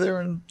over there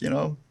and,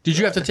 Did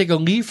you have to take a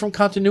leave from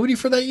Continuity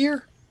for that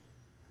year?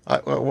 I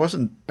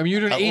wasn't. I mean,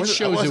 you're doing 8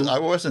 shows. I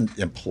wasn't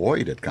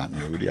employed at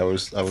Continuity. I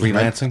was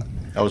freelancing.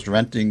 I was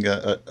renting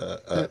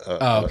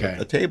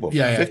a table for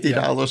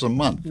 $50 a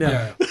month.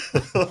 Yeah.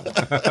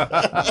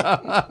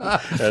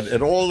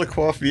 and all the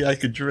coffee I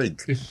could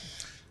drink.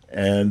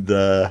 And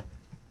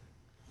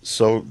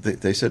so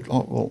they said,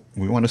 "Oh, well,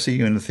 we want to see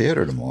you in the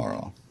theater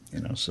tomorrow.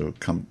 So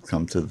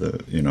come to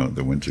the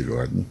the Winter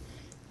Garden,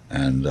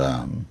 and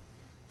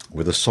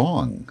with a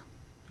song."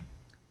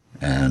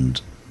 And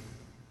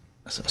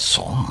I said, "A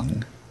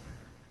song?"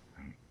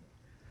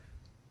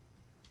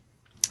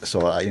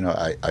 So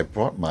I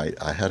brought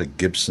I had a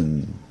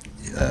Gibson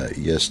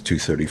ES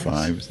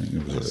 235. I think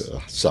it was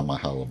a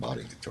semi-hollow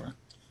body guitar,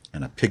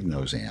 and a pig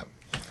nose amp.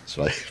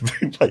 So I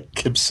bring my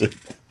Gibson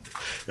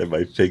and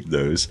my pig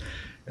nose,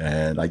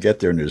 and I get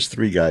there, and there's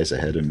 3 guys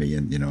ahead of me,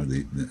 and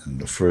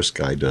the first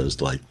guy does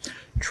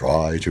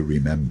 "Try to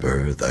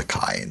Remember the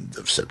Kind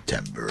of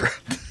September."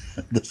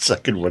 The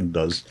second one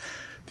does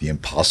 "The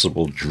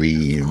Impossible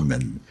Dream,"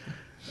 and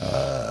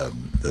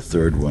The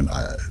third one,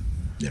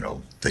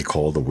 they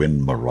call the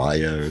wind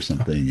Mariah or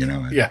something,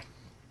 and Yeah.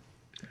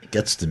 it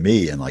gets to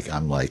me, and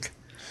I'm like,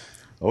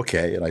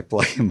 okay, and I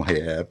play in my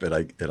app, and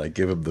I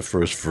give him the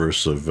first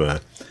verse of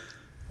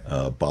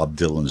Bob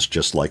Dylan's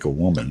 "Just Like a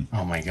Woman."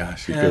 Oh my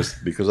gosh.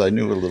 Because I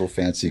knew a little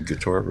fancy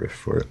guitar riff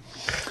for it,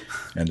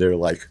 and they're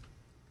like,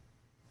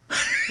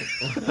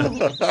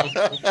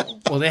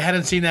 Well, they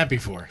hadn't seen that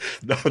before.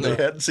 no, they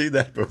hadn't seen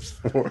that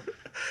before,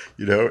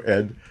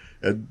 and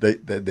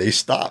they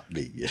stopped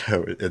me,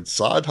 and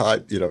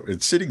Sondheim,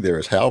 and sitting there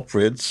is Hal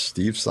Prince,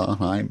 Steve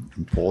Sondheim,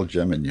 and Paul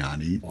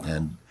Gemignani,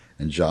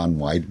 and John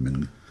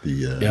Weidman,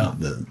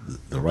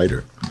 the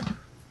writer,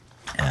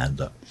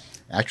 and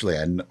actually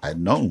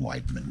I'd known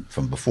Weidman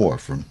from before,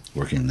 from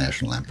working in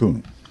National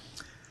Lampoon,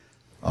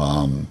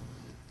 and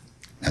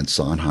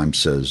Sondheim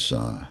says,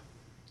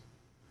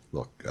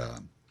 look,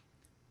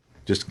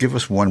 just give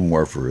us one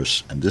more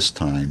verse, and this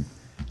time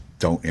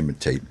don't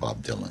imitate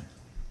Bob Dylan.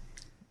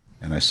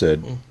 And I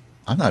said,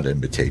 I'm not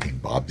imitating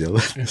Bob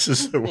Dylan. This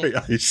is the way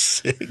I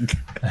sing.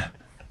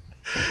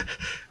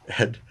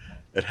 and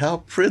Hal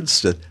Prince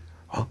said,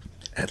 well,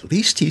 at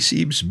least he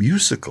seems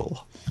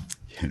musical.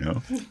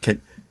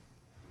 Can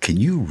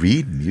you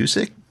read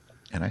music?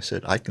 And I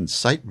said, I can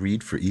sight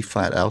read for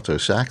E-flat alto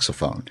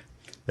saxophone.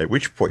 At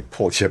which point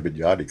Paul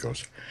Gemignani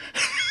goes,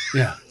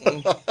 Yeah.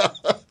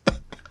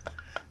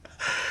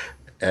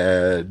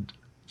 And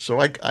so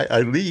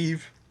I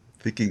leave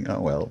thinking, oh,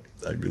 well,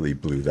 I really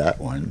blew that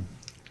one.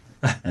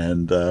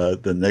 And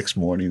the next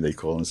morning they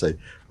call and say,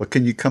 well,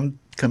 can you come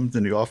to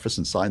the office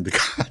and sign the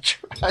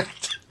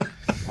contract?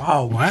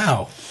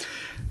 Wow.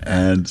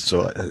 And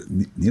so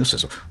Neil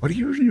says, well, do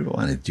you really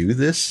want to do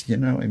this? I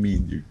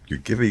mean, you're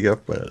giving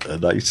up a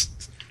nice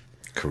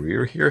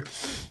career here.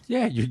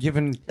 Yeah, you're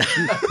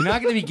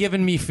not going to be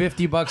giving me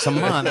 $50 a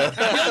month.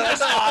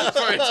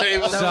 For a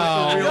table.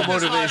 So, real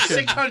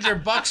motivation.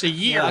 $600 a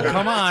year.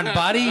 Come on,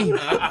 buddy.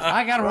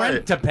 I got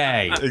rent to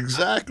pay.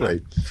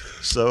 Exactly.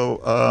 So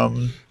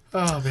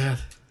Oh man.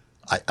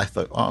 I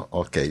thought, oh,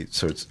 okay,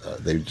 so it's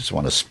they just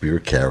want a spear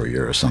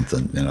carrier or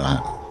something,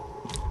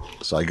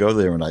 So I go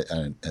there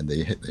and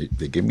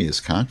they give me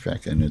this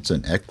contract, and it's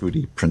an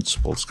equity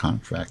principles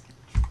contract,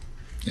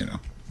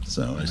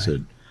 So I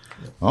said,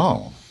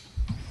 oh,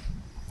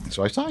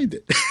 so I signed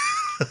it,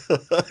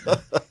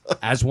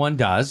 As one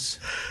does.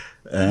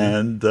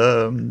 and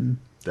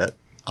that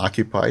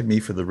occupied me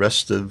for the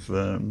rest of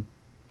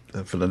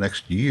for the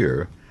next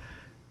year.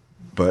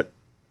 But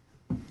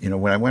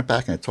when I went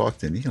back and I talked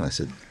to Neil, I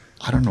said,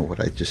 I don't know what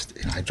I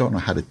don't know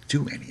how to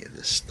do any of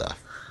this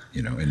stuff,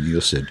 And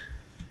Neil said,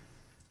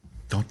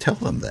 don't tell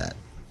them that.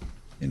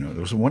 It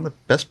was one of the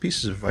best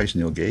pieces of advice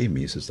Neil gave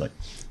me. He says,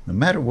 no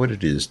matter what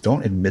it is,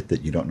 don't admit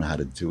that you don't know how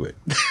to do it.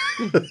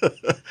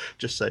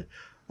 Just say,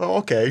 oh,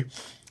 okay.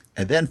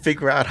 And then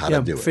figure out how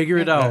to do it. Figure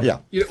it out. Yeah.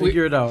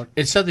 Figure it out.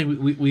 It's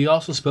something we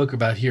also spoke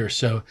about here.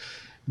 So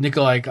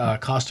Nikolai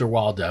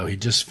Coster-Waldau, he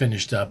just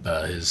finished up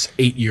his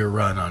 8-year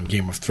run on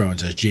Game of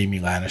Thrones as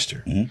Jaime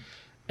Lannister. Mm-hmm.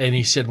 And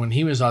he said when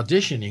he was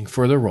auditioning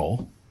for the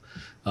role,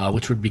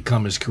 which would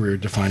become his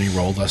career-defining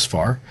role thus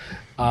far,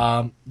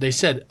 they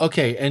said,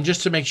 okay, and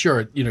just to make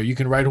sure, you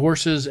can ride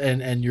horses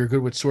and you're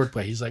good with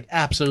swordplay. He's like,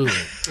 absolutely.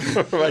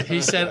 Right.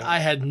 He said, I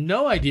had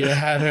no idea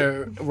how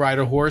to ride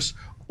a horse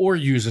or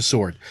use a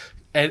sword.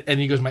 And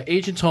he goes, my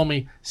agent told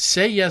me,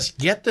 say yes,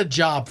 get the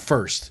job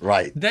first.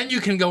 Right. Then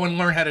you can go and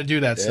learn how to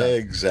do that stuff.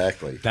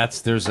 Exactly.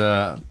 There's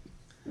a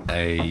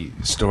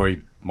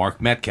story,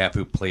 Mark Metcalf,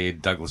 who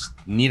played Douglas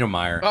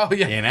Niedermeyer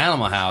in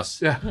Animal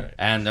House. Yeah.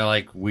 And they're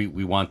like, we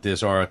want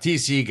this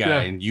ROTC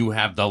guy, and you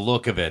have the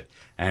look of it.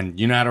 And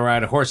you know how to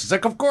ride a horse? He's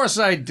like, of course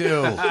I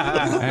do.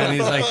 And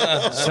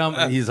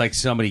he's like,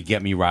 somebody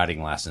get me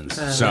riding lessons.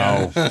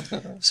 So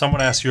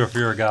Someone asks you if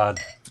you're a god.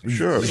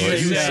 Sure.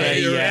 You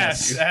say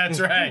yes. That's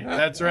right.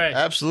 That's right.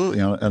 Absolutely.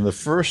 And the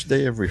first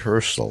day of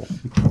rehearsal,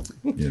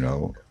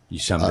 you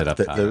summed it up.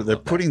 they're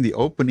putting the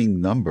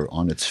opening number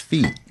on its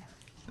feet.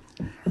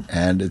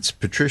 And it's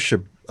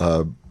Patricia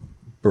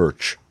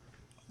Birch,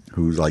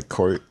 who's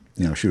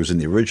she was in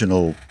the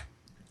original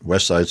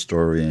West Side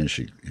Story, and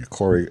she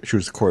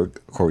was the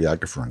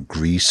choreographer in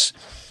Grease,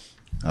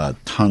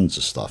 tons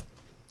of stuff.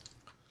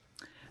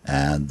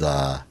 And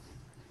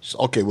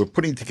okay, we're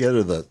putting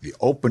together the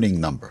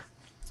opening number.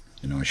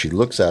 And she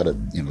looks at it.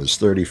 There's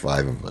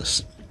 35 of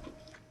us,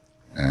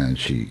 and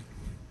she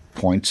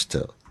points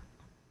to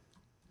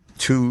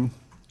 2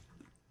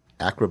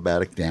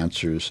 acrobatic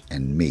dancers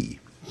and me.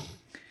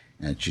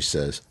 And she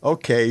says,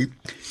 okay,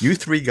 you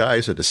 3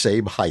 guys are the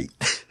same height.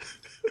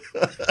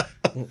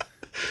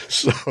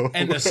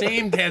 And the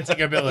same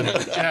dancing ability.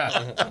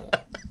 Yeah.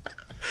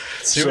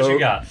 See what you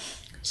got.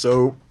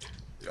 So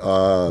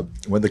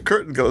when the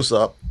curtain goes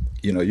up,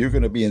 you're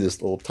going to be in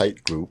this little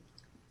tight group,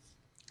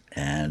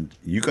 and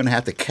you're going to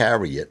have to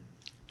carry it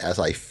as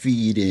I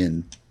feed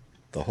in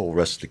the whole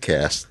rest of the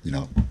cast,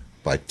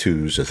 by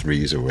 2s or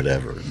 3s or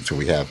whatever. And so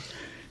we have,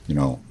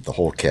 the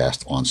whole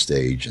cast on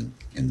stage and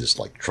in this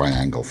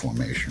triangle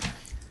formation.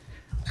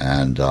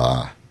 And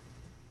I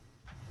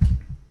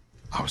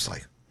was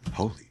like,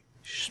 holy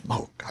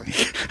smoke. I mean,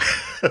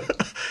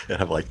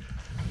 and I'm like,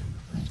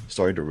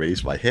 starting to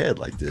raise my head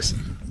like this.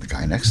 And the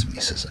guy next to me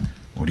says,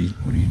 what are you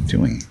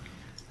doing? He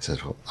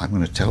says, well, I'm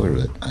going to tell her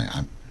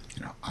that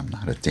I'm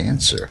not a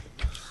dancer,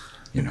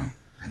 And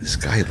this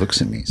guy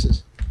looks at me and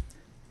says,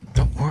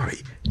 don't worry,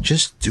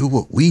 just do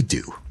what we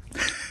do.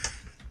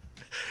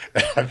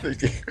 And I'm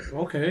thinking,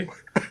 Okay.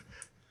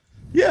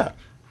 yeah.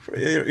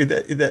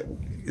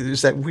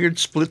 There's that weird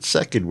split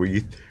second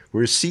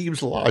where it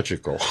seems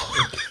logical.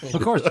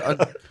 Of course.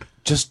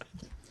 Just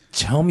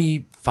tell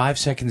me 5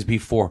 seconds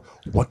before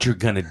what you're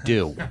going to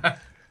do.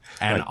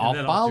 And I'll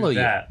then I'll follow do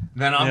you. that.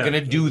 Then I'm going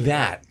to do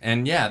that.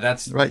 And yeah,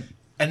 that's Right.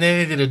 And then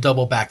they did a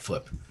double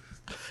backflip.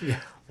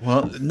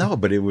 Well, no,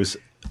 but it was.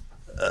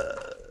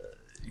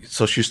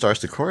 So she starts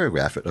to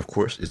choreograph it. Of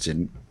course, it's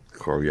in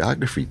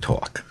choreography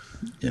talk.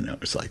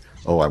 It's like,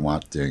 oh, I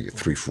want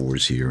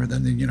 3/4 here, and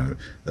then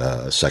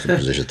second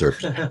position, third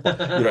position.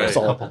 It's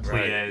all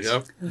Pliés.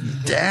 Yep.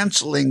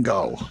 dance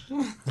lingo.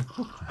 I'm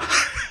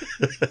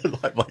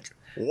like, what?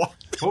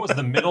 What was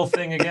the middle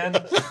thing again?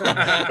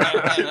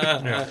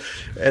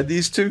 And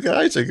these two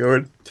guys are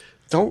going,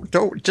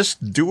 don't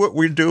just do what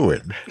we're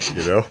doing,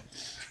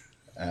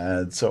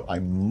 And so I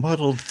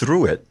muddled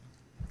through it.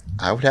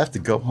 I would have to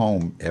go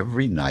home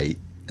every night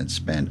and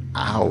spend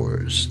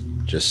hours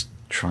just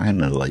trying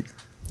to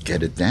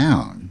get it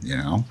down,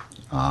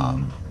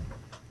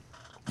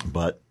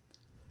 But,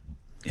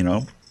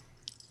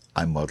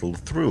 I muddled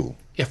through.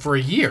 Yeah, for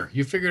a year,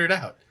 you figured it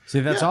out. See,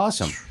 that's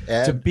awesome.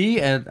 And- to be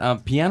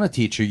a piano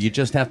teacher, you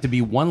just have to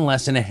be one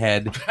lesson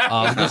ahead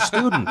of the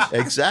student.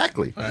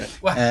 Exactly.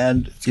 Wow.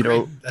 And That's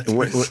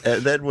great.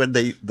 and then when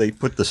they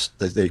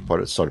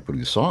started putting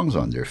the songs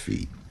on their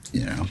feet,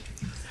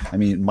 I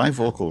mean, my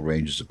vocal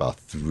range is about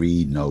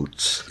 3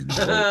 notes in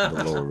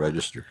the lower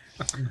register,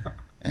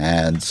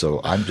 and so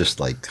I'm just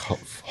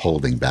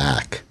holding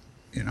back,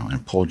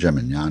 And Paul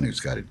Gemignano's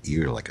got an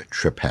ear like a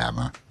trip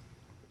hammer.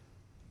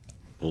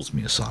 Pulls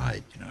me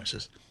aside, He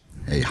says,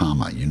 "Hey,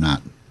 Hama, you're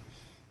not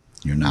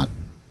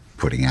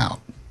putting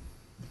out.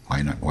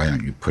 Why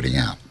aren't you putting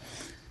out?"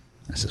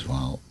 I says,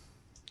 "Well,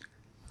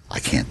 I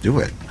can't do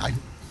it.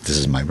 This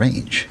is my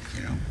range,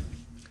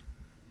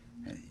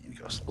 And he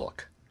goes,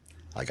 "Look,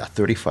 I got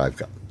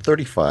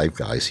 35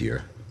 guys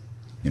here,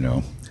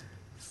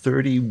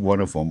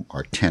 31 of them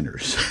are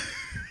tenors.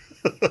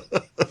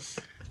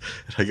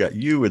 And I got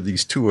you and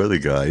these 2 other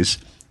guys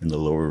in the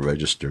lower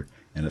register.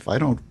 And if I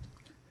don't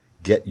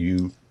get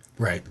you,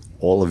 Right.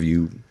 all of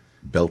you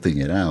belting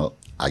it out,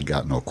 I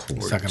got no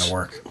chords." It's not going to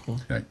work.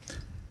 Right.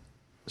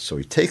 So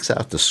he takes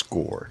out the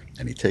score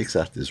and he takes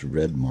out this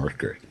red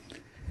marker.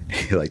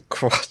 He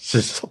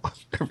crosses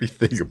off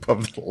everything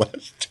above the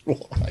last 2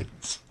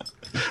 lines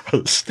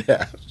of the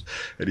staff.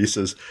 And he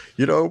says,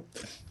 when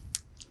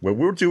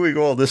we're doing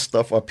all this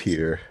stuff up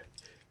here,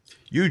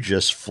 you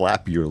just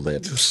flap your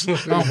lips.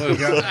 Oh, my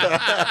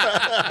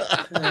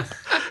God.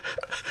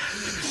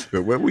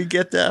 But when we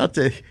get down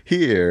to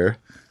here,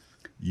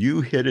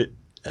 you hit it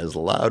as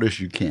loud as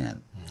you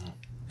can.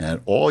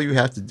 And all you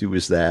have to do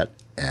is that,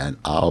 and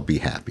I'll be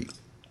happy.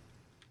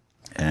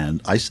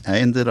 And I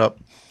ended up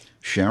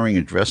sharing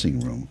a dressing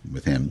room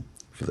with him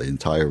for the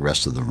entire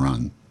rest of the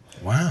run.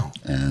 Wow.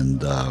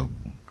 And,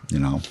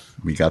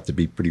 we got to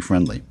be pretty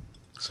friendly.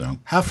 So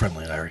How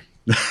friendly, Larry?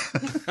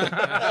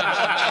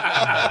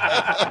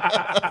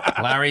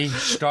 Larry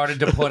started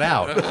to put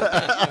out.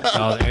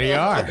 So there you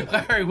are.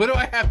 Larry, what do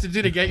I have to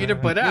do to get you to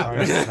put out?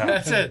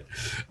 That's it.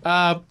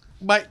 I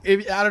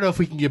don't know if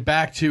we can get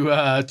back to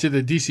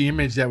the DC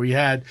image that we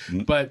had,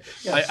 but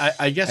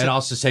I guess And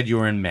also said you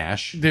were in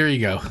MASH. there you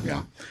go.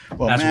 yeah.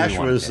 Well, That's what we MASH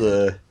wanted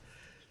was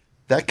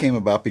that came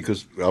about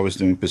because I was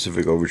doing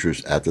Pacific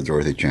Overtures at the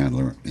Dorothy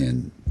Chandler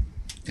in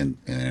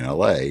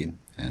L.A.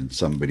 and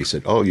somebody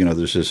said, "Oh,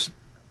 there's this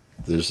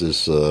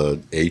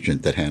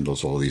agent that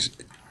handles all these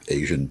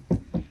Asian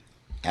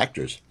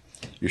actors.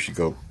 You should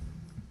go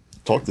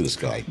talk to this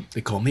guy."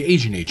 They call him the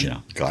Asian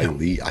agent. Guy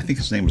Lee. I think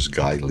his name was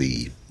Guy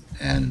Lee.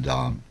 And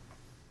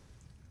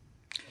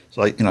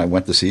so I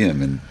went to see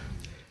him and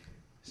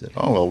he said,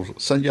 "Oh, well, we'll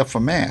send you up for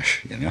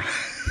MASH,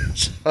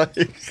 So I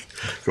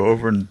go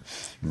over and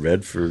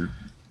read for,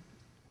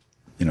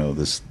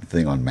 this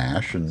thing on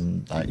MASH,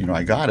 and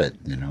I got it.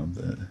 It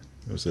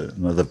was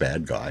another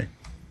bad guy.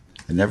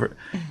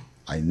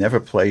 I never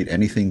played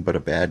anything but a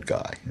bad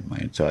guy in my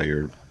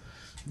entire.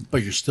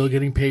 But you're still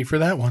getting paid for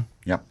that one.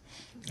 Yep.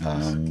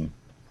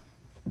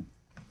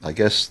 I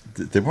guess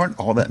there weren't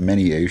all that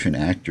many Asian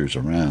actors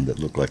around that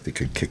looked like they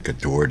could kick a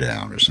door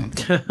down or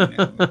something.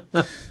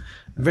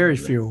 Very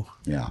few.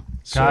 Yeah.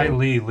 Guy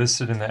Lee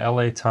listed in the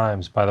LA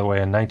Times, by the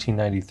way, in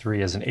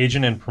 1993 as an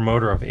agent and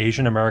promoter of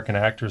Asian American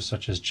actors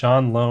such as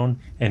John Lone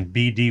and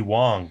B.D.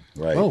 Wong.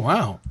 Right. Oh,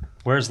 wow.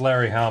 Where's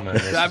Larry Hellman?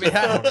 I mean,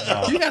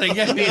 you got to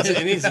get me.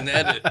 It needs an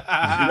edit.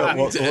 Well,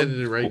 Needs to edit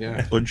it right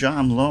now. well,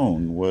 John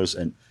Lone was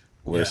a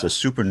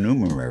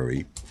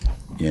supernumerary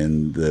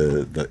in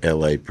the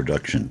L.A.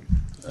 production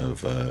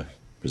of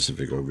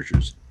Pacific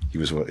Overtures. He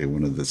was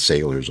one of the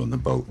sailors on the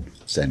boat,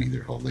 standing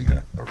there holding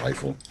a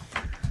rifle.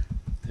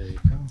 There you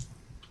go.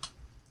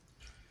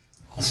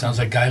 Sounds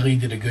like Guy Lee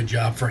did a good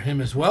job for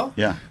him as well.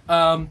 Yeah.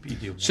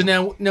 So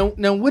now,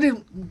 what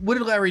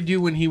did Larry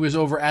do when he was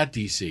over at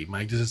DC?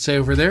 Mike, does it say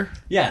over there?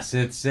 Yes,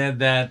 it said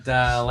that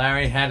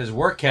Larry had his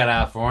work cut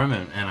out for him,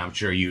 and I'm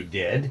sure you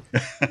did.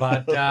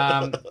 But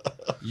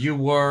you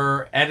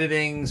were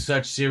editing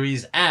such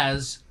series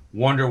as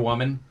Wonder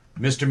Woman,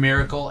 Mr.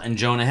 Miracle, and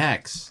Jonah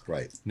Hex.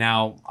 Right.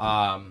 Now,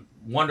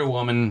 Wonder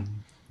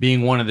Woman,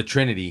 being one of the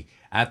Trinity,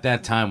 at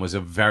that time was a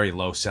very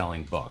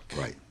low-selling book.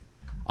 Right.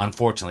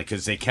 Unfortunately,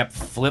 because they kept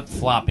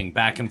flip-flopping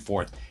back and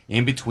forth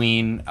in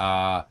between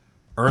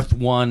Earth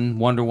 1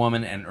 Wonder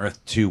Woman and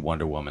Earth 2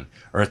 Wonder Woman.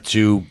 Earth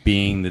 2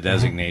 being the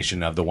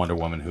designation of the Wonder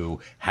Woman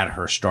who had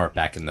her start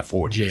back in the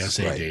 40s.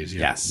 JSA days, yeah.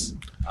 Yes.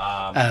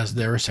 As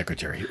their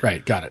secretary.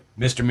 Right, got it.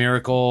 Mr.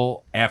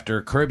 Miracle,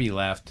 after Kirby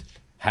left,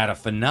 had a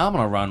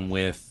phenomenal run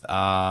with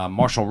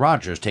Marshall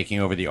Rogers taking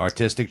over the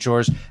artistic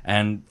chores.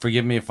 And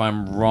forgive me if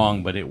I'm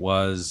wrong, but it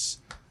was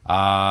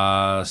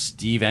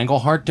Steve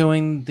Englehart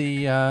doing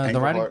the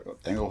writing?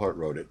 Englehart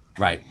wrote it.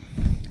 Right.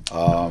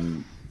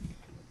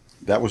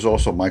 That was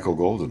also Michael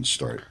Golden's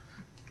start.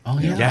 Oh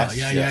yeah, Yes,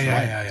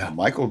 yeah.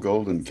 Michael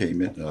Golden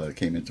came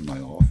into my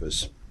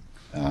office.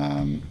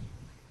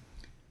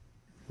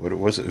 What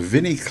was it?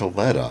 Vinnie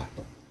Coletta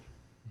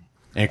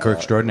Anchor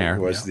extraordinaire.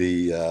 was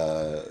the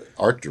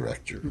art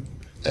director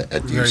at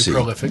Very DC.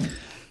 prolific.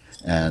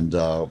 And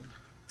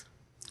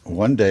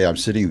one day I'm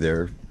sitting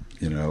there,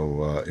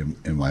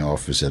 in my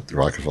office at the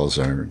Rockefeller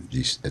Center at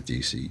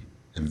DC,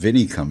 and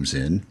Vinny comes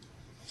in,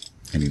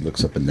 and he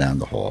looks up and down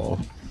the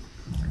hall,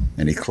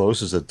 and he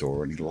closes the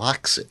door and he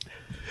locks it.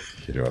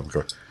 I'm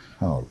going,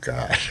 oh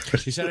God.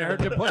 He said, I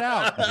heard you put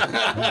out.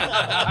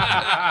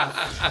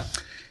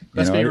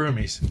 Let's be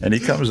roomies. And he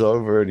comes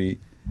over and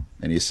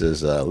he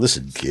says,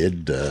 listen,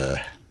 kid,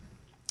 I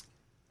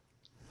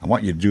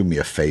want you to do me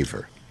a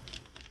favor.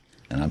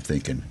 And I'm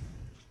thinking,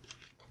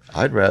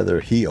 I'd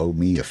rather he owe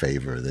me a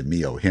favor than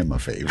me owe him a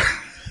favor.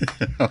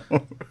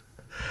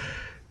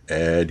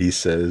 And he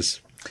says,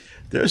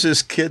 there's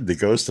this kid that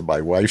goes to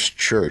my wife's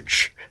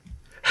church.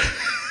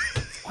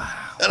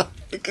 Wow. And I'm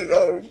thinking,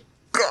 oh,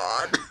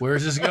 God.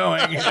 Where's this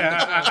going?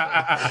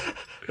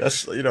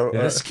 That's,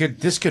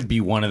 This could be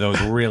one of those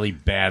really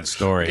bad I can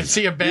stories.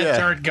 see a bad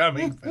turn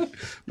coming.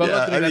 But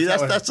yeah, luckily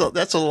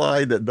that's a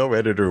line that no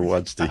editor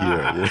wants to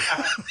hear.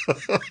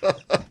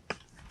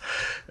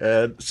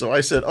 And so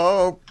I said,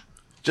 oh,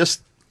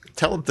 just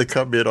tell him to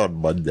come in on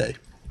Monday.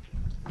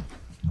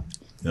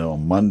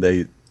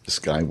 Monday, this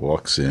guy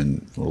walks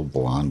in, a little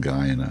blonde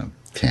guy in a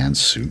tan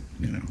suit,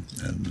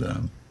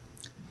 and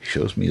he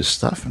shows me his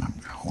stuff, and I'm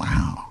going,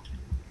 wow,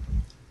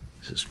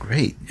 this is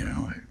great,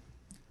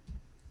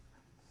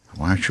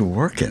 Why aren't you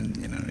working?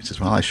 He says,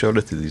 well, I showed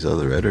it to these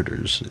other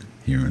editors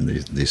here, and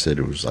they said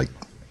it was like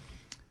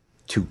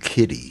too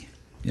kiddie.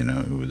 It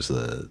was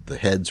the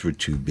heads were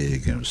too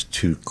big and it was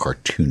too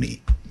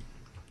cartoony.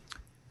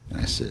 And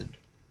I said,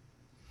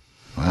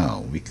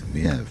 wow, we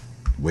have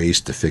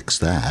ways to fix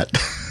that.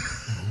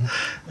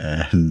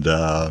 And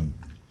I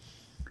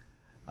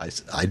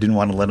didn't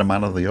want to let him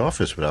out of the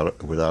office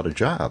without a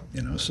job,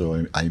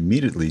 So I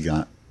immediately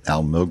got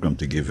Al Milgram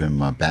to give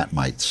him a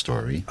Bat-Mite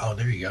story. Oh,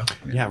 there you go.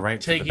 Yeah, right.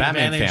 Taking The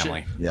Batman advantage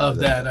family. of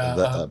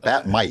that.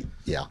 Bat-Mite,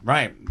 yeah.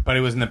 Right, but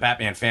it was in the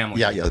Batman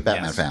family. Yeah, the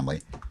Batman Yes.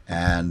 family.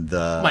 And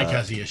Mike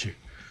has the issue.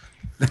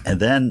 and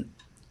then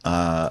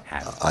I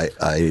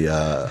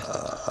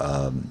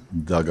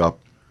dug up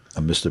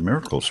a Mr.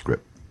 Miracle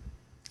script,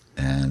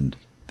 and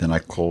then I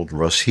called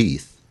Russ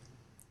Heath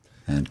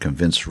and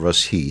convinced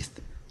Russ Heath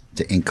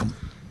to ink him.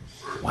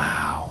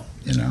 Wow.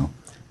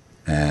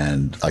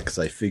 And because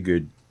I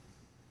figured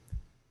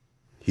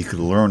he could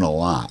learn a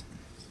lot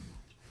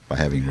by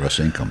having Russ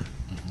ink him,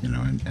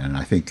 and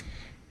I think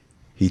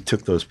he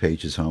took those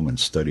pages home and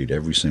studied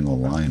every single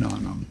line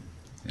on them,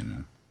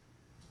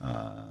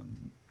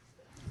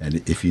 and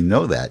if you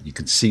know that, you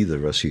can see the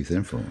Russ Heath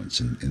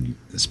influence,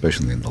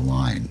 especially in the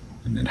line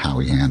and in how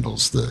he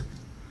handles the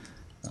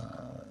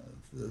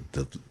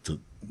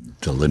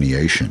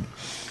delineation.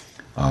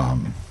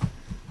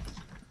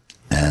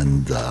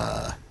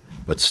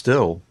 But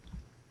still,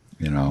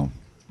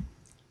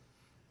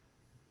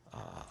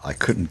 I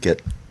couldn't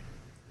get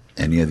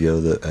any of the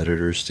other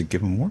editors to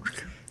give him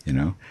work,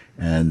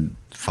 And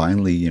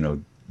finally,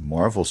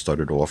 Marvel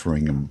started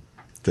offering him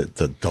to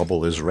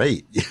double his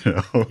rate,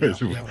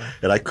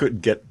 and I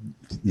couldn't get,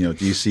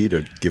 DC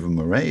to give him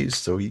a raise,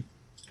 so he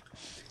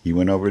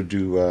went over to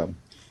do,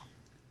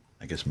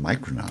 I guess,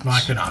 Micronauts.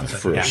 Micronauts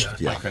first,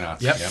 yeah.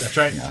 Micronauts. Yep, that's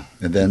right. Yeah,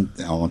 and then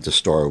I went to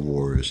Star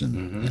Wars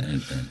and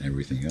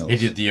everything else. He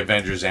did the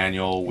Avengers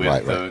Annual with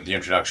Right. the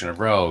introduction of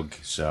Rogue,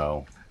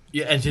 so...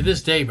 Yeah, and to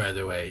this day, by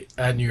the way,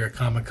 at New York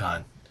Comic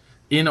Con,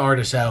 in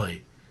Artist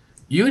Alley,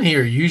 you and he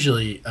are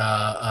usually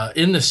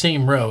in the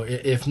same row,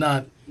 if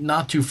not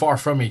too far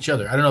from each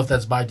other. I don't know if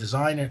that's by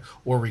design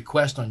or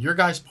request on your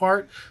guys'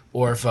 part,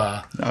 or if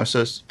No, so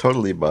it's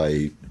totally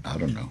by, I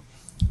don't know.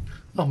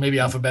 maybe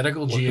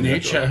alphabetical, G and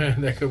H,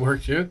 that could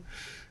work too.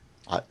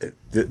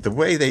 The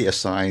way they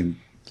assign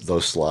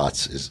those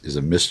slots is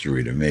a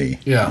mystery to me.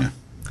 Yeah.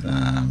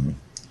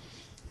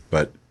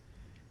 But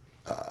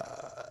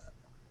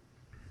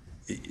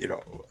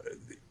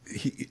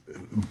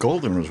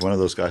Golden was one of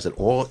those guys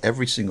that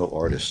every single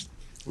artist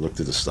looked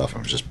at the stuff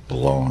and was just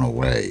blown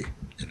away.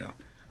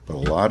 But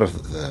a lot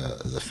of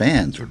the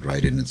fans would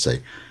write in and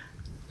say,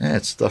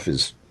 that stuff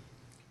is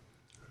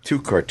too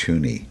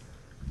cartoony.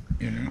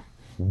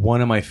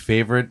 One of my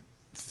favorite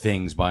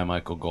things by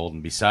Michael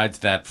Golden, besides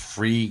that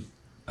free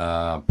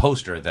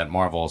poster that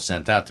Marvel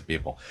sent out to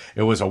people,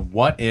 it was a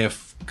What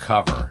If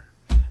cover.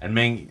 And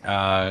Ming,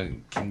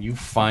 can you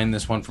find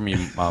this one for me?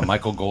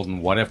 Michael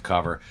Golden What If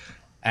cover.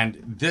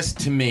 And this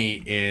to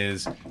me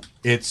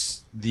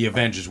it's the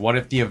Avengers. What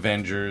if the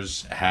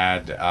Avengers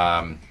had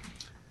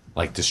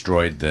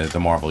destroyed the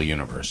Marvel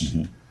universe?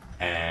 Mm-hmm.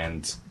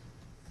 And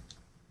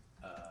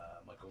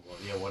Michael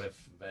Golden, what if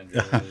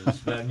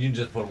Avengers? You can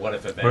just put what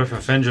if Avengers. What if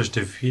Avengers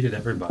defeated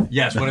everybody?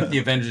 Yes, what if the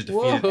Avengers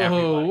defeated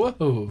everybody?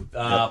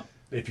 Whoa.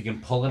 If you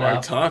can pull it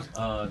up.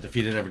 Todd.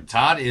 Defeated everybody.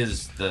 Todd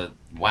is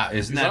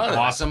isn't that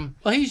awesome?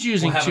 Well, he's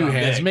using two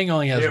hands. Ming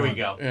only has There one. we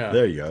go. Yeah.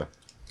 There you go.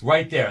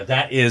 Right there.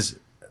 That is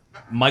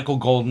Michael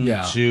Golden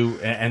Yeah.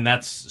 and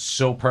that's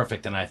so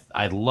perfect. And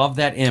I love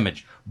that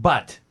image.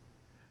 But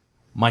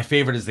my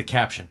favorite is the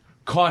caption.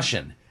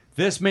 Caution.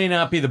 This may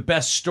not be the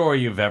best story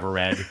you've ever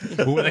read.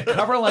 But with a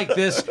cover like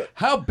this,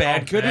 how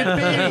bad could it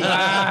be?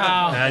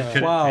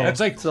 Wow.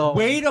 It's like,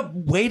 wait up.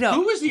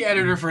 Who was the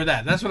editor for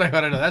that? That's what I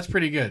want to know. That's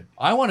pretty good.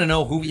 I want to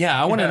know who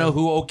know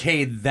who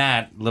okayed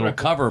that little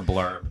cover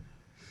blurb.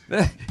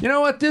 You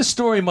know what? This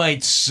story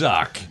might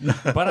suck,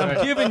 but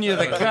I'm giving you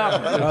the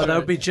cover. that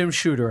would be Jim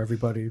Shooter,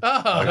 everybody.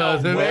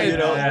 Wait,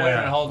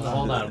 hold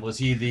on. Was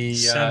he the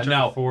Center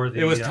no? for the,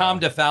 it was Tom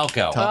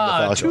DeFalco.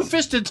 DeFalco.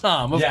 Two-fisted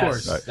Tom, of Yes,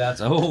 course.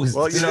 that's always.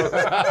 Well,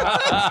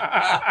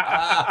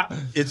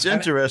 it's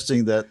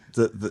interesting that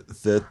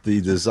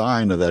the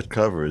design of that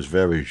cover is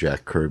very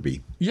Jack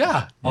Kirby.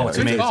 Yeah. Oh, it's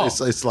good amazing. call.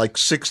 It's like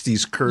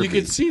 60s Kirby. You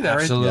can see that,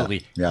 right?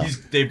 Absolutely. Yeah.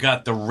 They've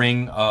got the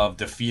ring of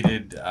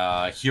defeated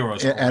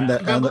heroes.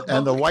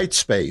 And the white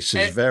space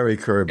is very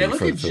Kirby. And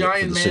look at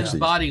Giant for the Man's 60s.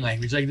 body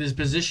language, like this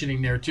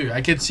positioning there too. I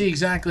can see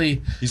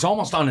exactly. He's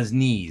almost on his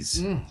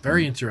knees.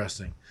 Very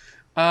interesting.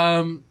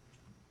 Going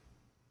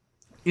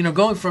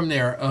from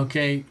there,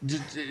 okay,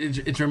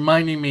 it's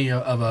reminding me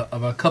of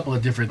a couple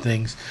of different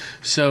things.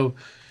 So,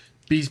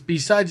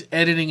 besides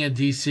editing at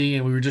DC,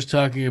 and we were just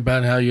talking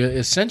about how you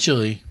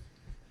essentially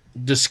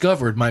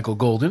discovered Michael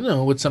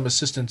Golden, with some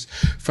assistance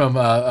from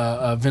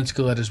Vince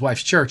Coletta's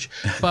wife's church,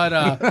 but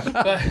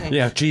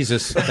Yeah,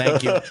 Jesus,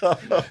 thank you.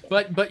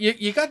 but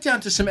you got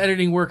down to some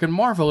editing work in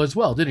Marvel as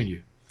well, didn't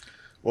you?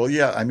 Well,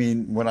 yeah. I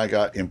mean, when I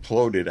got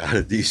imploded out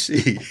of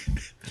DC,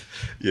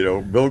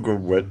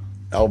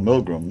 Al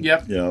Milgrom.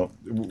 Yep.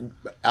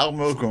 Al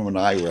Milgrom and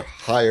I were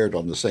hired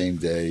on the same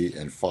day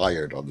and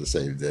fired on the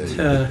same day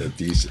at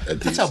DC.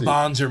 That's how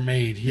bonds are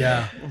made.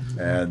 Yeah.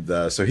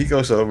 And so he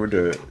goes over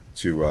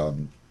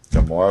to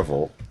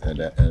Marvel,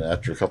 and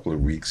after a couple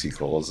of weeks, he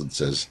calls and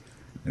says,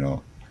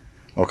 "Oh,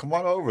 come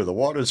on over. The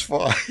water's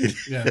fine."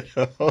 Yeah.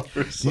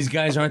 These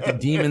guys aren't the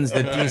demons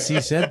that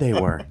DC said they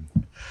were.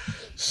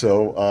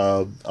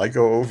 So I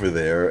go over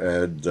there,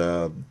 and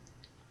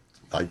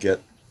I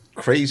get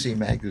Crazy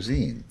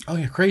magazine. Oh,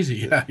 you're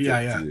crazy.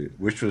 Yeah.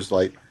 Which was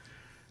like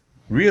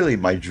really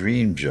my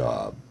dream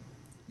job,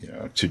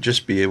 to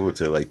just be able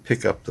to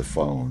pick up the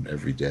phone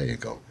every day and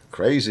go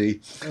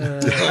crazy.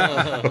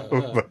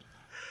 But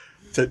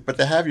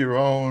to have your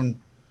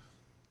own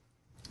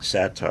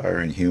satire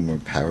and humor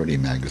parody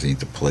magazine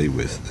to play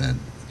with, and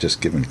just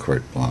given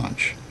carte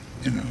blanche,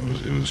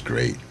 it was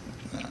great.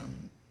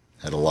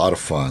 Had a lot of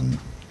fun.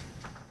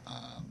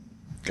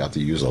 Got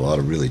to use a lot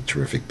of really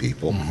terrific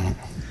people. Mm-hmm.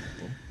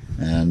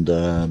 And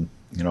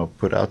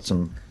put out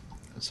some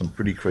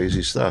pretty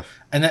crazy stuff.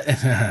 And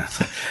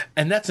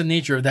and that's the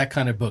nature of that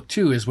kind of book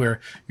too, is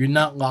where you're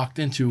not locked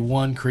into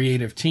one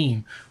creative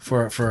team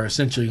for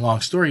essentially long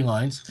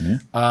storylines.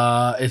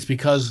 Mm-hmm. It's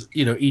because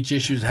each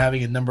issue is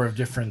having a number of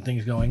different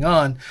things going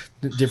on,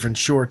 different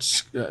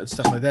shorts,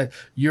 stuff like that.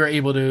 You're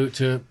able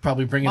to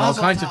probably bring in all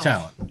kinds of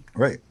talent.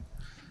 Right.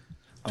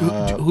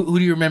 Who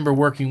do you remember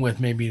working with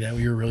maybe that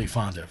you were really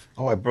fond of?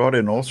 Oh, I brought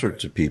in all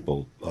sorts of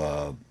people.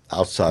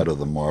 Outside of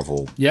the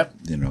Marvel, yep.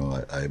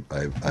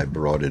 I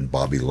brought in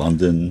Bobby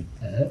London,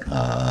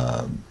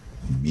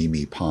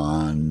 Mimi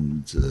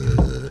Pond,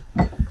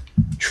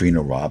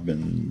 Trina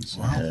Robbins.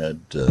 Wow.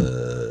 Had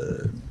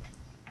a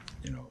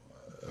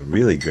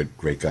really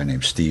great guy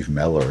named Steve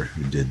Meller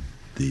who did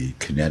the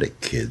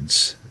Kinetic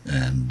Kids,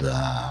 and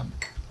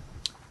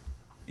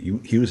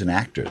he was an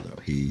actor though.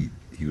 He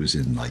was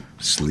in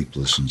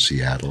Sleepless in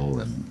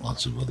Seattle and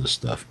lots of other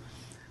stuff.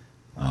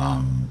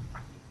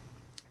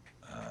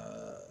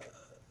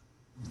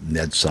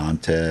 Ned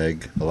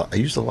Sontag. I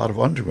used a lot of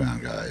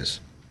underground guys,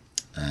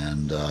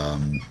 and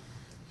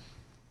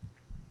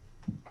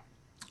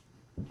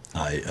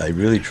I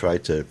really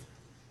tried to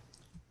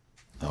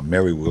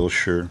Mary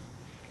Wilshire,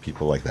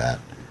 people like that.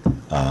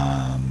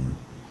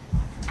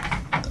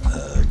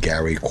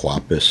 Gary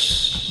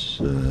Quapis.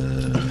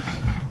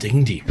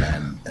 Ding deep.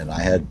 And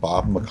I had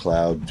Bob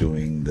McLeod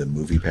doing the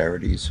movie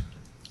parodies.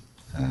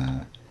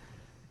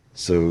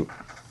 So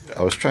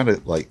I was trying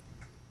to like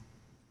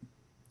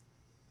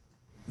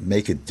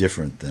make it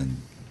different than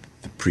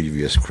the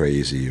previous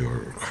Crazy or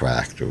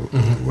Cracked or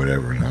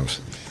whatever. And I was,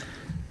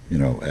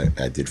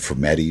 I did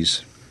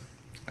Fumettis,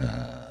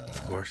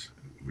 Of course.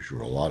 which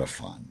were a lot of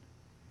fun.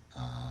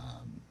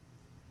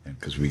 And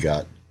because we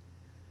got,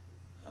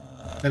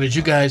 And did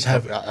you guys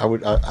have? I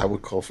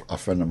would call a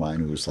friend of mine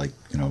who was like,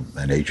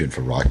 an agent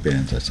for rock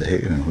bands. I'd say, hey,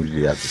 who do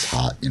you have that's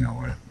hot? And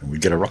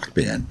we'd get a rock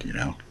band,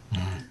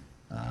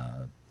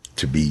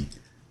 to be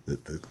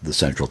the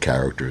central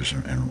characters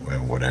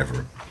and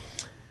whatever.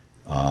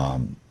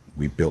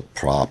 We built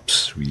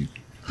props.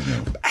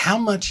 How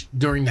much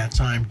during that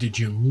time did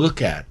you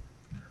look at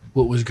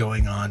what was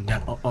going on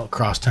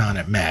across town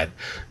at Mad,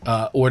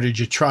 or did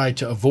you try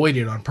to avoid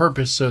it on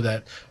purpose so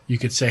that you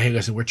could say, "Hey,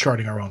 listen, we're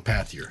charting our own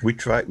path here"? We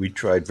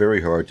tried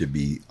very hard to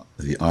be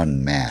the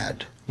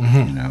unmad.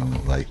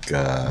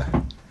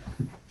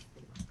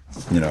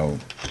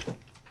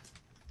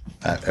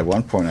 At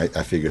one point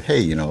I figured,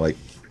 hey,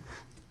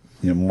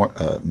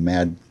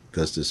 Mad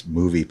does this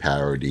movie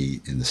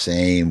parody in the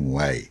same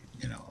way.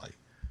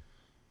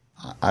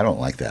 I don't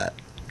like that.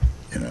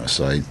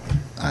 So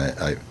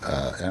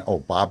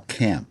Bob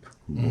Camp,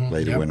 who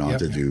later went on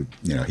to do,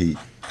 he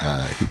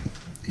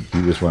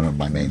was one of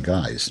my main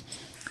guys.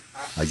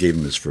 I gave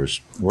him his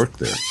first work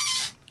there,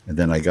 and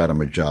then I got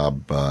him a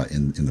job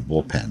in the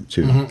bullpen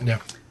too,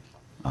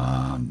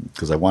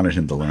 because I wanted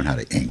him to learn how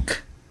to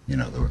ink,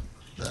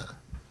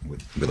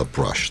 with a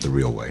brush the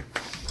real way,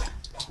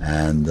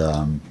 and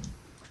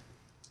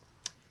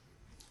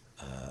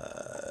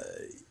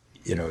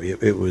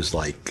it was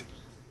like.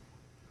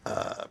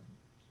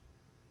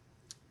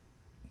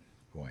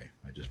 Boy,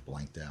 I just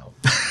blanked out.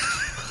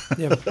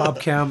 Yeah, Bob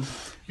Camp.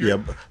 Yeah,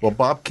 well,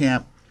 Bob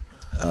Camp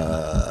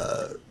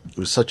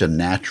was such a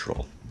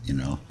natural,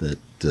 that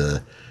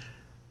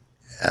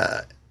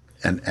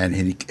and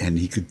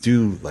he could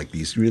do like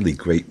these really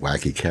great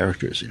wacky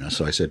characters,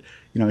 So I said,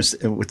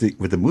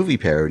 with the movie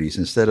parodies,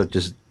 instead of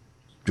just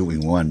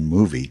doing one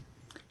movie,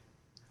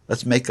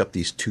 let's make up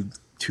these two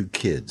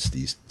kids,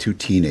 these two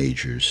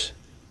teenagers,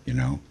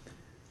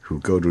 who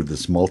go to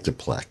this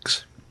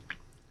multiplex,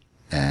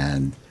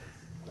 and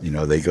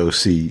they go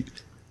see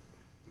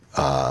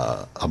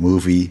a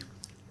movie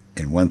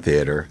in one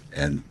theater,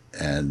 and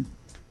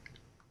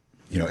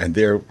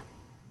they're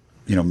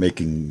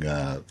making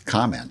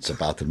comments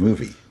about the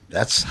movie.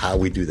 That's how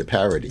we do the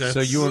parody.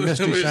 So you were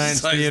Mystery Science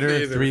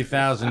Theater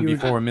 3000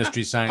 before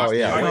Mystery Science Oh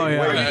yeah,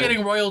 Theater. Are you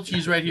getting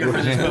royalties right here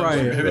for this?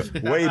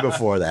 Right. way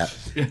before that.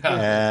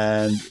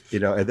 And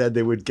and then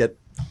they would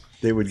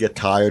get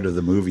tired of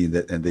the movie,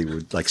 and they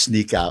would like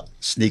sneak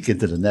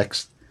into the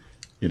next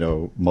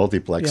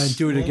multiplex. Yeah, and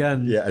do it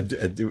again. Yeah,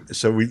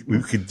 so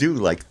we could do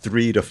like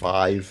 3 to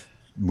 5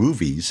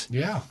 movies.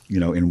 Yeah.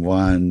 In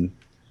one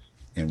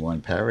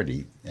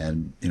parody.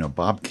 And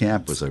Bob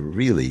Camp was a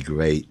really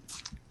great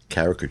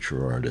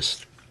caricature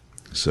artist.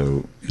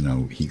 So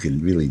he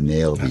can really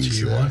nail That's these.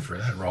 who you want for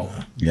that role.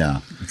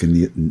 Yeah, he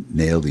can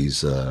nail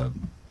these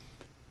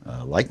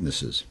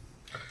likenesses.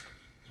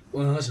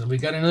 Well, listen, we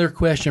got another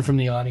question from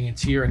the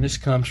audience here, and this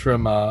comes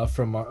from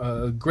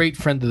a great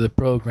friend of the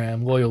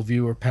program, loyal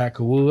viewer, Pat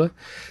Kawula.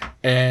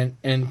 And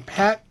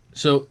Pat,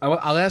 so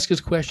I'll ask his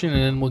question, and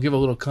then we'll give a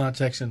little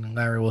context, and then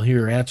Larry will hear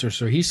your answer.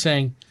 So he's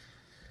saying,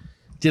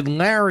 did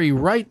Larry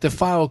write the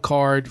file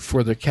card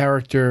for the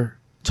character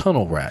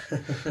Tunnel Rat?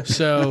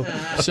 So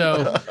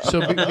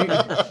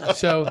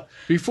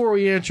before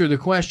we answer the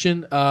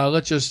question,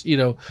 let's just,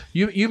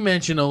 you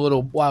mentioned a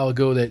little while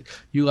ago that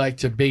you like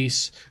to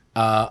base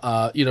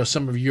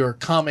some of your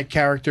comic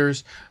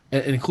characters,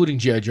 including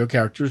G.I. Joe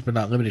characters, but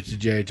not limited to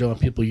G.I. Joe, and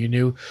people you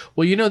knew.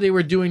 Well, they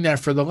were doing that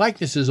for the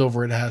likenesses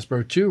over at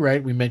Hasbro too,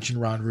 right? We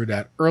mentioned Ron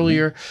Rudat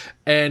earlier,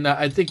 and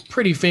I think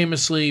pretty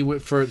famously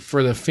for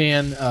the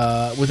fan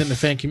within the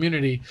fan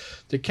community,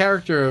 the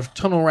character of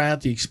Tunnel Rat,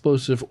 the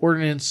explosive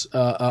ordnance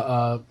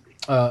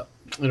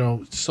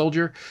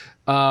soldier,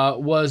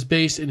 was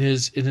based in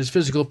his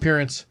physical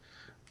appearance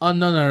on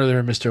none other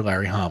than Mr.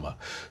 Larry Hama.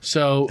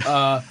 So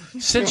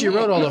since you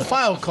wrote all the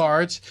file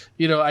cards,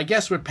 I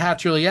guess what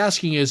Pat's really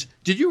asking is,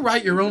 did you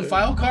write your own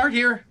file card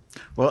here?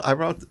 Well, I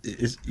wrote,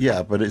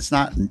 but it's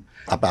not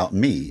about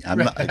me. I'm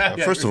not,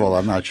 first of all,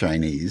 I'm not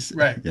Chinese,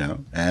 right?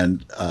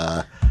 And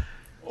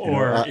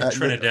or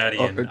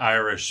Trinidadian,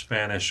 Irish,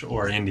 Spanish,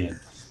 or Indian.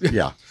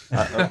 Yeah.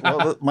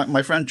 Well,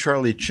 my friend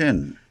Charlie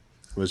Chin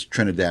was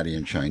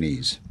Trinidadian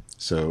Chinese.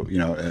 So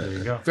there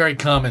you go. Very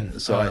common.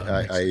 So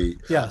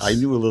yes. I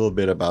knew a little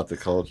bit about the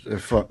culture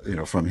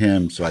from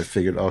him. So I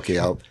figured, okay,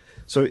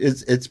 So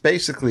it's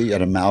basically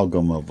an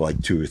amalgam of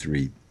like 2 or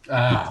 3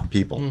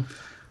 people.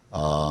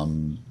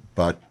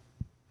 But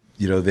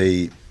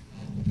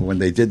when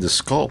they did the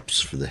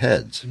sculpts for the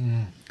heads,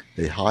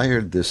 they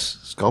hired this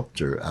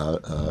sculptor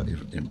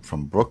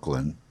from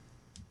Brooklyn,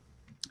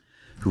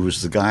 who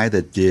was the guy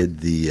that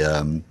did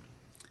the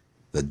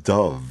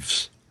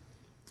doves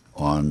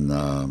on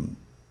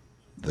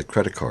the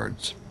credit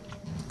cards.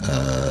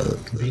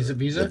 Visa.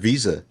 The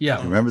Visa.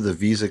 Yeah. Remember the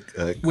Visa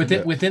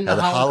Within the had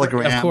a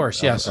hologram, of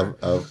course, yes,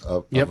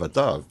 of Yep. a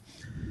dove.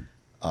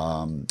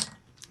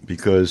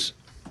 Because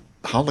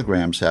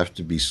holograms have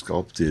to be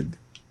sculpted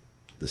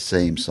the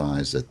same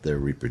size that they're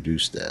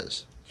reproduced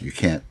as. You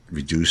can't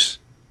reduce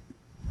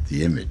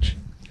the image.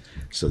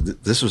 So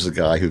this was a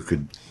guy who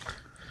could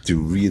do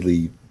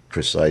really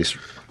precise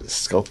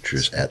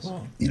sculptures at,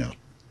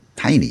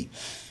 tiny.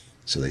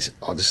 So they said,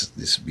 "Oh, this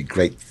would be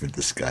great for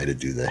this guy to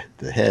do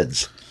the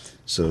heads."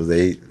 So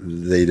they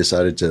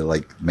decided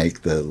to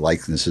make the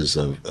likenesses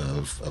of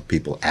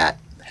people at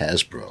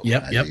Hasbro.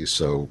 Yep.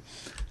 So,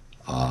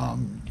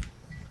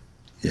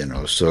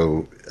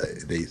 so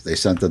they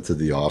sent them to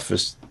the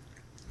office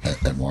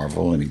at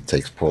Marvel, and he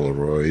takes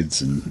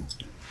Polaroids and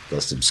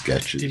does some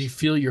sketches. Did he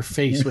feel your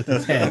face with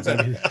his hands? I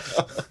mean,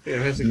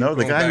 No,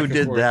 the guy who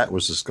did that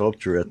was a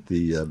sculptor at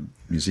the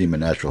Museum of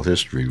Natural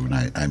History when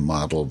I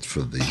modeled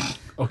for the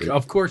okay,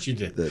 of course you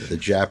did. the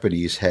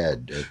Japanese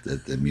head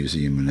at the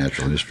Museum of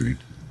Natural History.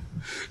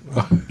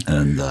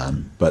 And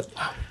but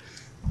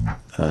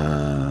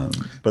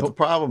the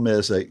problem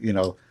is that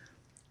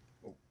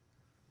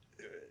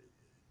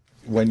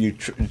when you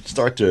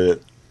start to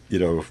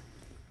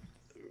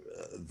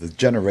the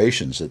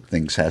generations that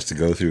things has to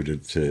go through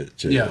to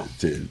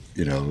in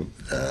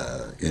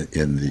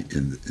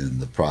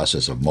the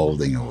process of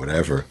molding or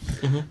whatever,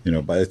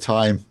 by the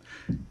time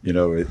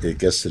it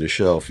gets to the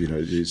shelf,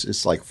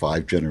 it's like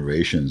 5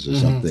 generations or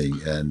something,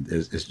 and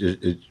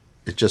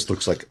it just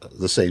looks like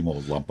the same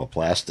old lump of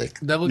plastic.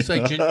 That looks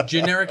like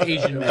generic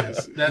Asian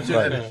mask. That's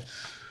what it is.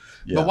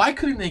 Yeah. But why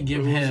couldn't they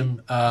give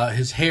him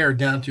his hair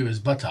down to his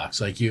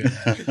buttocks like you?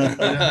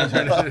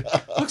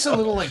 Looks a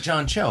little like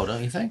John Cho,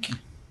 don't you think?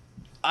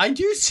 I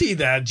do see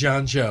that,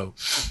 John Cho.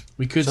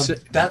 We could So say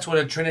that's what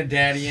a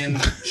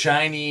Trinidadian,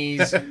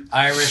 Chinese,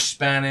 Irish,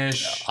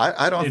 Spanish.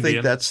 I don't Indian.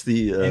 think that's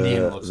the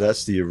Indian looks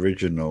that's the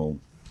original.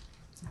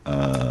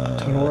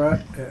 Tunnel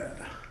rat? Yeah.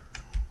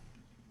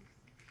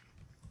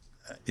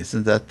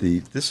 Isn't that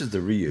this is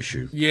the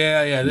reissue?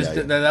 Yeah. This,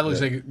 Yeah. That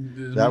looks like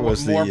That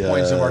was more the,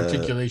 points of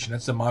articulation.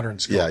 That's the modern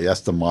sculpt. Yeah,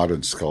 that's the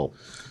modern sculpt.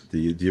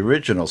 The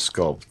original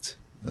sculpt.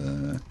 I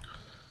don't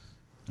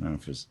know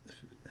if it's.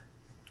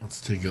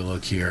 Let's take a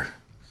look here.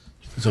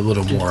 It's a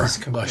little more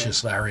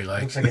luscious, Larry.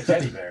 Looks like a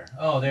teddy bear.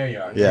 Oh, there you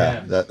are.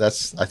 Yeah,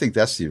 that's. I think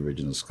that's the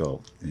original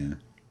sculpt. Yeah.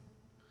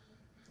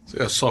 It's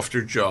got a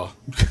softer jaw.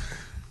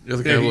 The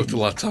other guy looked a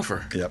lot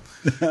tougher. Yep.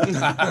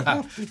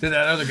 That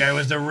other guy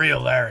was the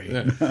real Larry.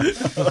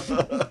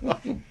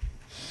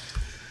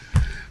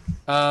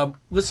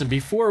 Listen,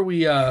 before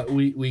we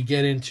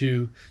get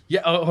into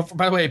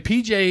by the way,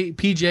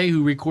 PJ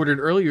who recorded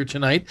earlier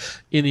tonight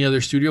in the other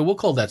studio, we'll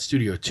call that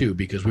Studio 2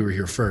 because we were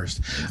here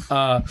first.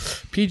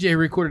 PJ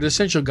recorded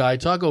Essential Guy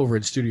Talk over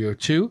in Studio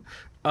 2.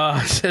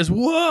 Says,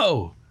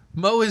 "Whoa,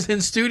 Mo is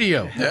in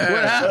studio.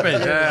 What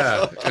happened?"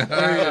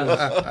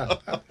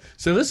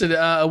 So listen,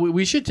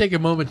 we should take a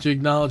moment to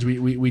acknowledge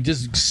we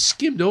just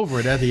skimmed over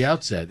it at the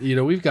outset.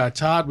 We've got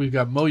Todd, we've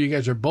got Mo. You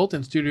guys are both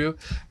in studio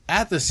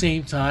at the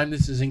same time.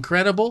 This is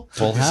incredible.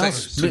 Full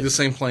house. Took the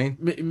same plane.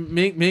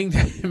 Ming,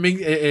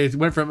 it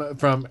went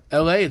from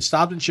L.A. It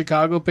stopped in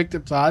Chicago, picked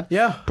up Todd.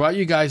 Yeah. Brought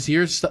you guys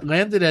here,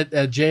 landed at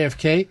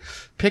JFK,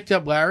 picked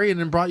up Larry, and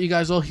then brought you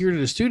guys all here to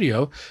the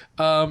studio.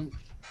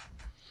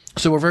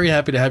 So we're very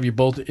happy to have you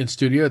both in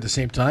studio at the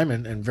same time,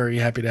 and very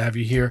happy to have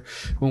you here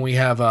when we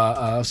have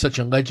such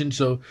a legend.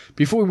 So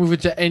before we move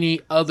into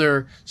any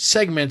other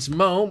segments,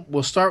 Mo,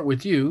 we'll start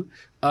with you.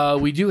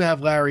 We do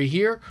have Larry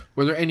here.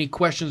 Were there any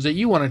questions that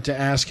you wanted to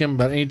ask him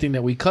about anything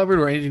that we covered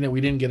or anything that we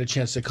didn't get a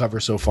chance to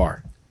cover so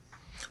far?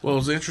 Well, it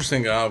was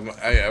interesting.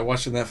 I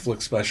watched the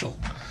Netflix special.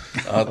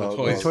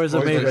 The Toys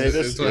That Made Us.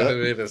 Toys That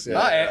Made Us, yeah.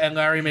 And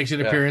Larry makes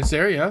an appearance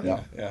there, yeah.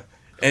 Yeah,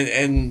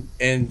 and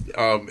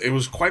it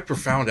was quite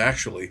profound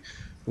actually,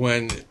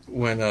 when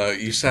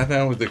you sat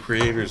down with the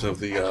creators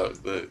of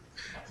the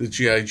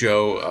GI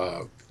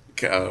Joe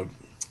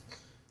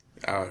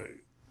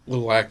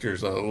little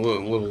actors,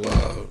 little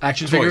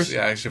Action toys. figures?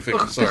 Yeah, action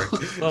figures. Sorry,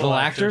 Little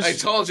actors. I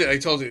told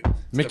you.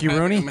 Mickey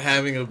Rooney? I'm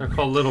having a. They're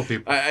called little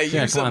people. I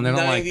use come on, they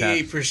don't like that.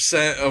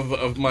 98%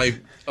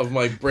 of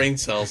my brain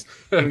cells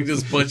when we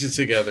just budget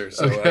together.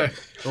 So Okay.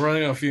 we're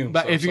running on fumes.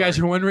 But so if you guys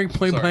are wondering,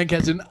 Point Sorry. Blank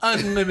has an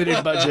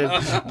unlimited budget.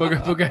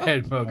 But go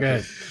ahead, Mo. Go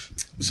ahead.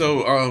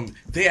 So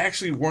they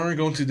actually weren't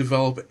going to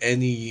develop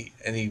any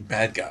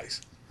bad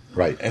guys,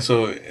 Right. and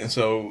so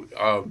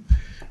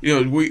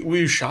were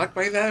you shocked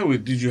by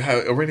that? Did you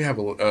already have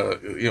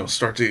a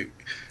start to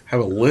have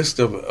a list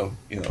of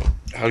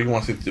how you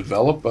want to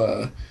develop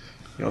the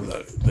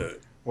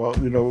Well,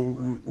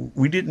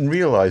 we didn't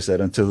realize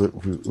that until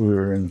we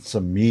were in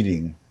some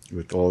meeting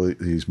with all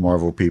these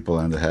Marvel people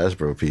and the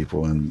Hasbro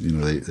people, and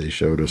they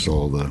showed us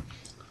all the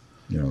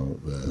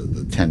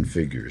 10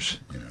 figures.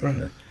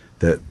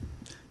 That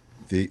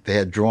they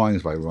had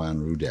drawings by Ron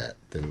Rudat.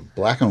 They were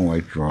black and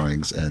white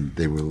drawings, and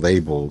they were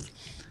labeled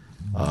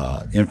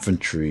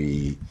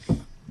infantry,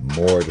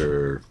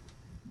 mortar,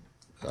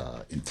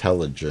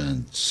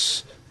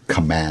 intelligence,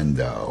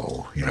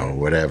 commando,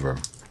 whatever.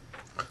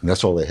 And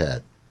that's all they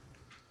had.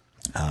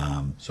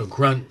 So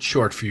Grunt,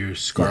 short for you,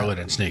 Scarlet,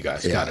 and Snake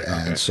Eyes. Got it.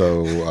 And Okay.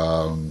 so,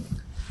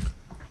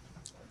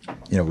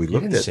 we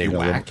looked didn't at say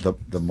whack.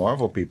 the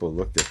Marvel people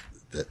looked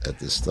at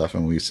this stuff,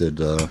 and we said,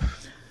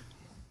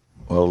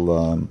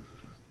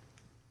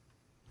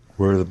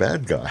 we're the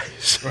bad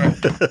guys. Right.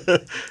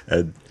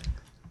 And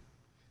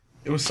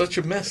It was such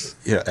a mess.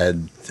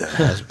 and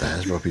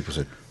Hasbro people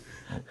said,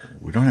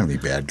 we don't have any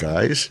bad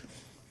guys.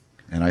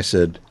 And I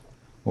said,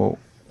 well,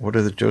 what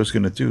are the Joes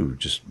going to do?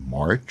 Just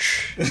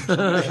march? Yeah,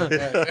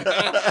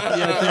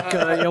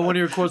 I think one of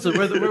your quotes was,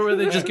 where were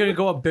they just going to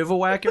go up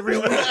bivouac every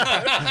week?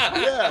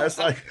 Yeah, it's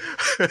like,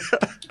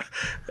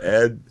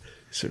 and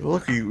I said,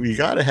 look, we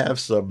got to have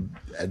some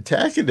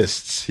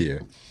antagonists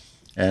here.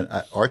 And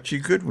Archie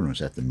Goodwin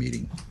was at the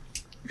meeting,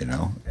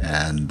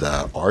 and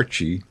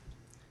Archie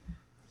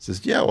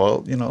says, yeah,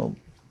 well,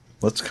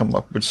 let's come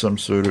up with some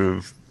sort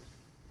of,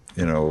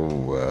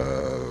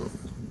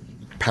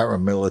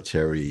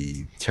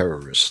 paramilitary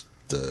terrorist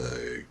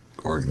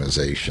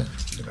organization.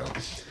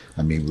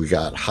 I mean, we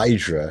got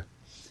Hydra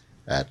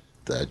at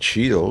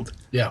Shield.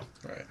 Yeah.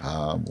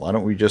 Why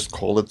don't we just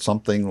call it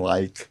something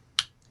like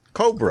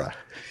Cobra?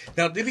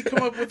 Now, did he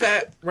come up with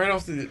that right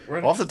off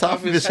the Top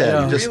of his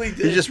head? He He really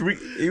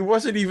did. he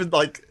wasn't even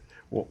like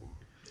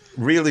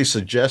really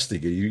suggesting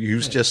it. He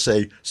was just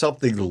saying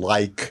something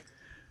like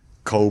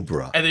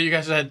Cobra, And then you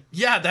guys said,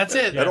 yeah, that's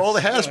it. and all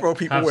the Hasbro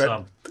people Have went,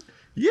 some.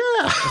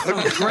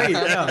 yeah. Great,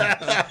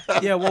 yeah.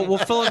 Yeah, we'll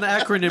fill in the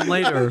acronym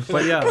later,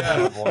 but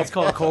yeah, let's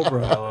call it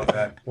Cobra. I love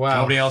that.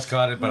 Wow. Nobody else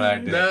caught it, but I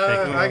did.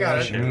 No, I got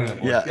it.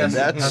 Yeah, and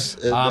Yes.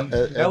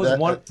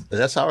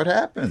 that's how it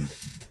happened,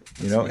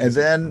 And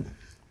then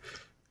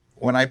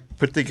when I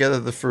put together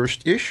the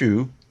first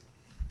issue,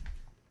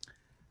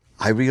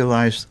 I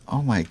realized,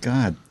 oh my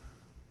God,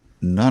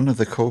 none of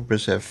the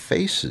Cobras have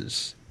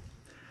faces.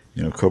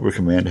 Cobra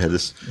Commander had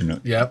this.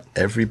 Yep.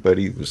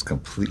 Everybody was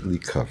completely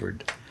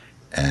covered,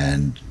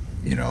 and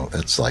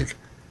that's like,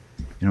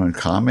 in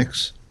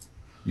comics,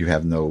 you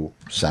have no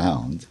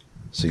sound,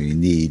 so you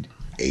need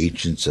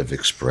agents of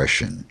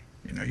expression.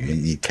 You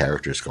need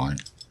characters going,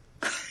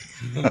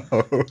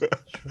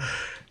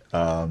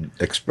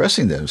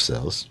 expressing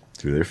themselves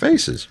through their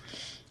faces.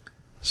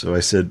 So I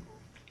said,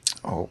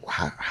 "Oh,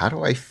 how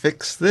do I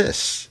fix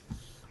this?"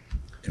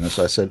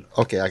 So I said,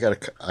 "Okay, I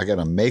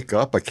gotta make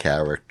up a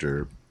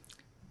character,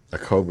 a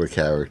Cobra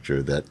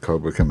character that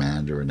Cobra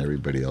Commander and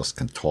everybody else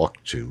can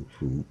talk to,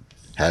 who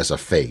has a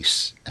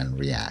face and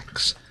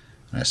reacts."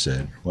 And I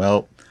said,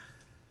 "Well,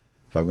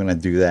 if I'm gonna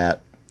do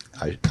that,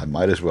 I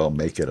might as well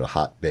make it a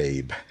hot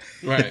babe."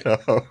 Right.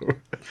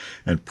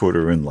 And put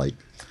her in like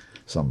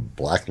some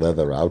black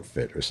leather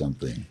outfit or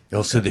something.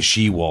 Also the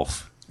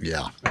she-wolf.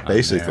 Yeah,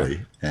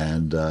 basically.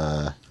 And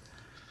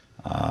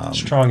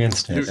Strong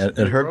instinct. and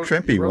Herb wrote-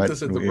 Trimpe you wrote went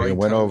this at the right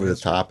went time over in the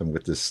history. top and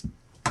with this,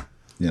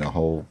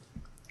 whole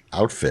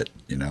outfit,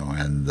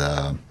 and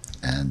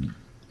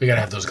We got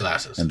to have those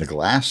glasses. the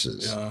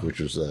glasses, Yeah.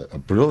 which was a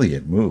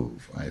brilliant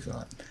move, I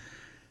thought.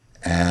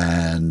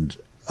 And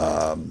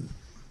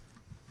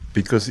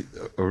because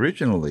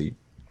originally,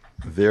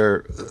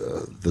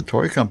 the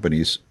toy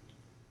company's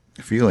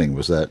feeling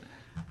was that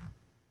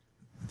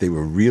they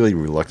were really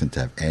reluctant to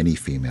have any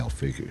female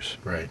figures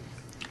Right.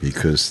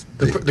 because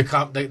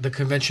The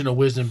conventional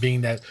wisdom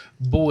being that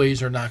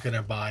boys are not going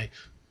to buy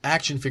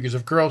action figures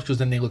of girls because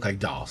then they look like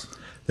dolls.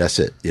 that's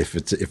it. If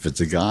it's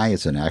a guy,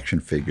 it's an action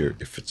figure.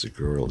 If it's a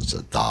girl, it's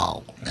a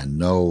doll. And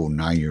no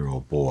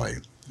 9-year-old boy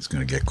is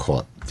going to get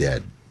caught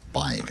dead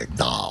buying a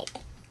doll,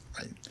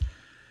 right?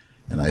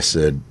 And I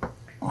said,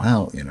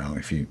 well,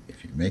 if you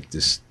make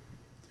this,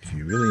 if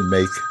you really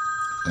make,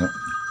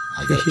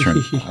 I got to turn.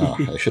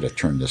 I should have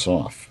turned this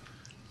off.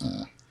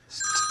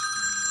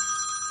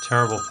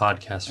 Terrible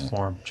podcast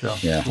form, Joe.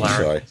 Yeah, I'm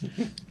Larry.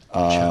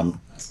 sorry.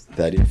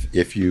 That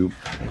if you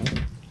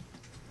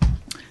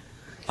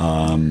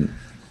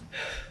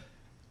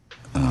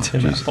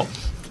Tim Apple.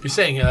 You're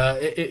saying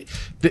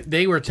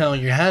they were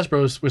telling you,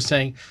 Hasbro was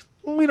saying,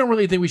 we don't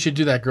really think we should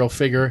do that girl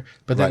figure.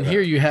 But then Right.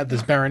 here you have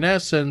this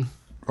Baroness and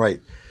right,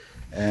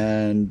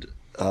 and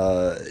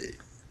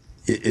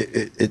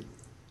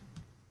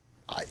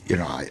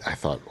I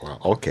thought, well,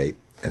 okay,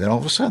 and then all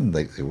of a sudden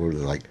they were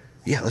like,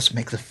 yeah, let's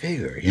make the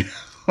figure,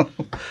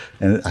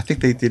 and I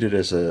think they did it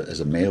as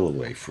a mail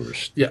away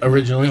first, yeah,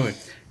 originally. Really?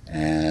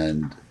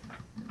 and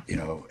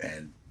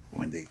and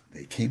when they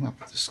came up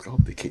with the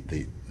sculpt,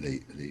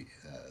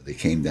 they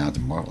came down to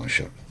Marvel and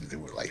showed. They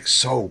were like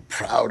so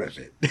proud of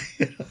it.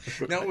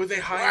 Now, would they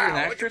hire an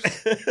actress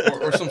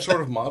or some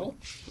sort of model?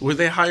 Would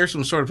they hire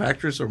some sort of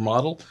actress or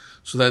model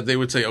so that they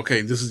would say,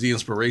 "Okay, this is the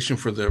inspiration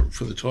for the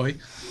toy,"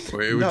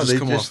 or it would No, just they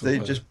come just off? they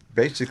of, just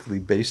basically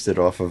based it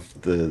off of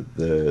the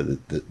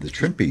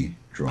Trimpe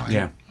drawing.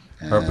 Yeah.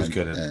 Herb was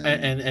good at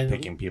And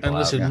picking people and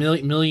listen,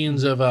 out.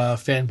 millions of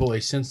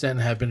fanboys since then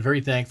have been very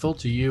thankful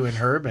to you and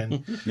Herb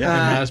and,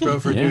 Yeah. and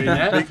Hasbro for doing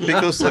that.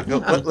 Because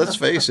let's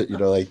face it,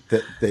 like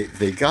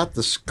they got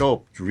the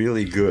sculpt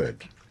really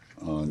good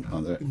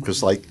on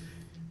because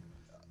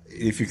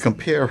if you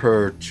compare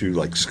her to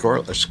like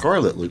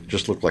Scarlet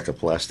just looked like a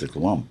plastic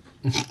lump,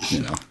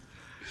 you know.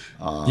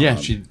 Yeah,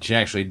 she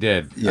actually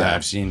did. Yeah.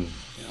 I've seen.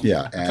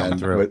 Yeah,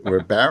 and where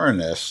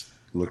Baroness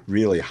looked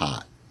really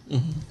hot.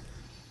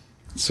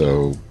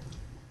 So,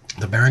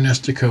 The Baroness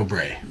de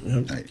Cobre.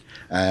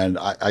 and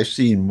I've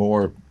seen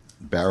more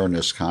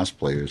Baroness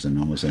cosplayers than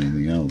almost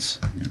anything else.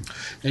 Yeah.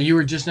 And you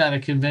were just at a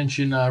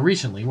convention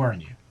recently,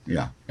 weren't you?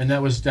 Yeah. And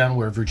that was down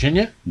where,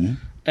 Virginia? Mhm.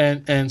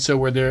 And so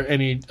were there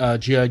any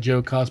G.I.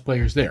 Joe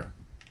cosplayers there?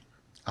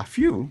 A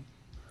few,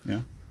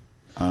 yeah.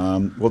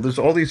 Well, there's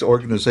all these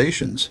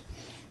organizations,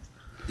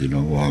 you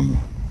know.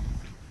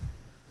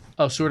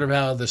 Oh, sort of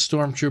how the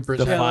stormtroopers.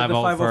 The have- Yeah, the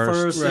 501st.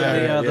 501st,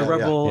 Right. the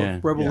Rebel Yeah.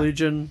 Rebel Yeah.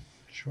 Legion.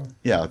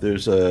 Yeah,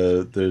 there's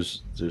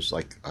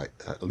like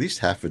at least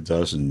half a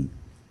dozen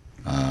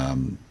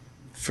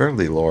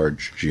fairly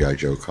large GI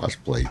Joe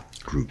cosplay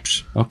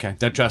groups. Okay,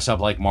 that dress up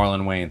like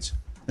Marlon Wayans.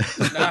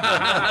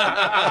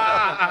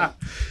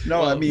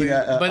 No, I mean,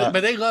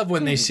 but they love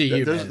when they see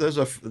you. man.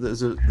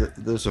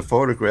 there's a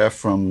photograph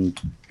from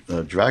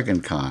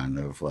Dragon Con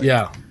of like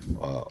Yeah.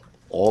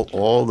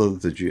 all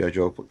of the GI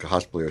Joe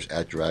cosplayers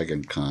at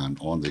Dragon Con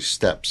on the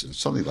steps. It's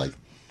something like,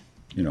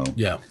 you know,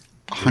 Yeah.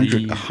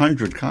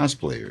 100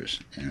 cosplayers.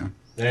 You know,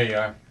 There you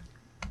are.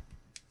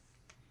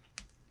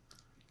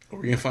 Are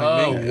we gonna find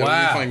Oh, Ming? Are we wow.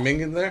 gonna find Ming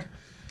in there?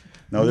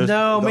 there's-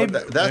 No, maybe-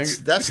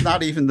 that's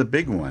not even the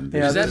big one.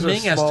 Yeah, Is that there's a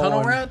Ming as small Tunnel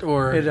one. Rat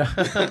or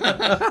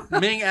It,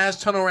 Ming as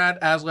Tunnel Rat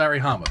as Larry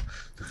Hama?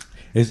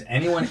 Is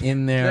anyone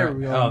in there? There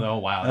we go. Oh no!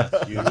 Wow,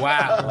 that's huge.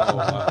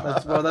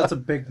 Wow. that's a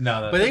big.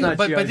 No, But that's they, not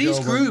but G.I. these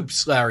Joe, but-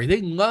 groups, Larry, they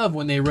love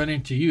when they run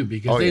into you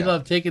because Oh, they yeah.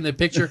 love taking the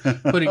picture,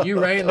 putting you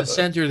right in the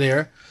center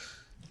there,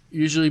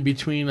 usually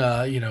between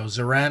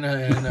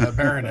Zorana and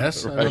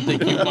Baroness. I don't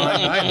think you mind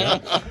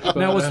either. But,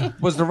 now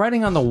was the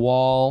writing on the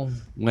wall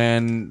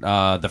when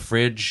the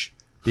fridge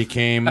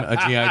became a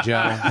GI Joe?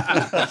 I'm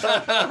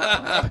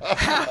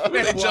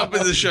gonna jump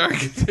in the shark.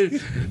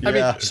 I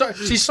mean,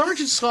 see,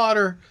 Sergeant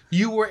Slaughter,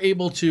 you were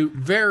able to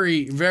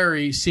very,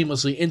 very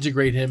seamlessly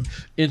integrate him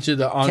into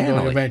the ongoing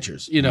Cannily.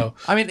 adventures. You know,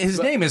 I mean, his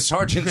name is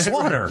Sergeant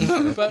Slaughter.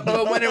 but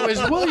when it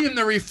was William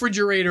the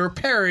Refrigerator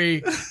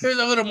Perry, it was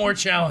a little more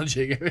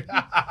challenging.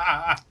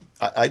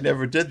 I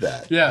never did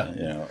that. Yeah.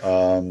 You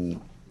know,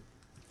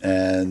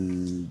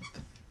 and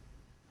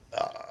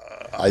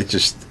I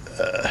just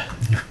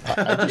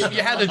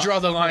You had to draw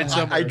the line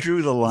somewhere. I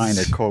drew the line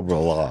at Cobra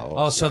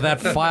Law. Oh, so that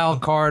file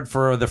card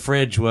for the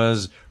fridge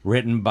was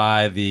written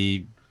by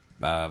the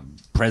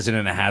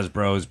president of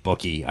Hasbro's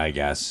bookie, I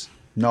guess.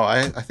 No,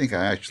 I think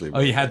I actually. Oh,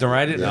 you had to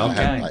write it? Yeah,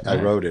 Okay. I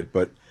wrote it,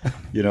 but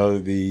you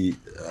know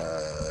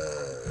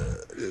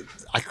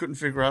I couldn't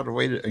figure out a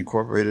way to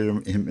incorporate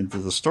him into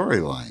the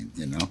storyline,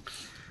 you know,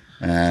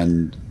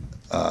 and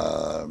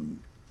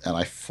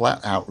I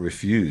flat out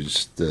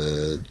refused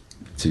to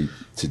do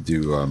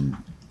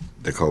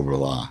the Cobra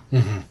Law.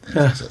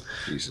 I said,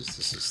 Jesus,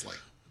 this is like,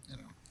 you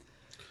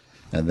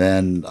know, and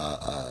then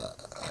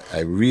I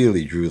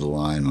really drew the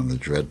line on the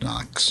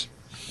Dreadnoks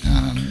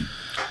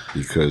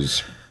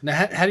because.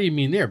 Now, how do you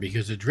mean there?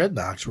 Because the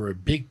Dreadnoks were a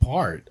big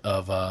part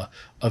of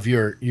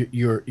your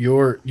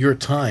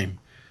time,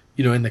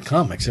 you know, in the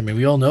comics. I mean,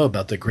 we all know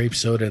about the grape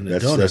soda and the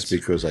That's donuts.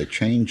 because I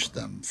changed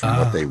them from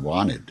what they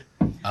wanted.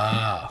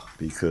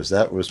 Because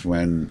that was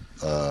when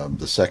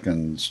the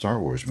second Star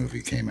Wars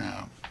movie came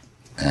out,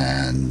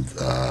 and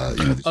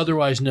you know,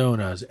 Otherwise known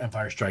as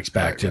Empire Strikes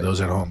Back to those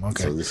at home.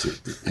 Okay. so this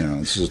is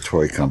this is a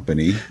toy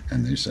company,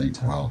 and they're saying,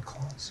 well,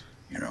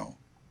 you know,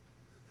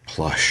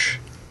 plush,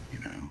 you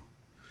know,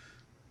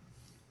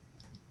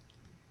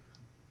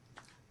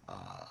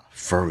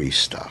 furry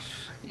stuff.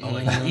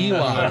 Like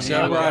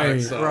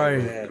Ewoks.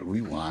 Right.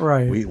 We want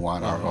Right. we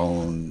want our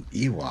own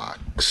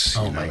Ewoks.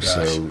 Oh you my know, gosh.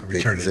 So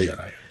Return of the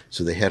Jedi.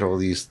 So they had all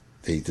these.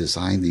 They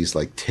designed these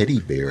like teddy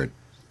bear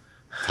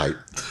type.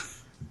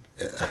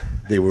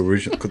 They were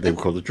called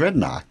the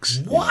Dreadnoks.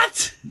 you know,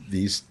 What?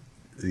 these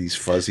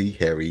fuzzy,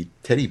 hairy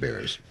teddy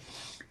bears.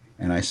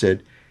 And I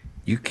said,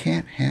 you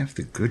can't have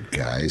the good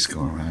guys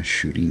go around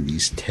shooting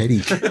these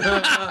teddy bears.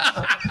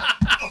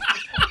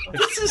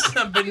 This is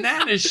some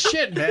banana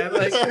shit, man.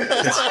 Like,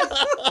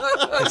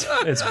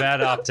 It's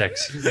bad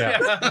optics.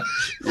 Yeah.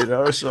 You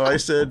know, so I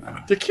said,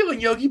 they're killing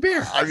Yogi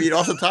Bear. I mean,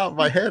 off the top of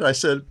my head, I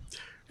said,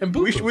 And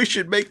we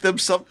should make them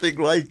something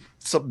like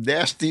some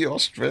nasty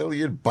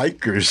Australian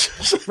bikers.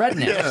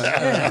 Redneck.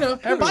 Yeah. You know,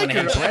 Everyone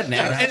biker, hates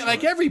rednecks. and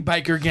like every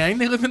biker gang,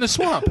 they live in the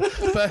swamp.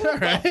 But all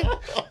right.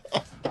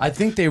 I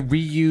think they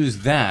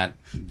reused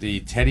the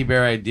teddy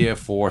bear idea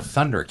for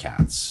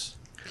Thundercats.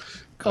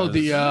 Oh,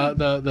 the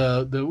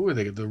what were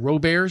they? The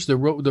Robears, the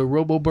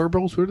Robo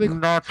Burbles. What are they?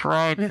 That's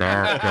right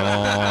there,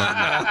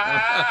 John.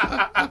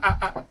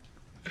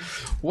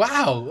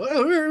 Wow,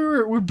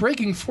 we're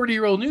breaking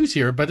 40-year-old news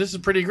here, but this is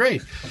pretty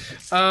great.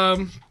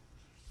 All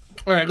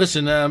right,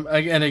 listen.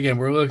 Again,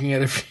 we're looking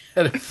at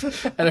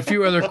a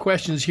few other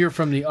questions here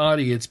from the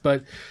audience,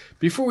 but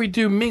before we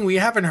do, Ming, we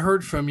haven't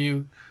heard from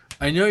you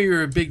I know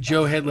you're a big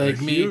Joe head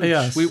like me.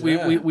 Yes.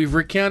 We've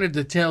recounted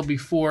the tale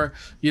before.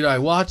 I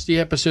watched the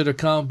episode of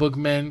Comic Book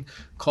Men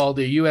called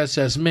the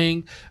USS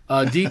Ming,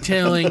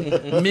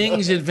 detailing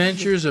Ming's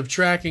adventures of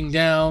tracking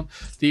down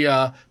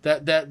the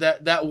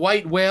that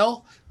white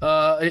whale,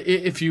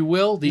 if you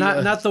will.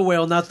 Not the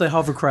whale, not the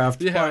hovercraft,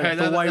 but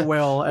the white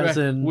whale, as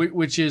in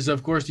which is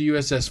of course the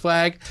USS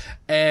Flag,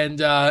 and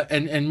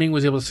Ming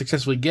was able to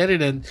successfully get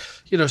it. And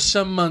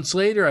some months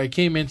later, I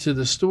came into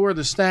the store,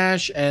 the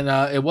stash, and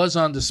it was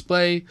on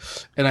display.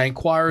 And I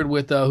inquired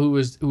with who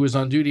was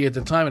on duty at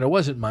the time, and it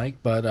wasn't Mike,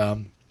 but.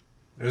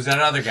 It was that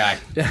other guy.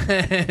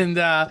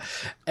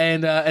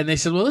 and they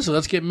said, well, listen,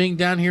 let's get Ming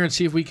down here and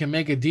see if we can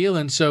make a deal.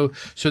 And so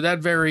that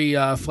very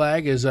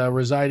flag is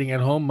residing at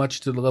home, much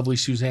to the lovely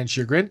Suzanne's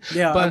chagrin.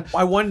 Yeah, but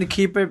I wanted to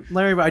keep it,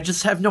 Larry, but I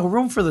just have no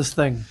room for this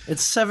thing.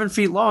 It's 7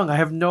 feet long. I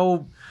had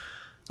no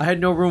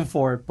room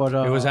for it. But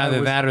it was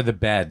either that or the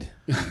bed.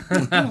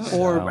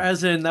 Or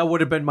as in, that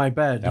would have been my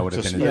bed. That would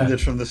have been Suspended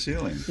from the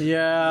ceiling.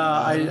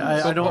 Yeah,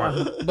 I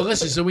don't. But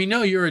listen, so we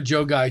know you're a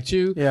Joe guy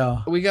too.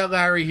 Yeah. We got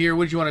Larry here.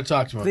 What do you want to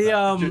talk to him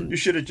about? You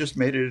should have just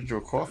made it into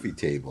a coffee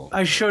table.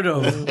 I should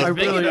have. I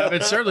Big really. enough.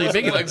 It's certainly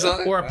big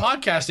enough. Or a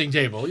podcasting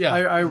table. Yeah.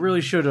 I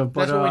really should have.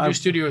 But That's what we do.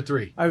 Studio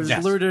 3. I was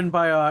lured in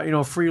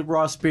by free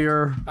Ross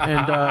beer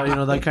and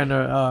that kind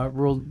of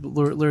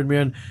lured me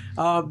in.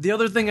 The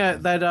other thing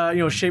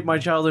that shaped my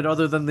childhood,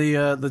 other than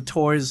the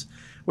toys,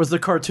 was the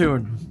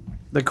cartoon.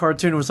 The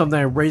cartoon was something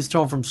I raced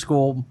home from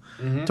school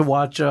to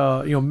watch.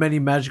 Many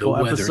magical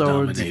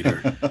episodes.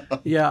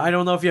 Yeah, I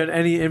don't know if you had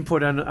any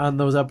input on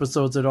those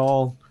episodes at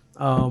all,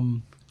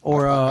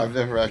 or I've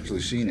never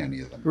actually seen any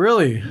of them.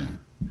 really. Yeah.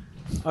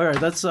 All right,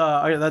 that's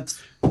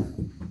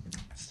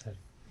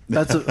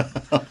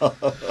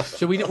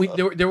So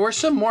there were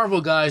some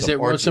Marvel guys that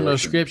wrote some of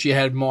those scripts. You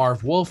had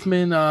Marv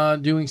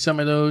Wolfman doing some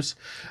of those,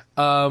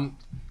 but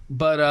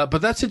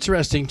that's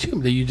interesting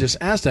too that you just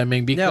asked that,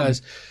 Ming,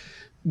 because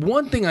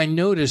one thing I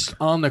noticed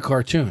on the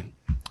cartoon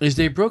is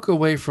they broke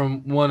away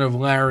from one of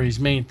Larry's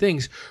main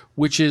things,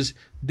 which is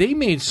they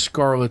made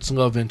Scarlet's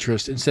love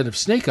interest instead of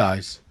Snake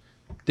Eyes.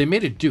 They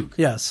made it Duke.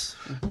 Yes.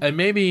 And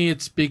maybe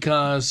it's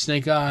because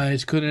Snake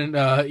Eyes couldn't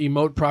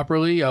emote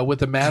properly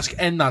with a mask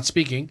and not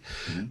speaking.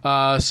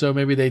 So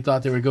maybe they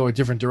thought they would go a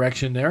different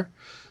direction there.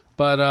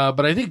 But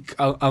I think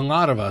a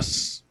lot of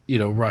us,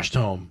 rushed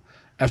home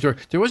after.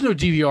 There was no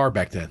DVR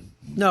back then.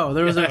 No,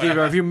 there was no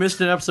DVR. If you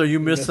missed an episode, you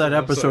missed that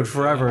episode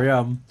forever.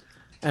 Yeah.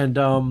 And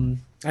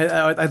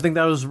I think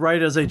that was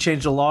right as they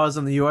changed the laws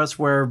in the U.S.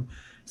 where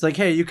it's like,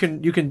 hey, you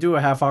can do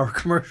a half-hour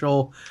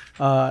commercial,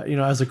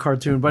 as a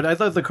cartoon. But I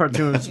thought the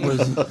cartoons was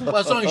well,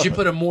 as long as you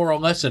put a moral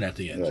lesson at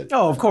the end. Right.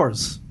 oh, of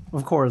course,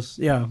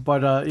 yeah. But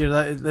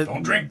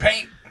Don't drink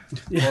paint.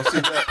 Well,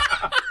 see,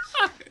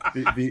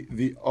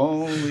 the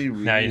only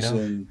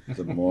reason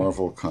the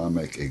Marvel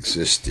comic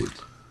existed,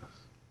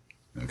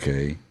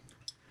 okay,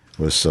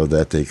 was so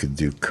that they could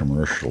do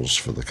commercials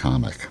for the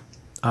comic.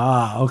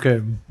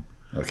 okay.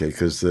 Okay,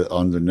 because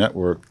on the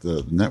network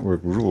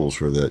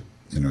rules were that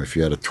if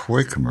you had a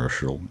toy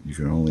commercial, you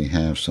could only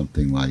have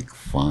something like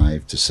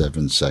 5 to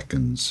 7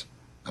 seconds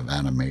of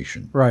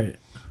animation, Right.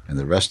 and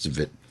the rest of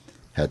it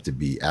had to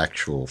be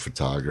actual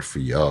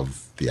photography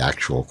of the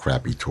actual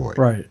crappy toy.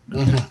 Right.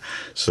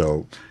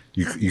 So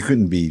you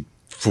couldn't be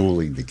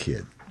fooling the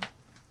kid.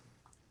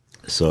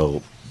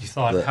 So, You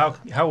thought,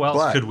 how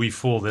else could we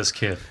fool this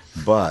kid?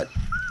 but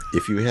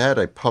if you had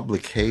a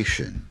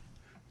publication,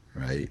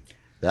 right,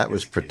 that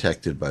was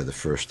protected by the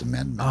First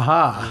Amendment.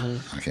 Aha.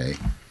 Okay,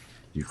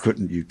 you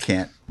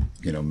can't,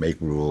 make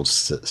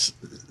rules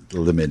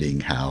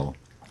limiting how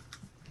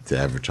to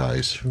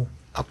advertise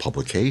a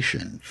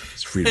publication.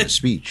 It's freedom of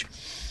speech.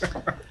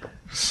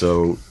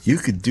 So you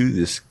could do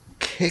this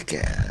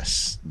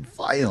kick-ass,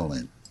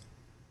 violent,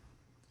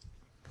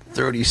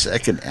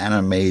 30-second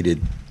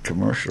animated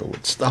commercial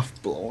with stuff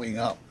blowing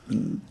up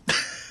and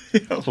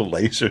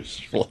lasers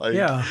flying.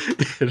 Yeah.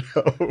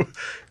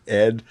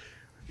 And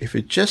if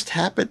it just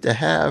happened to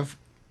have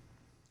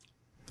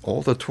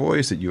all the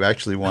toys that you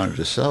actually wanted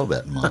to sell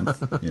that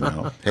month,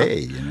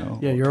 hey,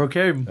 Yeah, you're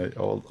okay.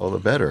 all the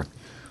better.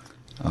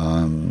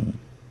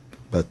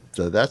 But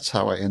that's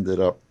how I ended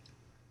up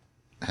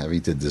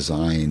having to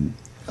design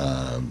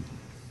the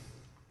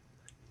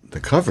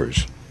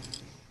covers,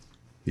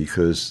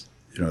 because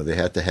they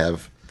had to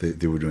have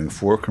they were doing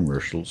 4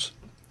 commercials,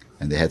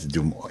 and they had to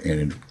do them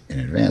in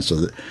advance.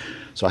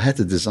 So I had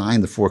to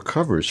design the 4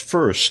 covers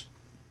first,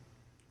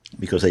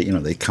 because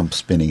they come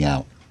spinning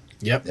out.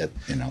 Yep.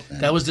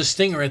 That was the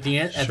stinger at the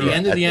end. At the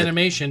end of the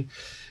animation,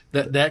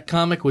 that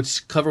comic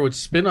cover would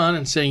spin on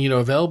and saying,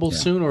 available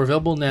soon or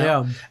available now.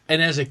 Yeah.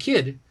 And as a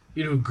kid,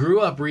 who grew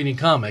up reading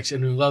comics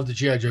and who loved the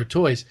G.I. Joe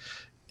toys,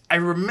 I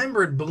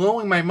remember it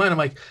blowing my mind. I'm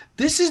like,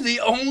 this is the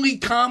only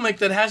comic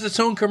that has its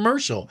own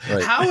commercial.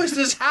 Right. How is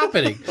this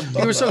happening?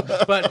 But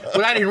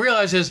what I didn't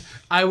realize is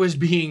I was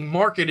being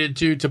marketed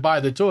to buy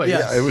the toy.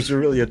 Yeah, it was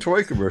really a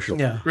toy commercial.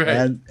 Yeah. Right.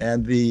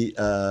 And the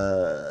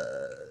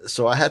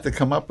so I had to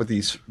come up with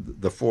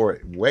the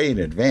 4 way in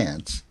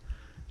advance,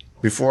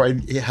 before I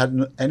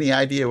had any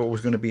idea what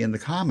was going to be in the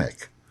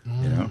comic,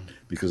 you know,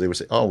 because they would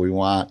say, "Oh, we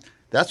want."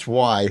 That's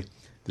why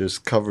there's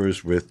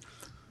covers with,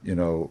 you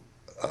know,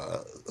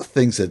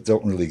 things that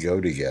don't really go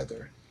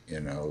together. You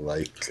know,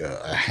 like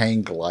a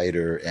hang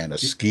glider and a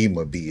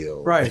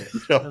ski-mobile. Right.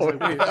 You know?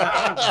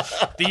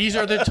 These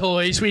are the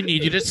toys we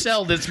need you to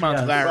sell this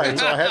month, Larry.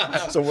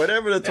 Right. So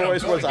whatever the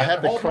toys was, I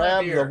had to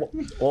cram them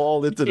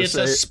all into the It's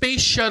same. a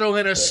space shuttle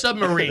and a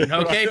submarine.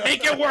 Okay,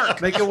 make it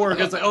work. Make it work.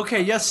 It's like,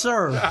 okay, yes,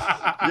 sir.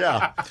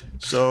 Yeah.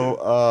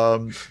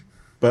 So,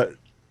 but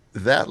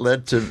that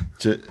led to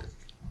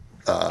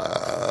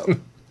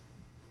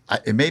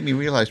it made me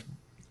realize,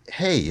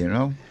 hey, you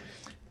know,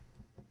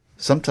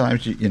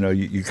 sometimes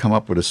you come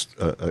up with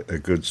a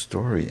good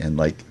story, and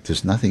like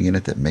there's nothing in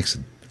it that makes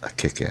a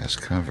kick-ass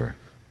cover,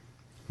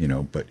 you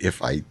know. But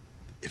if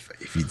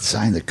you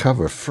design the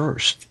cover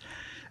first,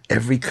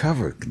 every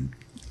cover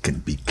can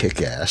be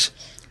kick-ass,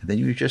 and then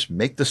you just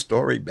make the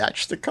story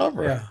match the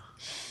cover. Yeah.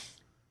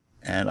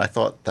 And I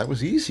thought that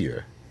was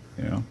easier,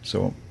 you know.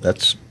 So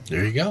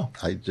There you go.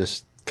 I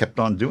just kept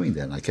on doing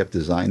that. And I kept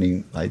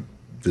designing. I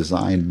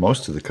designed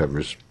most of the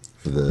covers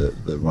for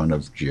the run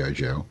of G.I.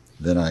 Joe.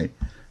 Then I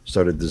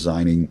started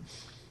designing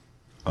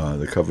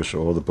the covers for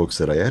all the books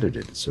that I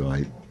edited. So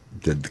I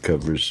did the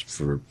covers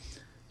for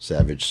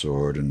Savage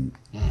Sword and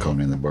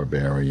Conan the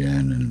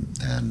Barbarian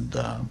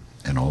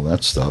and all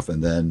that stuff.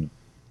 And then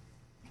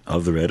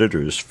other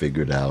editors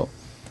figured out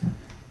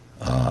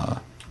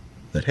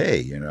that, hey,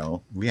 you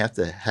know, we have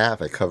to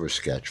have a cover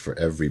sketch for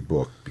every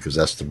book because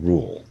that's the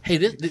rule. Hey,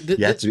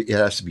 It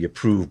has to be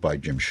approved by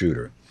Jim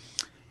Shooter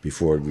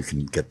before we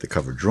can get the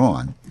cover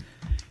drawn.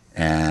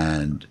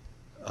 And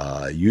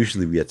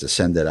usually we have to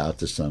send it out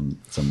to some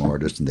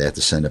artist, and they have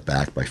to send it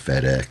back by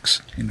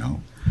FedEx, you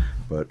know.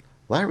 But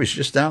Larry's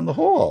just down the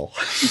hall.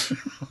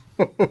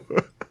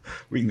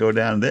 We can go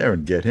down there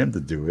and get him to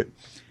do it.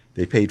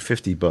 They paid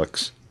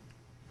 $50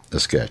 a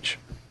sketch.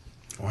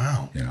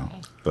 wow. You know,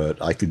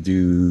 but I could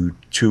do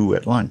 2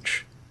 at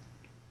lunch,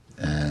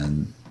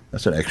 and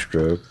that's an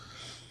extra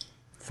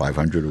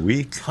 $500 a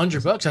week.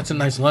 $100. That's a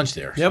nice lunch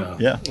there. Yep. So.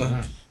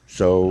 Yeah.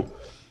 So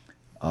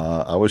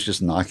I was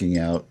just knocking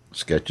out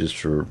sketches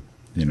for,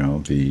 you know,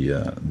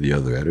 the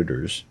other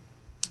editors,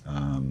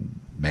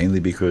 mainly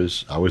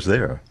because I was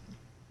there.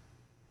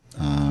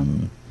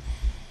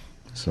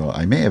 So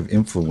I may have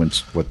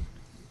influenced what,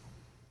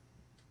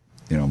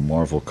 you know,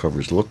 Marvel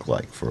covers look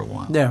like for a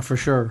while. Yeah, for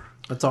sure.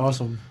 That's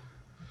awesome.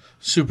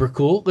 Super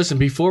cool. Listen,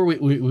 before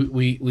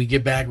we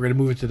get back, we're going to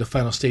move into the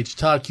final stage.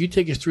 Todd, can you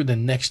take us through the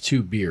next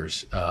 2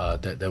 beers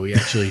that we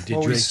actually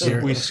did drink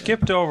here? We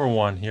skipped over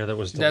one here that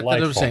was That's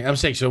delightful. what I'm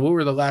saying. So what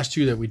were the last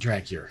 2 that we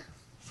drank here?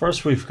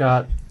 First, we've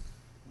got.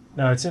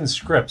 No, it's in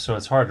script, so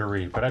it's hard to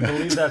read, but I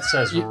believe that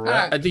says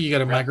I think you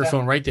got a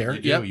microphone right there.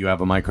 Yep. You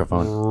have a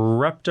microphone.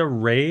 Repta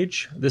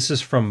Rage. This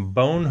is from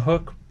Bone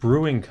Hook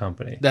Brewing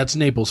Company. That's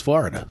Naples,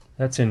 Florida.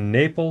 That's in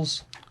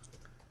Naples,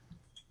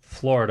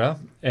 Florida,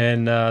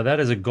 and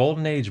that is a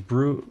Golden Age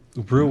brew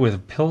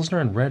with Pilsner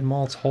and red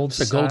malts. Holds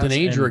It's a golden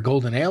age or a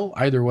golden ale,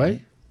 either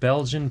way.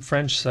 Belgian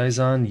French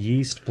Saison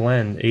yeast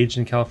blend, aged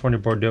in California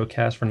Bordeaux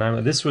cask for 9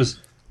 months. This was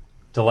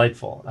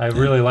delightful. I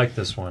really like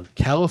this one.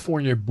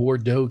 California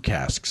Bordeaux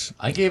casks.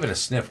 I gave it a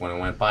sniff when it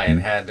went by. It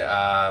had,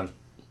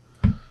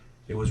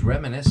 it was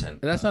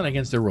reminiscent. And that's not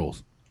against the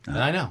rules.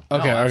 I know.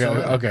 Okay, No, okay,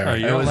 absolutely. okay. Are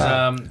you It was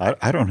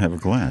I don't have a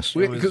glass.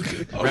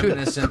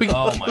 reminiscent.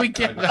 Oh my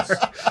goodness.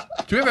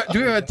 Do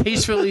we have a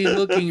tastefully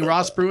looking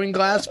Ross Brewing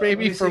glass,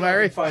 maybe, for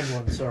Larry? Find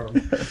one, sir.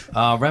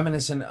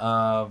 Reminiscent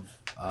of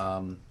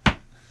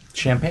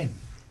champagne.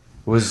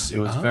 It was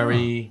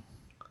very.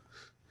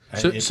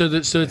 So it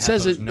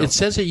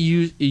says it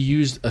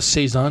used a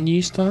saison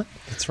yeast on it.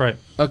 That's right.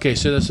 Okay,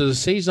 so the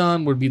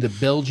saison would be the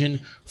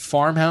Belgian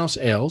farmhouse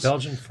ales.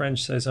 Belgian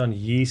French Saison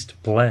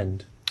yeast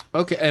blend.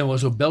 Okay, and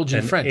was a Belgian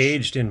And French.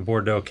 aged in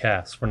Bordeaux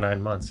cask for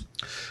 9 months.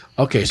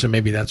 Okay, so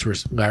maybe that's where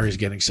Larry's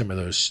getting some of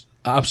those.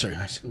 I'm sorry,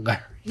 Larry.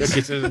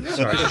 Okay,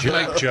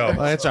 Sorry, Joe.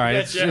 Well, it's all right.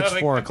 It's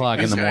 4 o'clock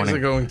in These the guys are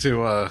morning. going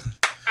to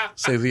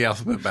say the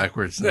alphabet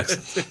backwards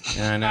next.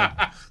 Yeah, I know.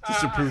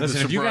 Disapprove the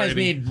Listen, if you guys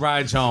sobriety. need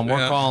rides home,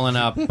 we're calling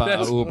up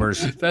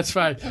Ubers. That's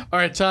fine. All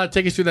right, Todd,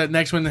 take us through that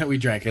next one that we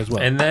drank as well.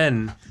 And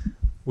then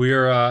we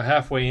are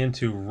halfway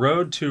into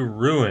Road to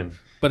Ruin.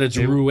 But it's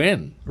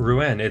Rouen.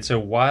 Rouen. It's a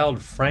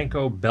wild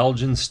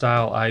Franco-Belgian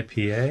style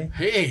IPA.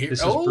 Hey,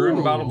 This is brewed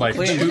and bottled by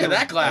look at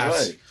that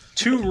glass.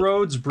 Two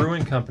Roads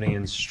Brewing Company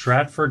in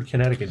Stratford,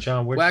 Connecticut.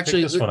 John, where'd Well, you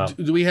actually, pick this one up?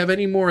 do we have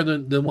any more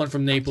than the one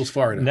from Naples,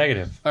 Florida?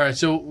 Negative. All right,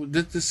 so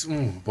this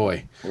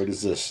boy. What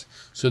is this?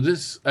 So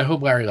this, I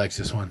hope Larry likes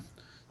this one.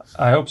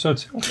 I hope so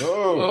too.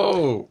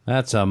 Oh,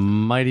 That's a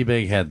mighty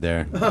big head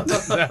there.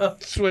 That's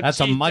That's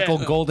a she Michael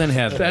said. Golden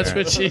head. That's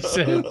there. what she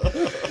said.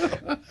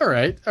 All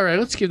right.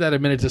 Let's give that a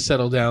minute to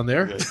settle down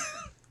there.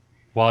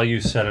 While you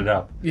set it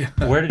up. Yeah.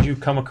 Where did you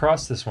come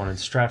across this one? In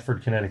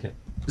Stratford, Connecticut.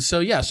 So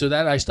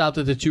that I stopped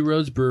at the Two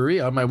Roads Brewery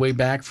on my way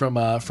back from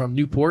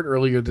Newport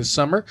earlier this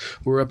summer.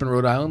 We were up in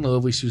Rhode Island, the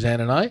lovely Suzanne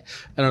and I.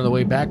 And on the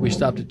way back, we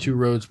stopped at Two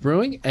Roads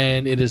Brewing,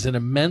 and it is an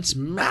immense,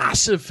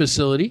 massive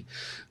facility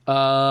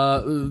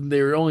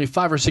They're only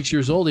 5 or 6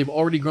 years old. They've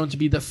already grown to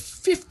be the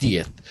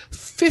 50th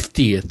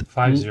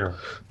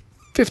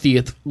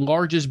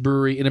largest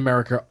brewery in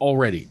America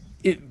already.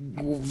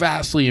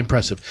 Vastly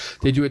impressive.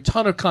 They do a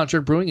ton of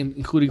contract brewing,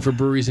 including for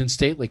breweries in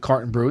state like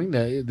Carton Brewing.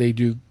 They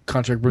do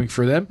contract brewing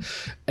for them,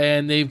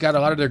 and they've got a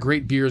lot of their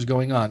great beers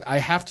going on. I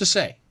have to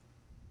say,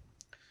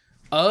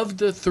 of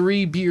the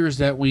 3 beers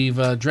that we've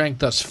drank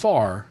thus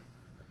far,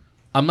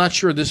 I'm not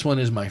sure this one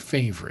is my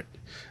favorite.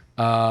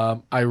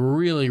 I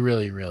really,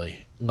 really,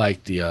 really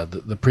like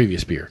the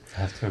previous beer. I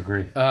have to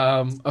agree.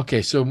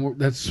 Okay, so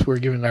we're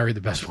giving Larry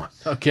the best one.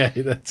 Okay,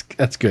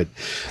 that's good.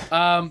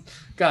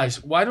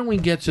 Guys, why don't we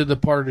get to the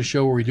part of the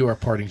show where we do our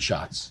parting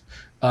shots?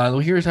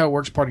 Here's how it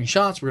works, parting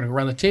shots. We're going to go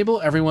around the table.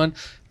 Everyone,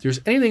 if there's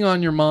anything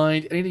on your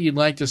mind, anything you'd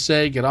like to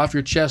say, get off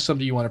your chest,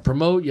 something you want to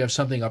promote, you have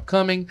something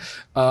upcoming,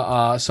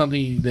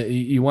 something that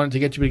you wanted to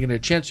get to but didn't get a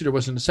chance to, there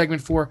wasn't a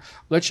segment for,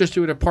 let's just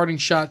do it a parting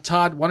shot.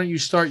 Todd, why don't you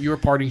start your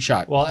parting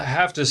shot? Well, I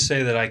have to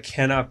say that I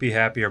cannot be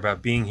happier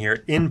about being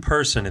here in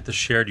person at the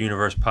Shared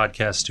Universe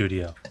podcast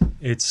studio.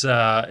 It's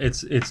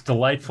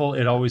delightful.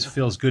 It always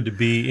feels good to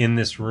be in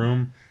this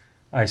room.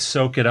 I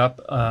soak it up.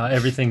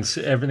 Everything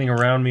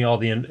around me, all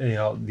the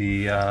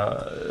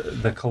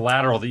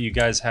collateral that you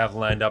guys have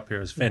lined up here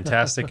is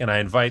fantastic, and I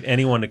invite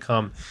anyone to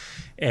come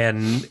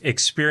and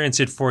experience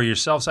it for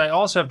yourselves. I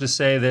also have to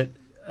say that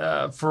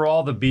for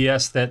all the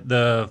BS that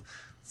the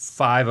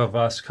 5 of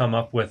us come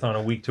up with on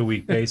a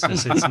week-to-week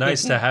basis, it's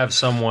nice to have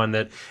someone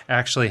that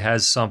actually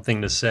has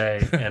something to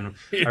say. And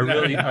I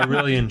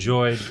really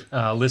enjoyed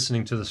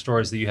listening to the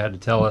stories that you had to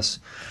tell us,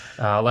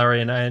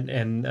 Larry,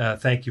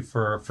 and thank you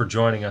for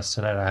joining us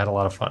tonight. I had a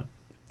lot of fun.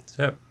 That's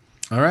it.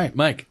 All right,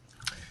 Mike.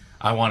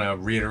 I want to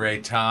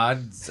reiterate,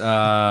 Todd,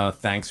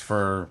 thanks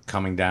for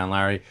coming down,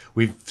 Larry.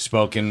 We've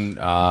spoken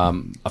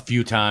a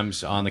few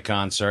times on the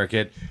con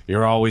circuit.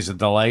 You're always a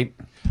delight.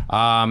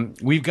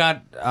 We've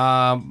got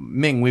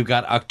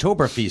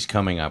Oktoberfest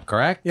coming up,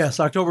 correct? Yes,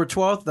 October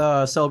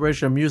 12th,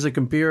 celebration of music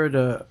and beer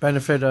to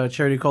benefit a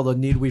charity called The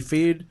Need We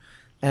Feed.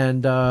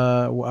 And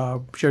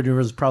Shared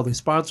Universe is proudly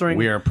sponsoring.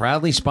 We are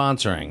proudly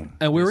sponsoring.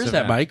 And where is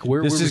that, Mike?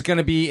 This is going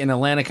to be in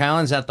Atlantic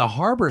Highlands at the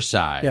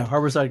Harborside. Yeah,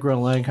 Harborside Grill,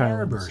 Atlantic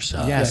Highlands.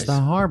 Harborside. Yes, the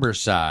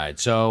Harborside.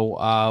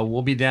 So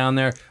we'll be down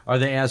there. Are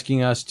they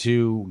asking us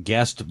to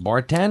guest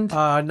bartend?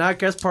 Not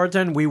guest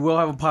bartend. We will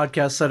have a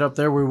podcast set up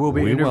there. We will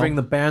be interviewing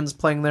the bands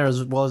playing there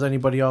as well as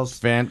anybody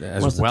else.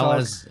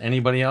 As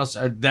anybody else.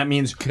 That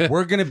means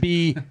we're going to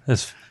be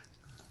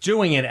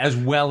doing it as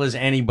well as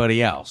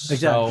anybody else.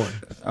 Exactly.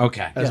 So,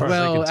 okay. As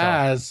well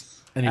as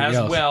anybody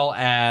else. Well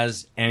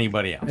as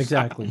anybody else.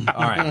 Exactly.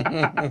 All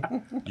right.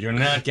 You're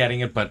not getting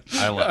it, but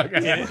I love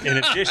it.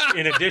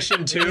 In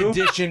addition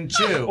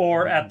to,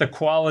 or at the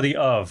quality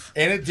of.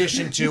 In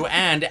addition to,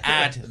 and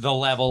at the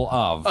level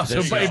of.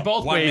 So in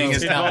both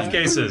ways. In both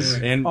cases.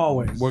 And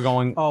always. We're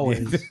going.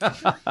 Always.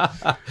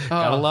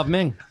 Gotta love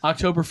Ming.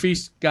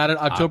 Oktoberfest, got it.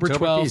 October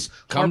 12th.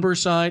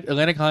 Harborside,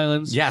 Atlantic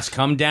Highlands. Yes,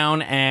 come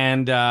down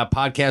and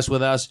podcast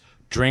with us.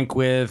 Drink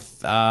with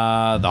the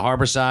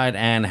Harborside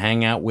and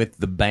hang out with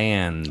the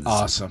bands.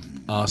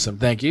 Awesome.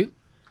 Thank you.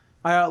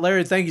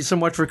 Larry, thank you so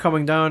much for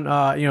coming down.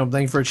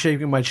 Thank you for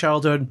shaping my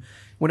childhood.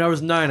 When I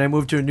was 9, I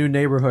moved to a new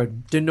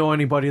neighborhood. Didn't know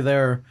anybody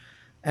there.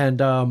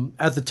 And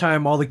at the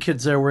time, all the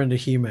kids there were into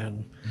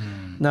He-Man.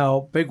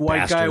 Now, big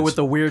white guy with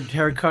a weird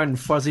haircut and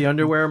fuzzy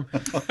underwear.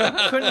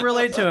 Couldn't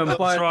relate to him. But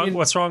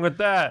what's wrong with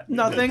that?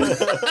 Nothing. I just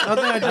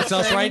That's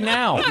us right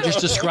now. You just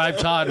described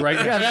Todd right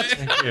now.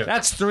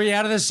 That's 3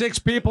 out of the 6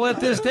 people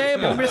at this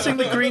table. Missing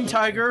the green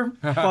tiger,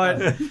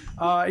 but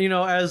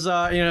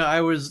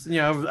I was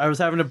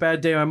having a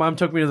bad day. My mom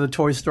took me to the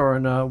toy store,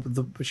 and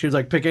she was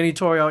like, "Pick any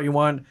toy out you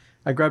want."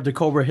 I grabbed a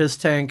Cobra Hiss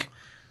tank,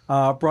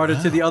 brought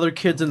it to the other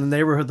kids in the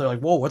neighborhood. They're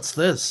like, "Whoa, what's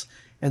this?"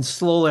 And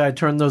slowly, I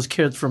turned those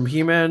kids from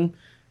He-Man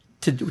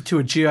to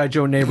a G.I.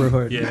 Joe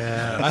neighborhood.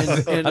 Yeah, I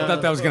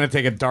thought that was going to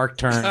take a dark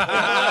turn.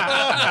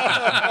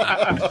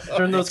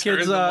 Turn those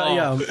kids,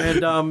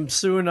 and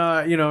soon,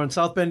 in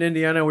South Bend,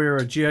 Indiana, we were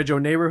a G.I. Joe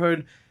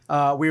neighborhood.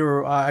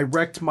 I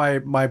wrecked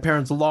my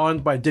parents' lawn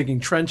by digging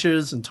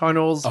trenches and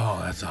tunnels. Oh,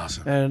 that's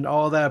awesome. And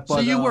all that. But, so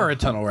you were a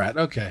tunnel rat.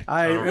 Okay.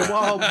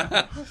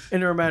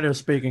 In a matter of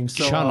speaking.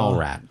 So, Tunnel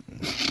rat.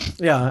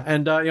 Yeah,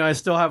 and I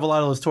still have a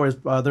lot of those toys.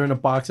 They're in a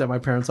box at my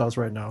parents' house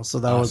right now, so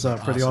that was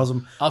pretty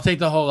awesome. I'll take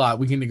the whole lot.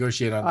 We can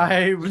negotiate on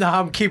that.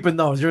 I'm keeping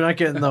those. You're not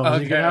getting those.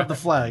 Okay. You can have the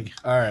flag.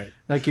 All right.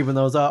 Not keeping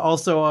those.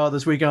 Also,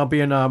 this weekend I'll be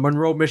in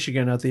Monroe,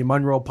 Michigan at the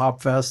Monroe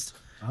Pop Fest.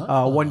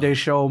 One-day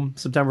show,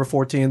 September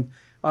 14th.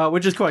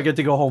 Which is cool. I get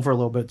to go home for a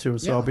little bit too,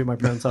 so I'll be at my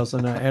parents' house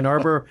in Ann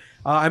Arbor.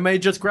 I may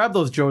just grab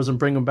those Joes and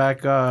bring them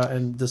back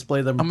and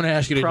display them. I'm going to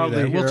ask you to do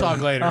that. We'll talk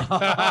later.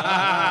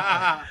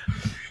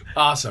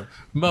 Awesome.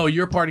 Mo,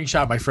 your parting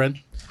shot, my friend.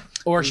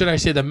 Or should I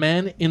say the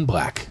man in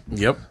black?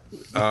 Yep.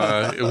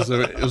 It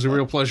was a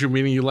real pleasure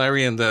meeting you,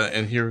 Larry,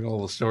 and hearing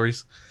all the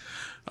stories.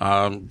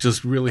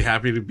 Just really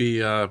happy to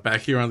be back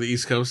here on the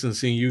East Coast and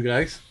seeing you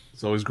guys.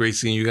 It's always great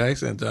seeing you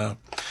guys. And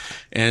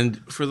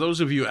for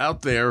those of you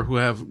out there who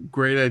have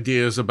great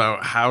ideas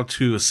about how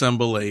to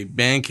assemble a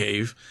band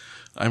cave,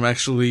 I'm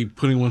actually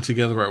putting one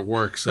together at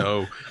work,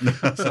 so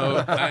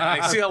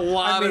I see a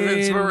lot of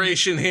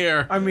inspiration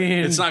here. I mean,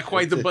 it's not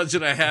quite the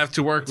budget I have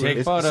to work with.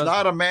 It's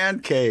not a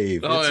man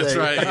cave. Oh, that's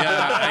right.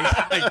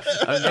 Yeah,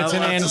 it's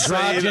an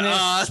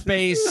androgynous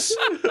space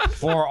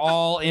for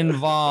all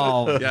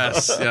involved.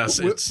 Yes.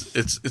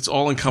 It's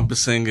all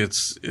encompassing.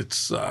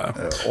 It's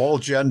all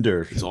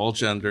gender. It's all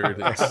gendered.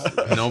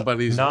 It's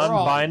nobody's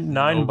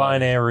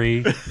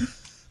non-binary.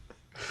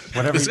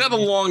 Whatever. It's got a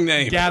long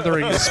name.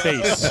 Gathering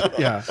space.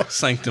 Yeah.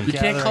 Sanctum. You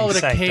can't call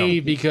it a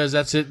cave because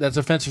that's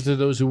offensive to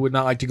those who would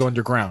not like to go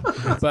underground.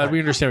 But we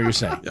understand what you're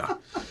saying. Yeah.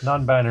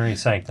 Non-binary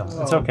sanctum.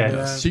 It's okay.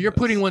 Man. So you're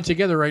putting one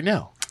together right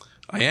now.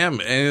 I am,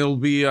 and it'll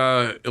be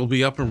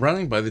up and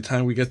running by the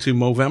time we get to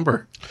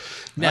Movember.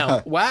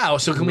 Now, wow.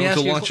 So can we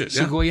ask you?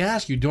 So can we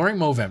ask you during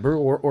Movember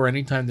or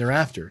any time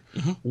thereafter,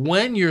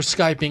 when you're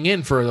Skyping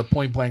in for the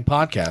Point Blank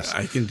podcast?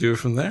 I can do it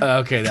from there.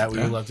 Okay, that we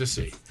would love to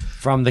see.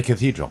 From the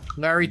cathedral.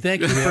 Larry,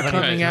 thank you for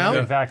coming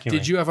out.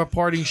 Did you have a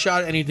parting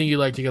shot? Anything you'd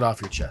like to get off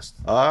your chest?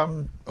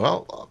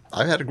 Well,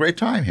 I've had a great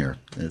time here.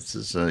 This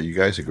is you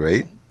guys are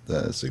great.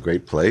 It's a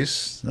great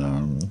place,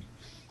 and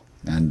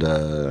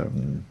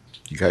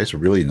you guys are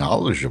really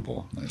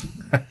knowledgeable.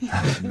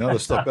 You know the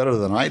stuff better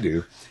than I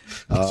do.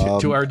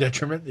 To our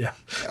detriment, yeah.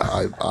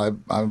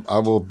 I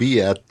will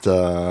be at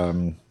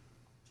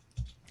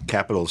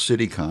Capital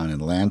CityCon in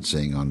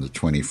Lansing on the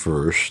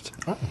 21st.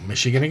 Oh,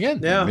 Michigan again.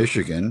 Yeah.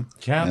 Michigan.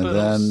 Capital and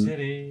then,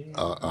 City.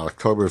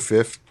 October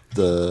 5th,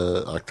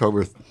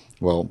 October 3rd,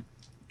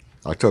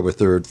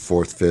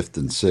 4th, 5th,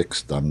 and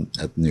 6th, I'm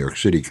at New York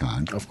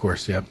CityCon. Of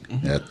course, yep.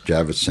 At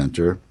Javits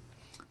Center.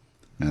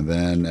 And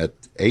then at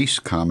Ace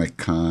Comic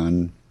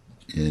Con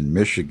in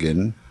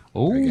Michigan.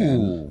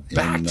 Ooh.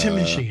 Back to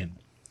Michigan.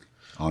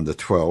 On the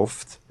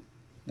 12th.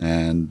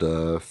 And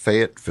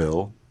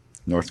Fayetteville,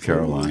 North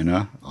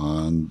Carolina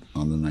on the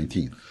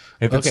 19th.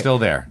 If it's still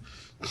there.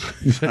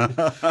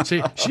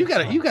 So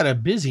you got a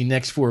busy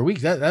next 4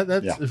 weeks.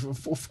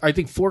 That's I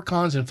think 4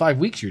 cons in 5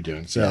 weeks you're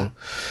doing. So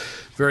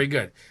very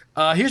good.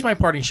 Here's my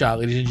parting shot,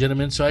 ladies and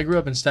gentlemen. So I grew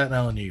up in Staten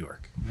Island, New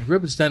York.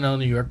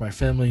 New York. My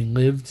family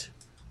lived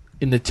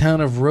in the town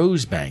of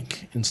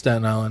Rosebank in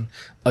Staten Island,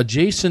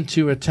 adjacent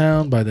to a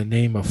town by the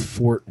name of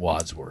Fort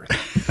Wadsworth.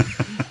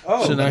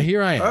 So now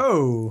here I am.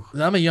 Oh.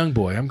 I'm a young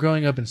boy. I'm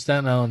growing up in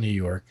Staten Island, New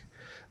York,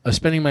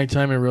 spending my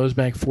time in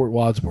Rosebank, Fort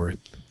Wadsworth,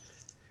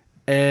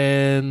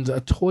 and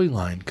a toy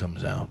line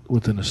comes out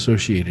with an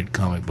associated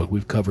comic book.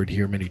 We've covered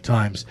here many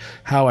times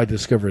how I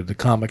discovered the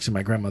comics in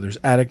my grandmother's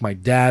attic, my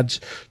dad's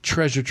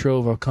treasure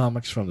trove of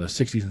comics from the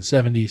 60s and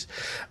 70s.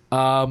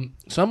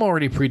 So I'm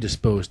already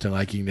predisposed to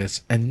liking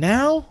this. And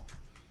now,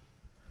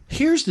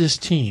 here's this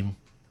team,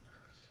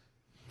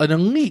 an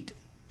elite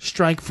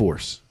strike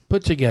force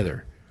put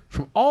together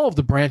from all of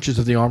the branches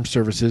of the armed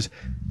services,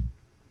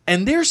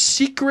 and their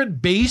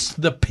secret base,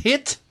 the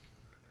Pit,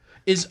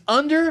 is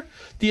under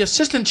the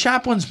assistant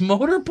chaplain's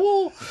motor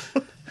pool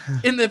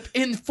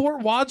in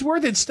Fort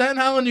Wadsworth in Staten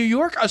Island, New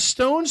York, a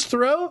stone's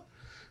throw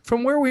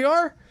from where we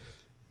are.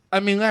 I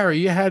mean, Larry,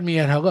 you had me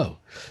at hello.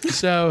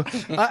 So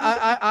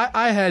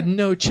I had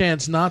no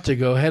chance not to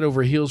go head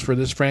over heels for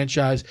this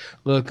franchise.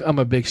 Look, I'm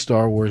a big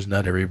Star Wars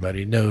nut.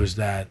 Everybody knows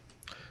that.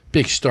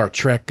 Big Star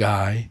Trek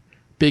guy.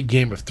 Big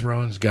Game of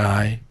Thrones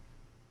guy.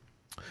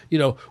 You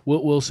know,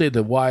 we'll say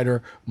the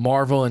wider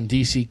Marvel and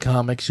DC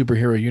comic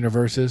superhero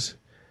universes.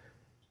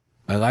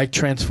 I like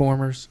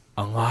Transformers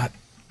a lot.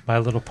 My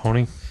Little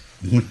Pony.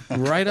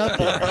 Right up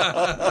there.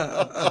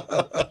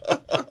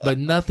 But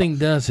nothing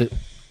does it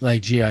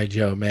like G.I.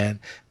 Joe,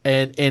 man.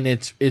 And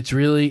it's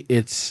really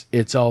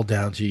all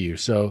down to you.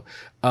 So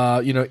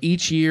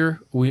each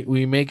year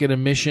we make it a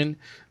mission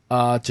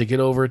to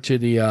get over to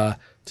the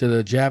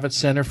Javits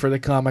Center for the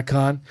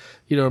Comic-Con.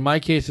 You know, in my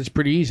case, it's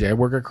pretty easy. I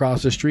work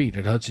across the street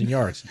at Hudson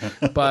Yards.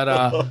 But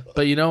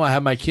I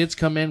have my kids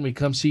come in. We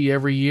come see you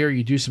every year.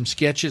 You do some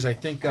sketches. I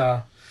think,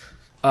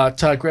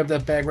 Todd, grab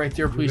that bag right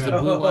there, please, the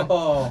blue one.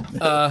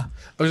 I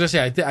was going to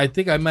say, I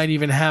think I might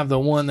even have the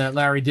one that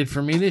Larry did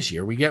for me this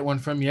year. We get one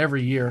from you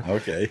every year.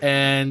 Okay.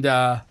 And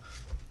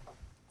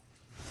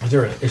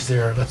is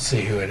there, let's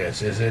see who it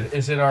is.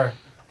 Is it our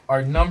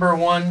number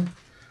one?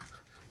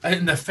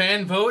 In the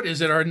fan vote,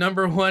 is it our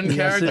number one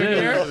character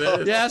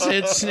there? Yes,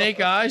 it's Snake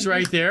Eyes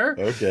right there.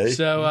 Okay.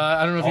 So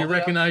I don't know if you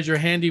recognize your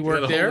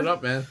handiwork there. Hold it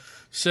up, man.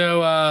 So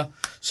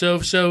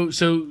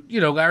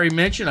Larry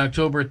mentioned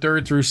October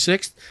 3rd through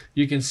 6th.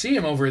 You can see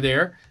him over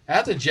there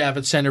at the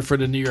Javits Center for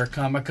the New York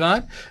Comic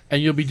Con,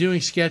 and you'll be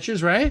doing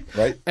sketches, right?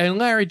 Right. And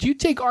Larry, do you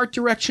take art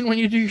direction when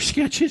you do your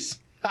sketches?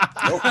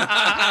 Nope.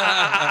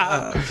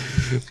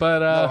 But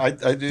no,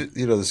 I do.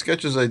 You know, the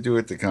sketches I do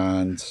at the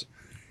cons.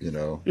 You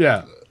know.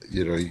 Yeah.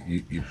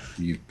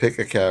 You pick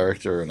a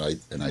character and I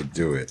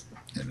do it.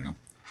 You know,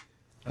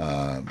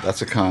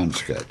 that's a con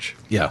sketch.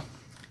 Yeah.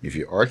 If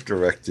you art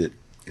direct it,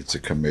 it's a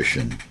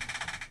commission.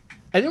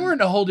 And then we're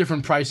in a whole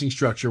different pricing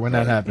structure when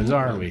that happens,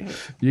 aren't we?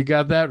 You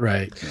got that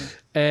right.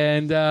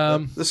 And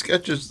the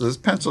sketches, the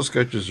pencil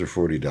sketches are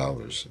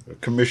 $40. A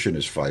commission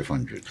is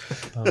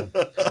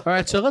 $500. all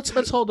right, so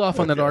let's hold off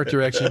on that art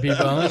direction,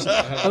 people.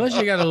 Unless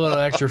you got a little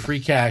extra free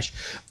cash,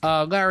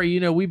 Larry.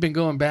 We've been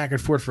going back and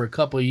forth for a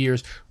couple of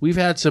years. We've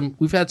had some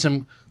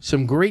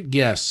great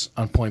guests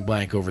on Point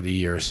Blank over the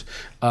years,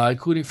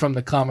 including from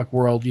the comic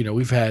world.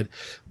 We've had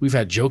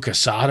Joe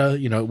Quesada.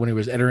 When he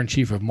was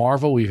editor-in-chief of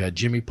Marvel. We've had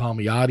Jimmy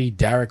Palmiotti,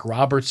 Derek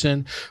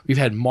Robertson. We've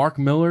had Mark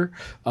Miller.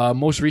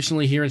 Most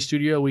recently here in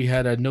studio, we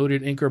had a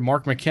noted inker,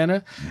 Mark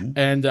McKenna. Mm-hmm.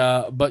 And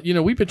but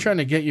we've been trying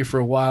to get you for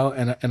a while,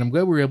 and I'm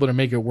glad we were able to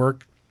make it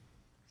work.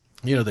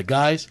 The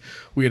guys,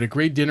 we had a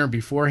great dinner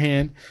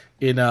beforehand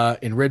in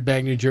Red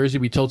Bank, New Jersey.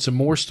 We told some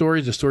more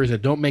stories, the stories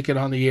that don't make it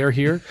on the air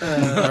here.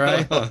 All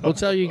right, we'll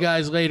tell you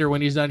guys later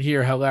when he's done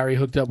here how Larry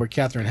hooked up with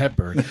Katharine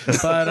Hepburn.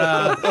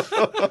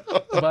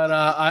 But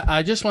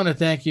I just want to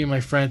thank you,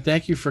 my friend.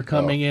 Thank you for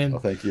coming in.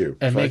 Thank you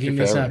and making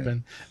this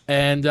happen.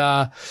 And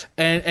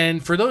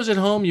for those at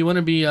home, you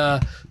want to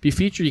be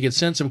featured. You can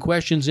send some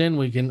questions in.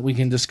 We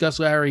can discuss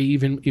Larry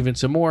even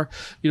some more.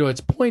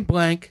 It's Point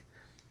Blank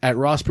at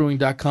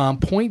rossbrewing.com,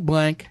 Point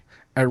Blank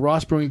at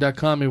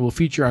rossbrewing.com. It will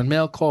feature on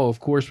Mail Call.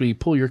 Of course, we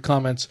pull your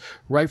comments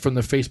right from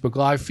the Facebook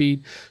Live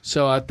feed.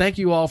 So thank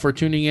you all for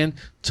tuning in.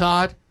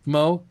 Todd,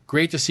 Mo,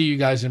 great to see you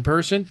guys in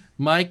person.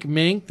 Mike,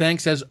 Ming,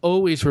 thanks as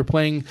always for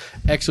playing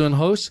excellent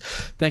hosts.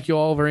 Thank you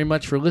all very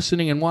much for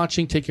listening and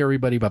watching. Take care,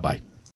 everybody. Bye-bye.